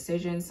rule their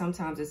decisions,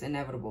 sometimes it's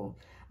inevitable.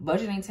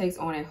 Budgeting takes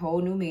on a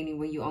whole new meaning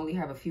when you only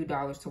have a few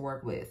dollars to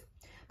work with.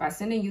 By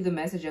sending you the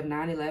message of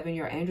 9/11,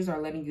 your angels are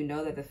letting you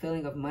know that the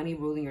feeling of money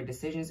ruling your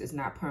decisions is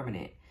not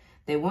permanent.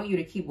 They want you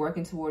to keep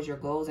working towards your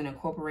goals and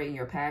incorporating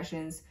your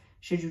passions.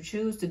 Should you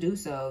choose to do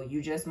so,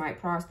 you just might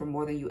prosper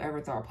more than you ever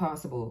thought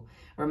possible.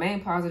 Remain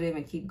positive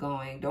and keep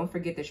going. Don't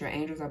forget that your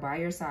angels are by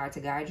your side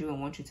to guide you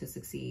and want you to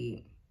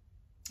succeed.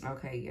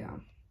 Okay, yeah.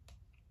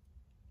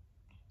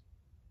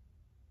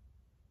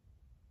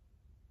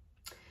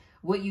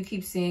 Why you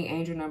keep seeing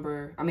angel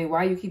number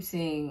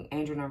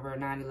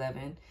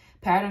 9/11.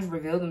 Patterns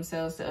reveal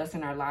themselves to us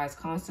in our lives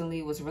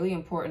constantly. What's really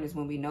important is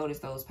when we notice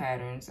those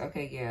patterns.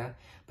 Okay, yeah.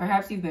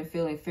 Perhaps you've been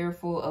feeling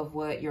fearful of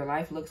what your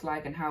life looks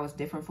like and how it's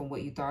different from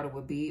what you thought it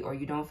would be, or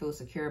you don't feel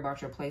secure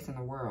about your place in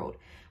the world.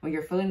 When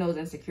you're feeling those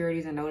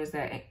insecurities and notice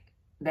that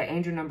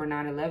angel number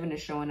 9/11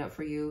 is showing up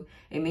for you,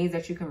 it means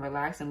that you can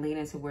relax and lean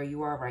into where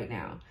you are right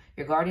now.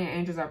 Your guardian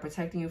angels are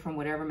protecting you from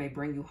whatever may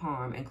bring you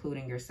harm,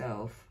 including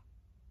yourself.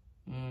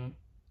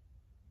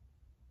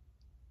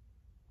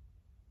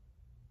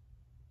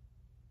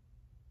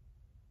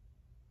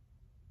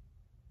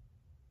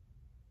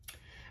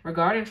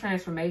 Regarding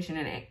transformation,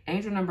 and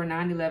angel number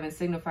 9/11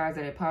 signifies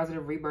that a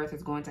positive rebirth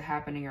is going to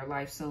happen in your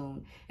life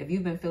soon. If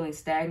you've been feeling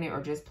stagnant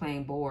or just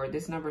plain bored,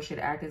 this number should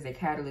act as a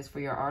catalyst for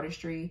your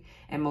artistry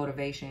and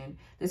motivation.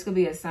 This could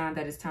be a sign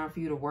that it's time for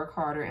you to work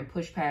harder and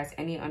push past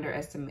any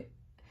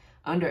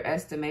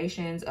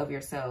underestimations of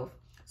yourself.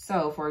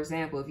 So, for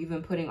example, if you've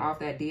been putting off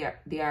that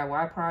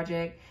DIY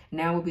project,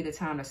 now would be the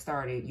time to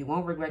start it. You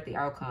won't regret the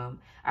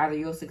outcome. Either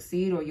you'll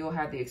succeed or you'll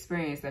have the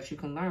experience that you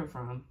can learn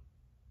from.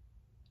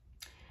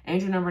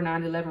 Angel number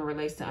 9/11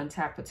 relates to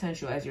untapped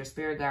potential, as your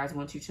spirit guides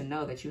want you to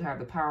know that you have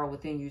the power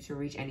within you to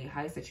reach any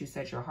heights that you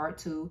set your heart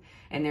to,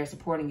 and they're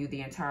supporting you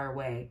the entire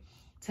way.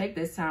 Take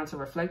this time to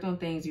reflect on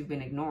things you've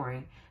been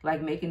ignoring,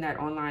 like making that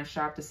online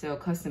shop to sell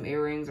custom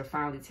earrings, or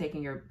finally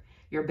taking your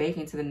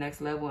baking to the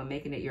next level and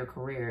making it your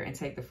career, and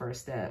take the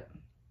first step.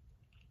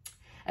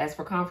 As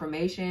for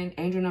confirmation,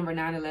 angel number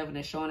 9/11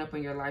 is showing up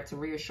in your life to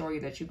reassure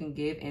you that you can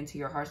give in to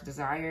your heart's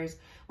desires,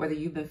 whether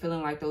you've been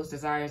feeling like those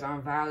desires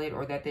aren't valid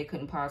or that they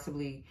couldn't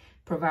possibly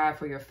provide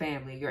for your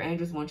family. Your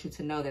angels want you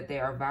to know that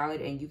they are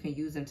valid and you can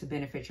use them to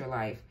benefit your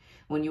life.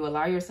 When you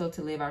allow yourself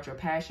to live out your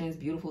passions,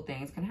 beautiful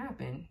things can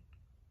happen.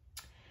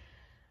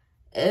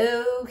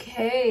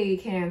 Okay,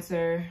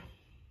 Cancer.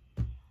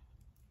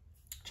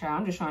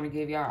 Child, I'm just trying to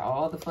give y'all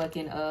all the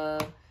fucking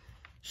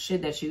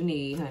shit that you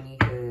need, honey,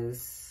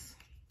 because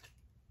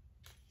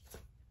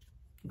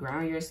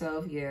ground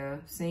yourself, yeah.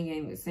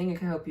 Singing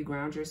can help you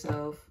ground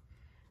yourself.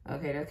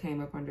 Okay, that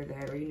came up under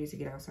that. Or you need to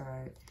get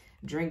outside.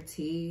 Drink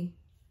tea.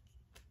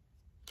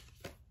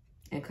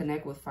 And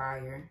connect with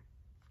fire.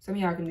 Some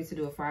of y'all can need to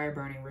do a fire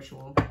burning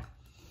ritual.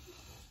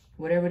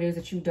 Whatever it is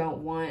that you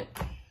don't want.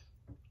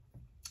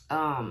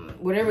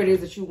 Whatever it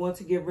is that you want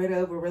to get rid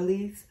of or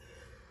release.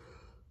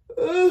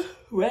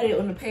 Write it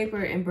on the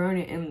paper and burn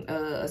it in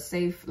a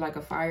safe, like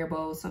a fire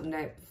bowl. Something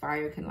that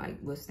fire can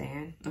like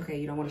withstand. Okay,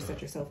 you don't want to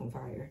set yourself on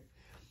fire.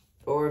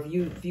 Or if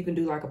you can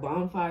do like a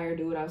bonfire,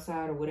 do it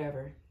outside or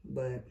whatever.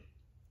 But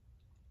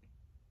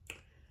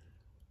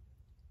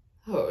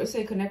it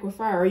say connect with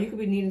fire. Or you could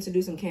be needing to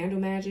do some candle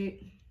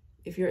magic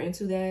if you're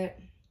into that.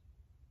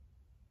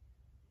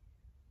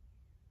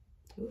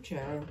 Ooh,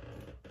 child.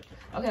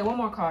 Okay, one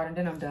more card and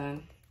then I'm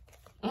done.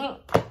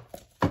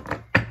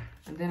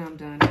 And then I'm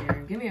done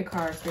here. Give me a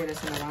card straight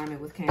that's in alignment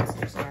with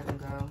Cancer so I can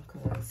go.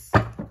 Because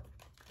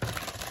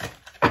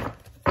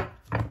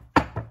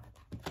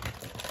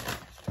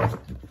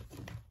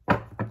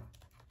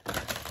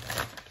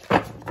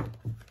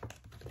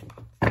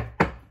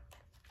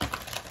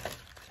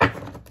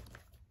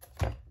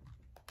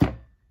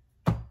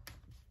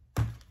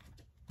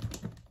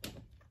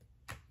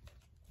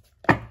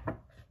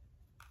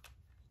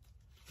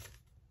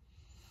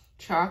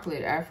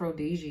chocolate,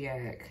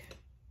 aphrodisiac,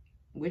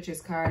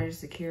 witch's cottage,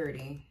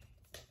 security.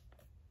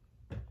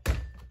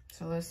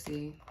 So let's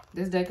see.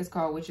 This deck is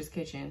called Witch's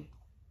Kitchen.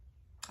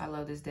 I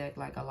love this deck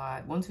like a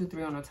lot. 1, 2,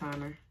 3 on a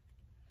timer.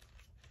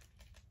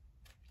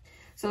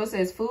 So it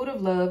says, food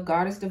of love,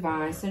 goddess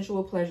divine,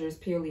 sensual pleasures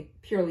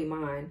purely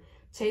mine.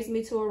 Taste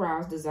me to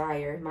arouse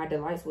desire. My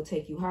delights will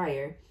take you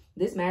higher.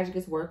 This magic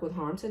is work with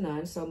harm to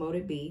none. So mote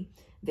it be.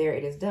 There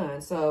it is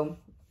done. So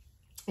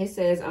it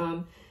says,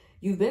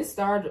 you've been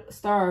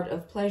starved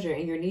of pleasure,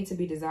 and your need to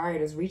be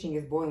desired is reaching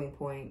its boiling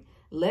point.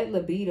 Let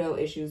libido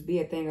issues be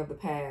a thing of the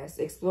past.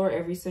 Explore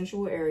every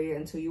sensual area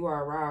until you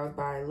are aroused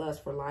by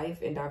lust for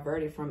life and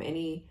diverted from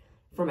an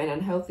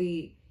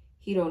unhealthy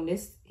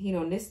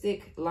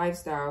hedonistic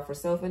lifestyle for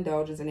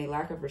self-indulgence, and a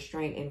lack of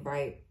restraint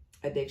invite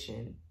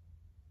addiction.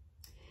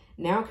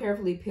 Now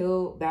carefully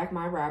peel back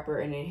my wrapper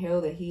and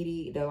inhale the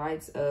heady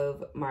delights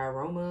of my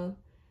aroma.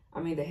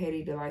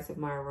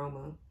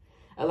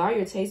 Allow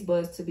your taste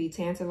buds to be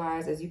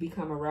tantalized as you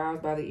become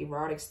aroused by the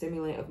erotic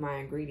stimulant of my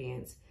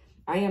ingredients.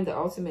 I am the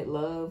ultimate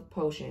love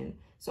potion.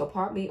 So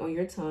pop me on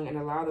your tongue and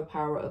allow the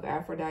power of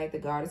Aphrodite, the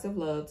goddess of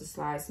love, to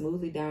slide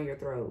smoothly down your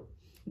throat.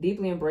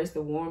 Deeply embrace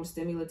the warm,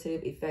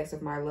 stimulative effects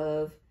of my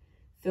love.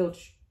 Feel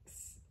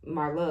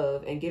my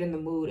love, and get in the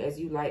mood as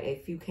you light a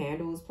few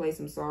candles, play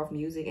some soft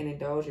music, and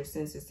indulge your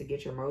senses to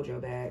get your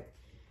mojo back.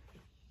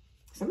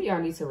 Some of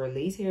y'all need to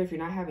release here if you're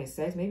not having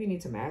sex. Maybe you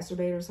need to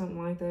masturbate or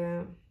something like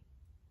that.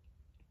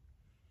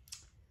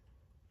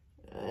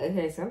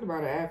 Okay, something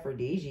about an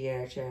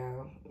aphrodisiac,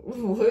 child.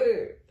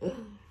 What?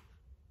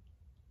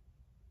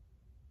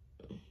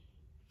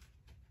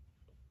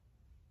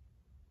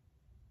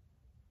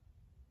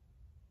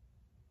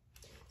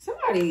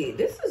 Somebody,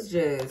 this is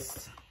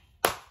just...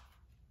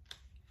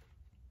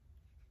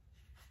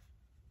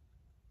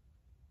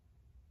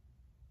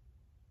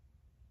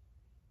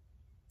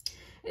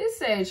 It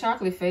says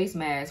chocolate face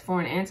mask for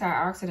an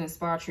antioxidant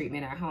spa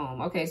treatment at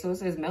home. Okay, so it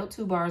says melt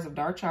 2 bars of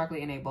dark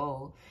chocolate in a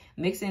bowl.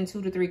 Mix in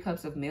 2 to 3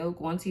 cups of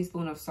milk, 1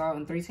 teaspoon of salt,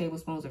 and 3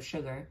 tablespoons of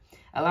sugar.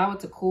 Allow it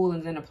to cool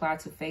and then apply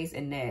to face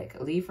and neck.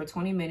 Leave for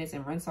 20 minutes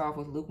and rinse off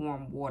with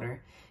lukewarm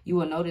water. You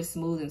will notice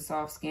smooth and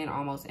soft skin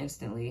almost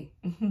instantly.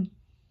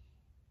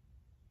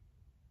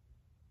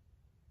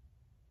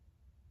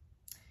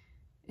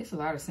 It's a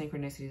lot of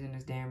synchronicities in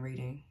this damn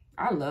reading.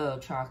 I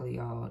love chocolate,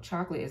 y'all.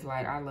 Chocolate is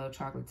like, I love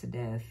chocolate to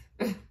death.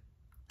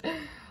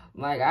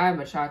 Like, I'm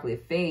a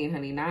chocolate fiend,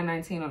 honey.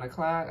 9:19 on the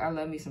clock. I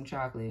love me some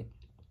chocolate.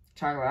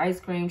 Chocolate ice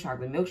cream,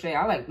 chocolate milkshake.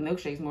 I like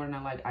milkshakes more than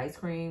I like ice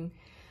cream.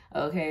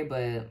 Okay,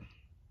 but...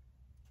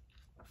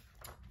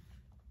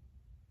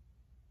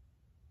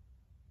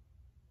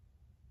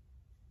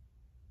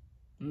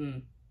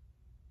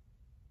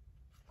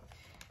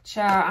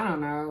 Child, I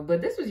don't know.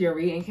 But this was your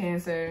reading,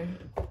 Cancer.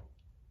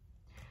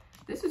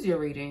 This is your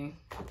reading.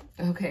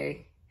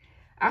 Okay.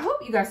 I hope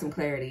you got some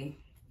clarity.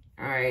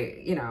 All right.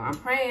 You know, I'm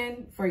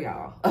praying for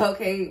y'all.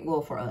 Okay.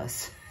 Well, for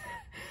us.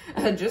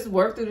 Just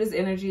work through this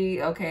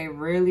energy. Okay.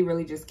 Really,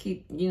 really just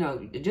keep, you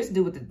know, just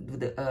do what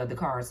the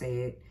card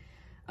said.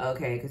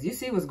 Okay. Because you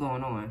see what's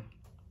going on.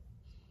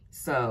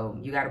 So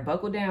you got to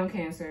buckle down,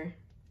 Cancer.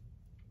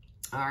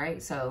 All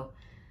right. So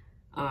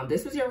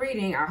this was your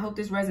reading. I hope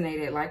this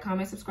resonated. Like,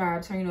 comment,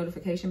 subscribe, turn your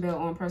notification bell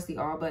on, press the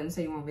all button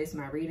so you won't miss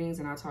my readings.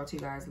 And I'll talk to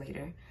you guys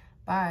later.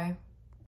 Bye.